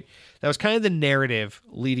 right? That was kind of the narrative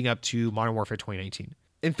leading up to Modern Warfare 2019.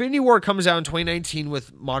 Infinity Ward comes out in 2019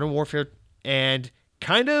 with Modern Warfare and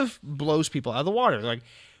kind of blows people out of the water. Like,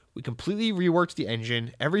 we completely reworked the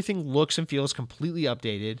engine. Everything looks and feels completely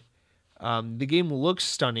updated. The game looks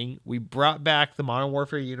stunning. We brought back the Modern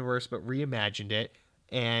Warfare universe, but reimagined it,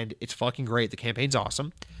 and it's fucking great. The campaign's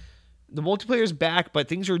awesome. The multiplayer is back, but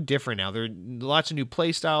things are different now. There are lots of new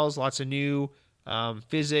play styles, lots of new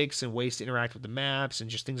physics and ways to interact with the maps and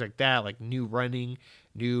just things like that, like new running,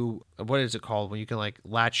 new, what is it called when you can like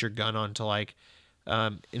latch your gun onto like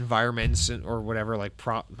environments or whatever, like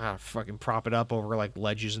prop it up over like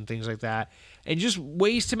ledges and things like that, and just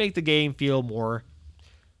ways to make the game feel more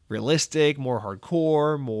realistic, more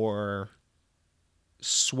hardcore, more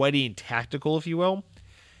sweaty and tactical, if you will.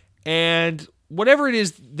 And whatever it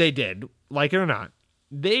is they did, like it or not,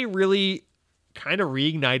 they really kind of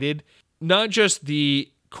reignited not just the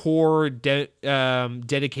core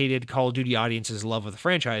dedicated Call of Duty audience's love of the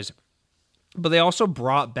franchise, but they also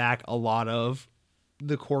brought back a lot of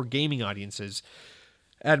the core gaming audience's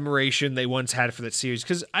admiration they once had for that series.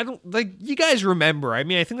 Because you guys remember, I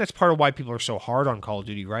mean, I think that's part of why people are so hard on Call of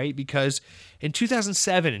Duty, right? Because in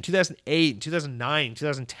 2007, in 2008, in 2009, in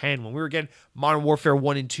 2010, when we were getting Modern Warfare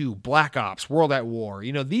 1 and 2, Black Ops, World at War,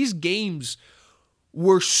 these games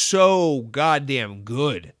were so goddamn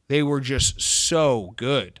good. They were just so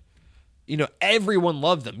good. Everyone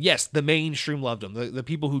loved them. Yes, the mainstream loved them. The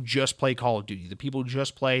people who just play Call of Duty, the people who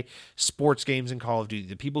just play sports games in Call of Duty,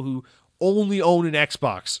 the people who only own an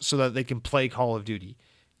Xbox so that they can play Call of Duty.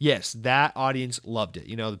 Yes, that audience loved it.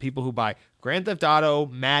 The people who buy Grand Theft Auto,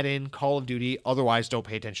 Madden, Call of Duty, otherwise don't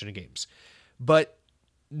pay attention to games. But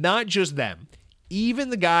not just them.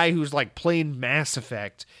 Even the guy who's like playing Mass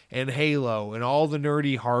Effect and Halo and all the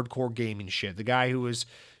nerdy hardcore gaming shit. The guy who was,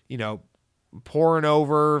 pouring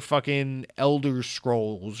over fucking Elder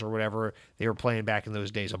Scrolls or whatever they were playing back in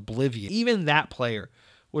those days, Oblivion. Even that player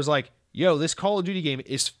was like, yo, this Call of Duty game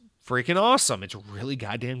is freaking awesome. It's really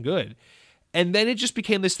goddamn good. And then it just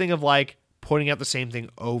became this thing of like putting out the same thing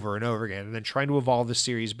over and over again and then trying to evolve the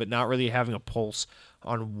series, but not really having a pulse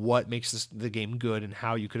on what makes the game good and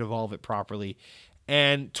how you could evolve it properly.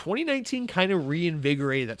 And 2019 kind of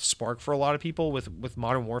reinvigorated that spark for a lot of people with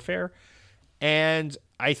Modern Warfare. And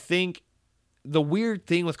I think the weird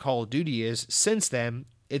thing with Call of Duty is since then,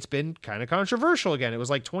 it's been kind of controversial again. It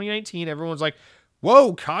was like 2019, everyone's like,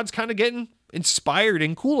 whoa, COD's kind of getting inspired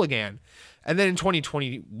and cool again. And then in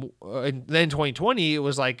 2020, it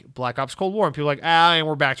was like Black Ops Cold War, and people were like, and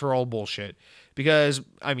we're back to our old bullshit. Because,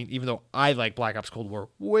 I mean, even though I like Black Ops Cold War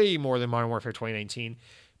way more than Modern Warfare 2019,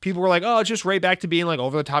 people were like, oh, it's just right back to being like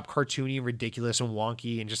over-the-top cartoony, ridiculous, and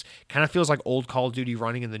wonky, and just kind of feels like old Call of Duty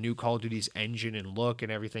running in the new Call of Duty's engine and look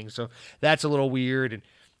and everything. So that's a little weird. And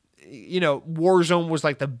Warzone was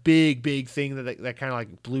like the big thing that kind of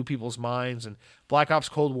like blew people's minds, and Black Ops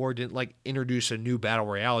Cold War didn't like introduce a new battle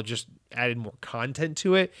royale, it just added more content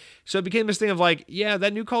to it. So it became this thing of like, yeah,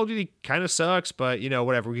 that new Call of Duty kind of sucks, but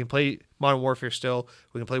whatever, we can play Modern Warfare still,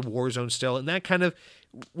 we can play Warzone still, and that kind of,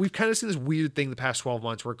 we've kind of seen this weird thing the past 12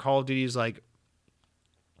 months where Call of Duty is like,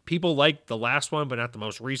 people like the last one, but not the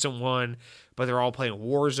most recent one, but they're all playing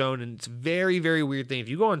Warzone, and it's a very, very weird thing. If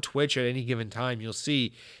you go on Twitch at any given time, you'll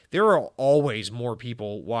see there are always more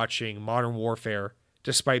people watching Modern Warfare,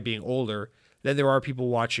 despite being older, than there are people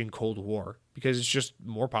watching Cold War, because it's just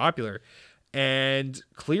more popular. And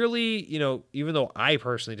clearly, even though I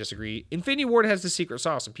personally disagree, Infinity Ward has the secret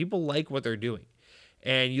sauce, and people like what they're doing.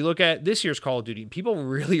 And you look at this year's Call of Duty, people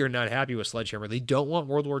really are not happy with Sledgehammer. They don't want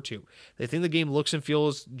World War II. They think the game looks and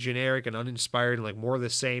feels generic and uninspired and like more of the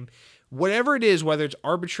same. Whatever it is, whether it's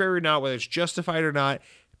arbitrary or not, whether it's justified or not,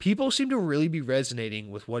 people seem to really be resonating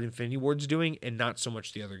with what Infinity Ward's doing and not so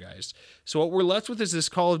much the other guys. So what we're left with is this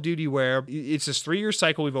Call of Duty where it's this 3-year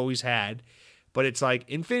cycle we've always had, but it's like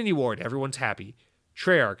Infinity Ward, everyone's happy.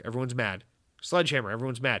 Treyarch, everyone's mad. Sledgehammer,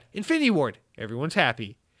 everyone's mad. Infinity Ward, everyone's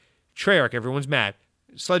happy. Treyarch, everyone's mad.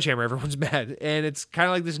 Sledgehammer, everyone's mad. And it's kind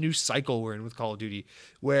of like this new cycle we're in with Call of Duty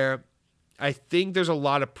where I think there's a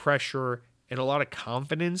lot of pressure and a lot of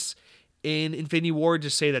confidence in Infinity Ward to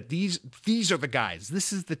say that these are the guys.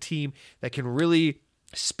 This is the team that can really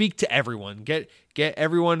speak to everyone. Get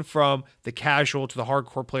everyone from the casual to the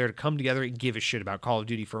hardcore player to come together and give a shit about Call of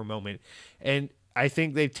Duty for a moment. And I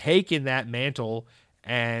think they've taken that mantle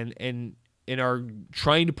and are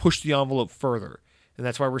trying to push the envelope further. And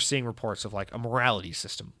that's why we're seeing reports of like a morality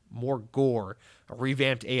system, more gore, a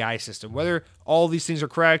revamped AI system. Whether all these things are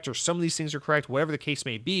correct or some of these things are correct, whatever the case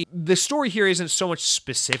may be, the story here isn't so much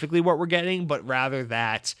specifically what we're getting, but rather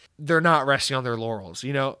that they're not resting on their laurels.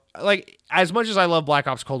 You know, like as much as I love Black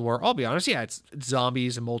Ops Cold War, I'll be honest, yeah, it's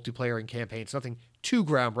zombies and multiplayer and campaign. It's nothing too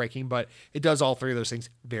groundbreaking, but it does all three of those things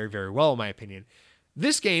very, very well, in my opinion.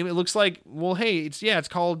 This game, it looks like, well, hey, it's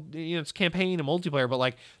called, it's campaign and multiplayer, but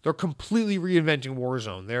like they're completely reinventing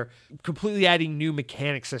Warzone. They're completely adding new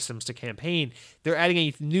mechanic systems to campaign. They're adding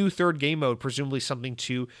a new third game mode, presumably something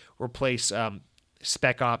to replace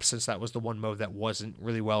Spec Ops, since that was the one mode that wasn't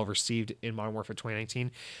really well received in Modern Warfare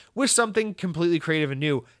 2019, with something completely creative and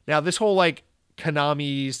new. Now, this whole like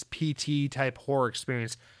Konami's PT type horror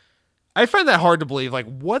experience, I find that hard to believe. Like,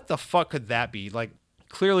 what the fuck could that be? Like,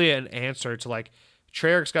 clearly an answer to like,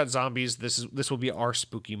 Treyarch's got zombies. This will be our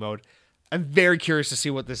spooky mode. I'm very curious to see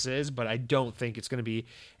what this is, but I don't think it's going to be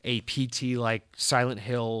a PT like Silent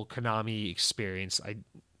Hill Konami experience. I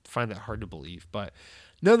find that hard to believe, but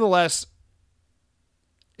nonetheless,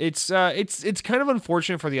 it's kind of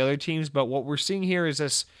unfortunate for the other teams. But what we're seeing here is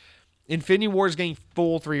this: Infinity Ward is getting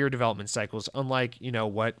full 3-year development cycles, unlike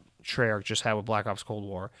what Treyarch just had with Black Ops Cold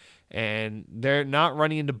War. And they're not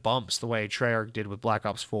running into bumps the way Treyarch did with Black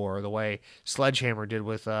Ops 4 or the way Sledgehammer did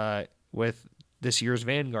with this year's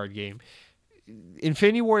Vanguard game.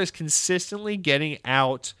 Infinity Ward is consistently getting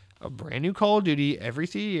out a brand new Call of Duty every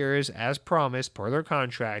 3 years as promised per their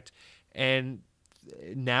contract. And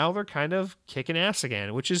now they're kind of kicking ass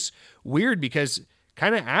again, which is weird because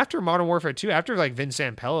kind of after Modern Warfare 2, after like Vince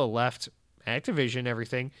Zampella left Activision,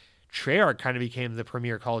 everything, Treyarch kind of became the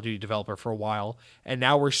premier Call of Duty developer for a while, and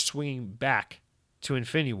now we're swinging back to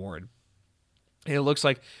Infinity Ward. And it looks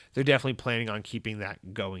like they're definitely planning on keeping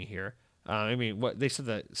that going here. I mean, what they said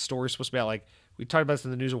the story is supposed to be about, like, we talked about this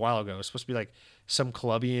in the news a while ago. It's supposed to be like some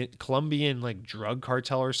Colombian like drug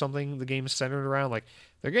cartel or something. The game's centered around. Like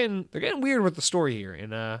they're getting weird with the story here,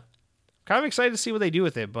 and kind of excited to see what they do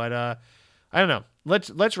with it. But I don't know.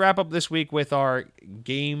 Let's wrap up this week with our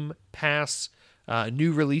Game Pass.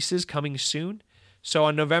 New releases coming soon. So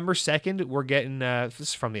on November 2nd, we're getting, this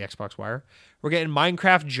is from the Xbox Wire, we're getting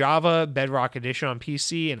Minecraft Java Bedrock Edition on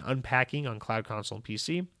PC and Unpacking on Cloud Console and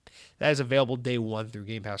PC. That is available day 1 through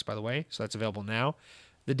Game Pass, by the way, so that's available now.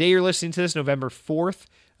 The day you're listening to this, November 4th,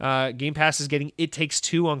 Game Pass is getting It Takes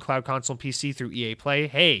Two on Cloud Console and PC through EA Play.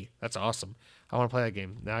 Hey, that's awesome. I want to play that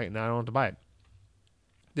game. Now I don't have to buy it.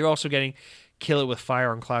 They're also getting Kill It With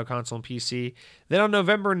Fire on Cloud Console and PC. Then on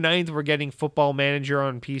November 9th, we're getting Football Manager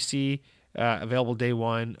on PC, available day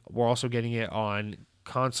 1. We're also getting it on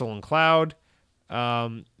console and cloud,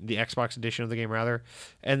 the Xbox edition of the game, rather.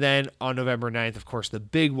 And then on November 9th, of course, the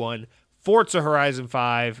big one, Forza Horizon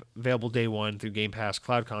 5, available day 1 through Game Pass,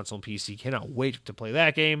 Cloud Console, and PC. Cannot wait to play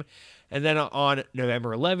that game. And then on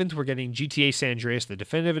November 11th, we're getting GTA San Andreas, the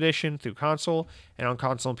Definitive Edition, through console. And on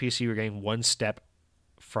console and PC, we're getting One Step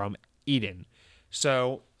from Eden.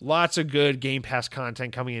 So lots of good Game Pass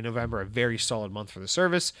content coming in November, a very solid month for the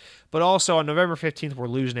service. But also on November 15th, we're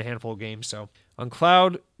losing a handful of games. So on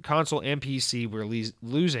cloud, console, and PC, we're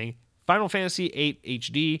losing Final Fantasy VIII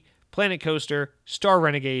HD, Planet Coaster, Star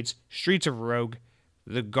Renegades, Streets of Rogue,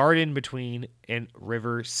 The Garden Between, and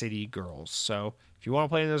River City Girls. So if you want to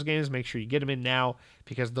play in those games, make sure you get them in now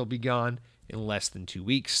because they'll be gone in less than 2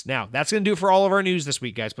 weeks. Now, that's going to do it for all of our news this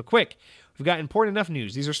week, guys. But quick, we've got important enough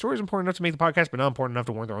news. These are stories important enough to make the podcast, but not important enough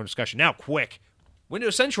to warrant their own discussion. Now, quick,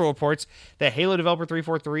 Windows Central reports that Halo developer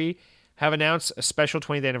 343 have announced a special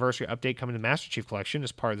 20th anniversary update coming to the Master Chief Collection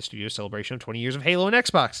as part of the studio's celebration of 20 years of Halo and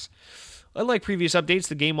Xbox. Unlike previous updates,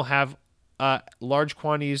 the game will have large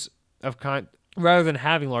quantities of content. Rather than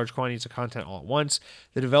having large quantities of content all at once,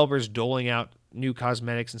 the developer is doling out new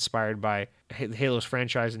cosmetics inspired by Halo's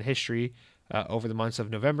franchise and history over the months of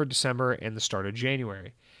November, December, and the start of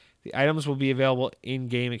January. The items will be available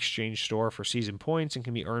in-game exchange store for season points and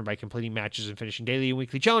can be earned by completing matches and finishing daily and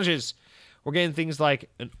weekly challenges. We're getting things like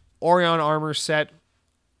an Orion armor set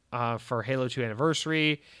for Halo 2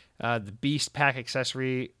 Anniversary, the Beast Pack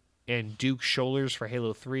accessory, and Duke shoulders for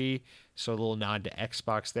Halo 3, so a little nod to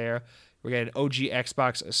Xbox there. We're getting OG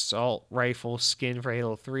Xbox assault rifle skin for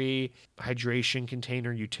Halo 3, hydration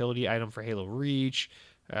container utility item for Halo Reach,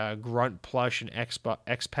 Grunt plush and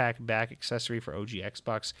X-Pack back accessory for OG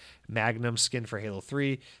Xbox, Magnum skin for Halo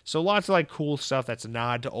 3. So lots of like cool stuff that's a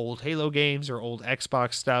nod to old Halo games or old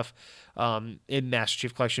Xbox stuff in Master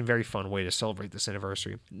Chief Collection. Very fun way to celebrate this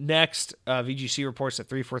anniversary. Next, VGC reports that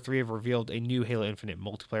 343 have revealed a new Halo Infinite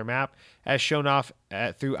multiplayer map as shown off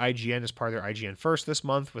through IGN as part of their IGN First this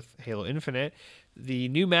month with Halo Infinite. The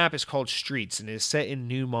new map is called Streets and is set in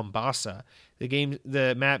New Mombasa.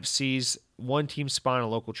 The map sees one team spawn a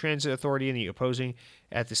local transit authority and the opposing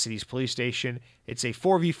at the city's police station. It's a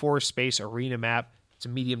 4v4 space arena map. It's a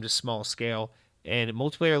medium to small scale. And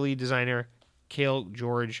multiplayer lead designer Cale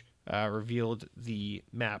George revealed the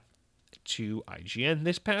map to IGN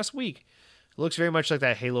this past week. It looks very much like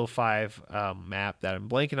that Halo 5 map that I'm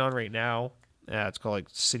blanking on right now. It's called like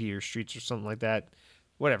City or Streets or something like that.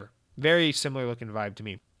 Whatever. Very similar looking vibe to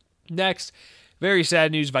me. Next, very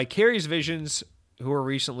sad news. Vicarious Visions, who were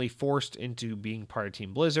recently forced into being part of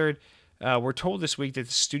Team Blizzard, were told this week that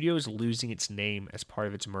the studio is losing its name as part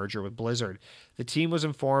of its merger with Blizzard. The team was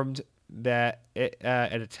informed that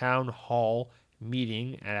at a town hall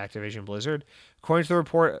meeting at Activision Blizzard. According to the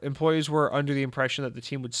report, employees were under the impression that the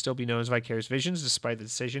team would still be known as Vicarious Visions, despite the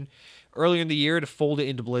decision earlier in the year to fold it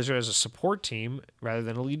into Blizzard as a support team rather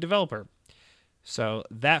than a lead developer. So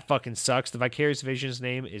that fucking sucks. The Vicarious Visions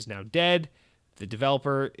name is now dead. The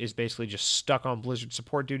developer is basically just stuck on Blizzard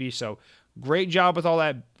support duty. So great job with all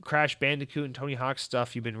that Crash Bandicoot and Tony Hawk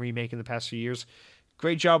stuff you've been remaking the past few years.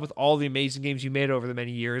 Great job with all the amazing games you made over the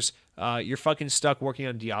many years. You're fucking stuck working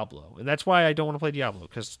on Diablo. And that's why I don't want to play Diablo,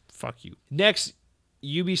 because fuck you. Next,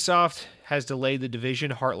 Ubisoft has delayed The Division,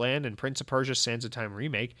 Heartland, and Prince of Persia Sands of Time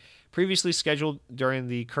remake. Previously scheduled during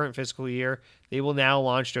the current fiscal year, they will now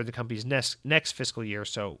launch during the company's next fiscal year,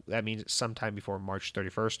 so that means sometime before March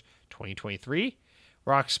 31st, 2023.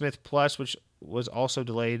 Rocksmith Plus, which was also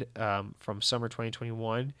delayed from summer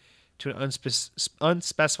 2021 to an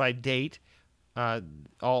unspecified date,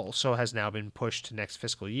 also has now been pushed to next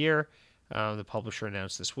fiscal year. The publisher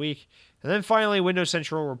announced this week. And then finally, Windows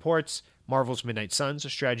Central reports Marvel's Midnight Suns, a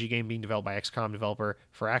strategy game being developed by XCOM developer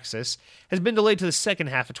Firaxis, has been delayed to the second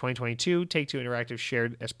half of 2022. Take-Two Interactive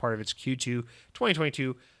shared as part of its Q2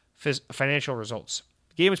 2022 financial results.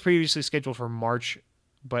 The game was previously scheduled for March,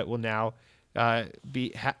 but will now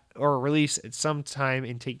be released at some time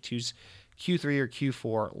in Take-Two's Q3 or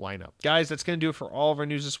Q4 lineup. Guys, that's going to do it for all of our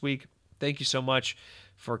news this week. Thank you so much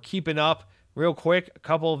for keeping up. Real quick, a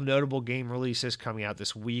couple of notable game releases coming out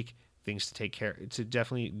this week. Things to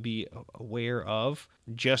definitely be aware of.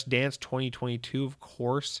 Just Dance 2022, of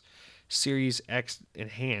course. Series X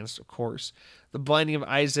Enhanced, of course. The Binding of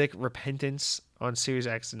Isaac Repentance on Series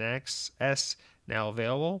X and S now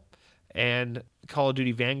available. And Call of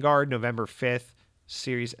Duty Vanguard, November 5th.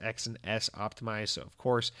 Series X and S optimized. So, of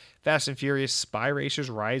course, Fast and Furious Spy Racers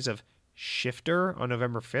Rise of Shifter on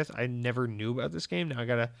November 5th. I never knew about this game. Now I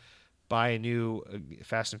got to buy a new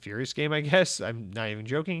Fast and Furious game, I guess. I'm not even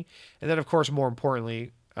joking. And then, of course, more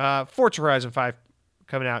importantly, Forza Horizon 5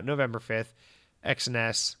 coming out November 5th. X and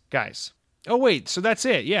S. Guys. Oh, wait. So that's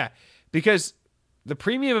it. Yeah. Because the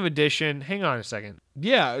premium edition, hang on a second.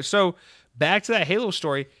 Yeah. So back to that Halo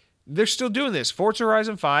story. They're still doing this. Forza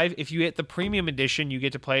Horizon 5, if you get the premium edition, you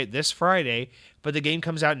get to play it this Friday, but the game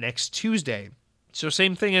comes out next Tuesday. So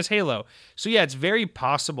same thing as Halo. So yeah, it's very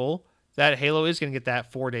possible that Halo is going to get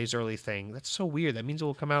that 4 days early thing. That's so weird. That means it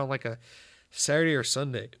will come out on like a Saturday or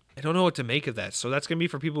Sunday. I don't know what to make of that. So that's going to be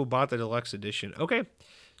for people who bought the deluxe edition. Okay.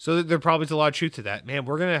 So there probably is a lot of truth to that. Man,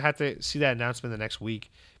 we're going to have to see that announcement the next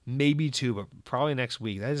week. Maybe two, but probably next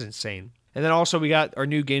week. That is insane. And then also we got our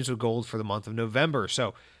new Games with Gold for the month of November.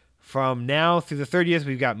 So from now through the 30th,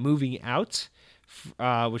 we've got Moving Out,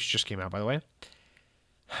 which just came out, by the way.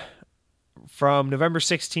 From November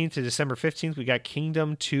 16th to December 15th, we got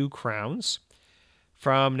Kingdom 2 Crowns.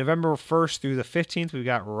 From November 1st through the 15th, we've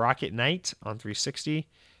got Rocket Knight on 360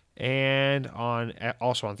 and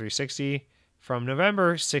also on 360. From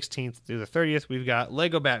November 16th through the 30th, we've got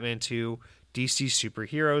Lego Batman 2 DC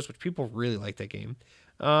Superheroes, which people really like that game.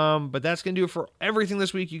 But that's going to do it for everything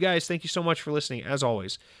this week. You guys, thank you so much for listening, as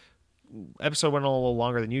always. Episode went a little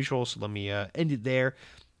longer than usual, so let me end it there.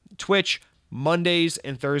 Twitch, Mondays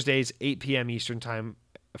and Thursdays, 8 p.m. Eastern Time.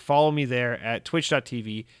 Follow me there at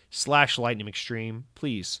twitch.tv/lightningextreme.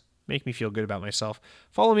 Please make me feel good about myself.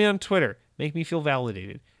 Follow me on Twitter. Make me feel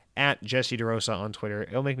validated. At Jesse DeRosa on Twitter.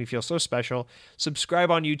 It'll make me feel so special.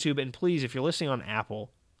 Subscribe on YouTube. And please, if you're listening on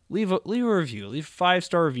Apple, leave a review. Leave a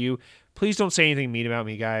 5-star review. Please don't say anything mean about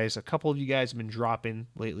me, guys. A couple of you guys have been dropping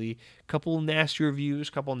lately. A couple of nasty reviews.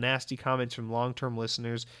 A couple of nasty comments from long-term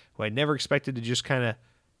listeners who I never expected to just kind of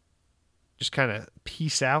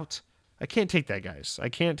peace out. I can't take that, guys. I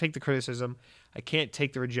can't take the criticism. I can't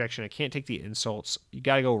take the rejection. I can't take the insults. You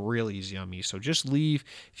got to go real easy on me. So just leave.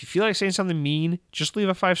 If you feel like saying something mean, just leave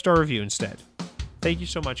a 5-star review instead. Thank you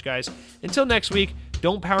so much, guys. Until next week,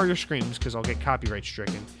 don't power your screams because I'll get copyright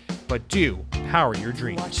stricken. But do power your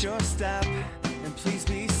dreams. Watch your step and please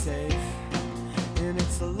be safe. And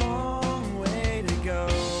it's a long way to go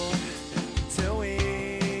till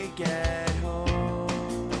we get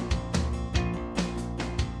home.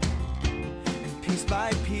 And piece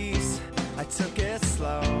by piece, I took it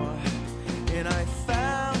slow, and I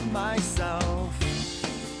found myself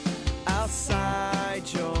outside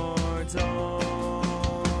your door.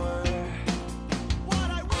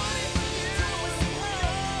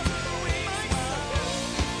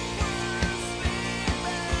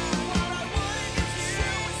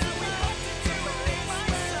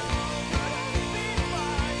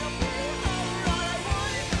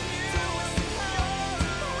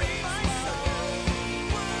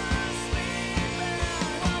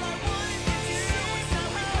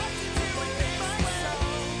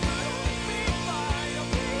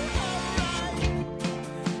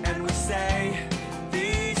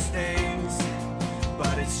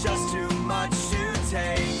 It's just too much to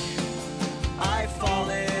take. I've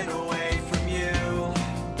fallen away from you.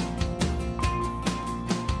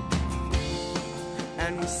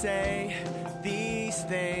 And we say these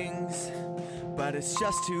things, but it's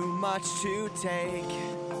just too much to take.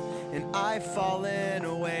 And I've fallen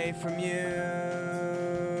away from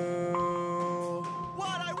you.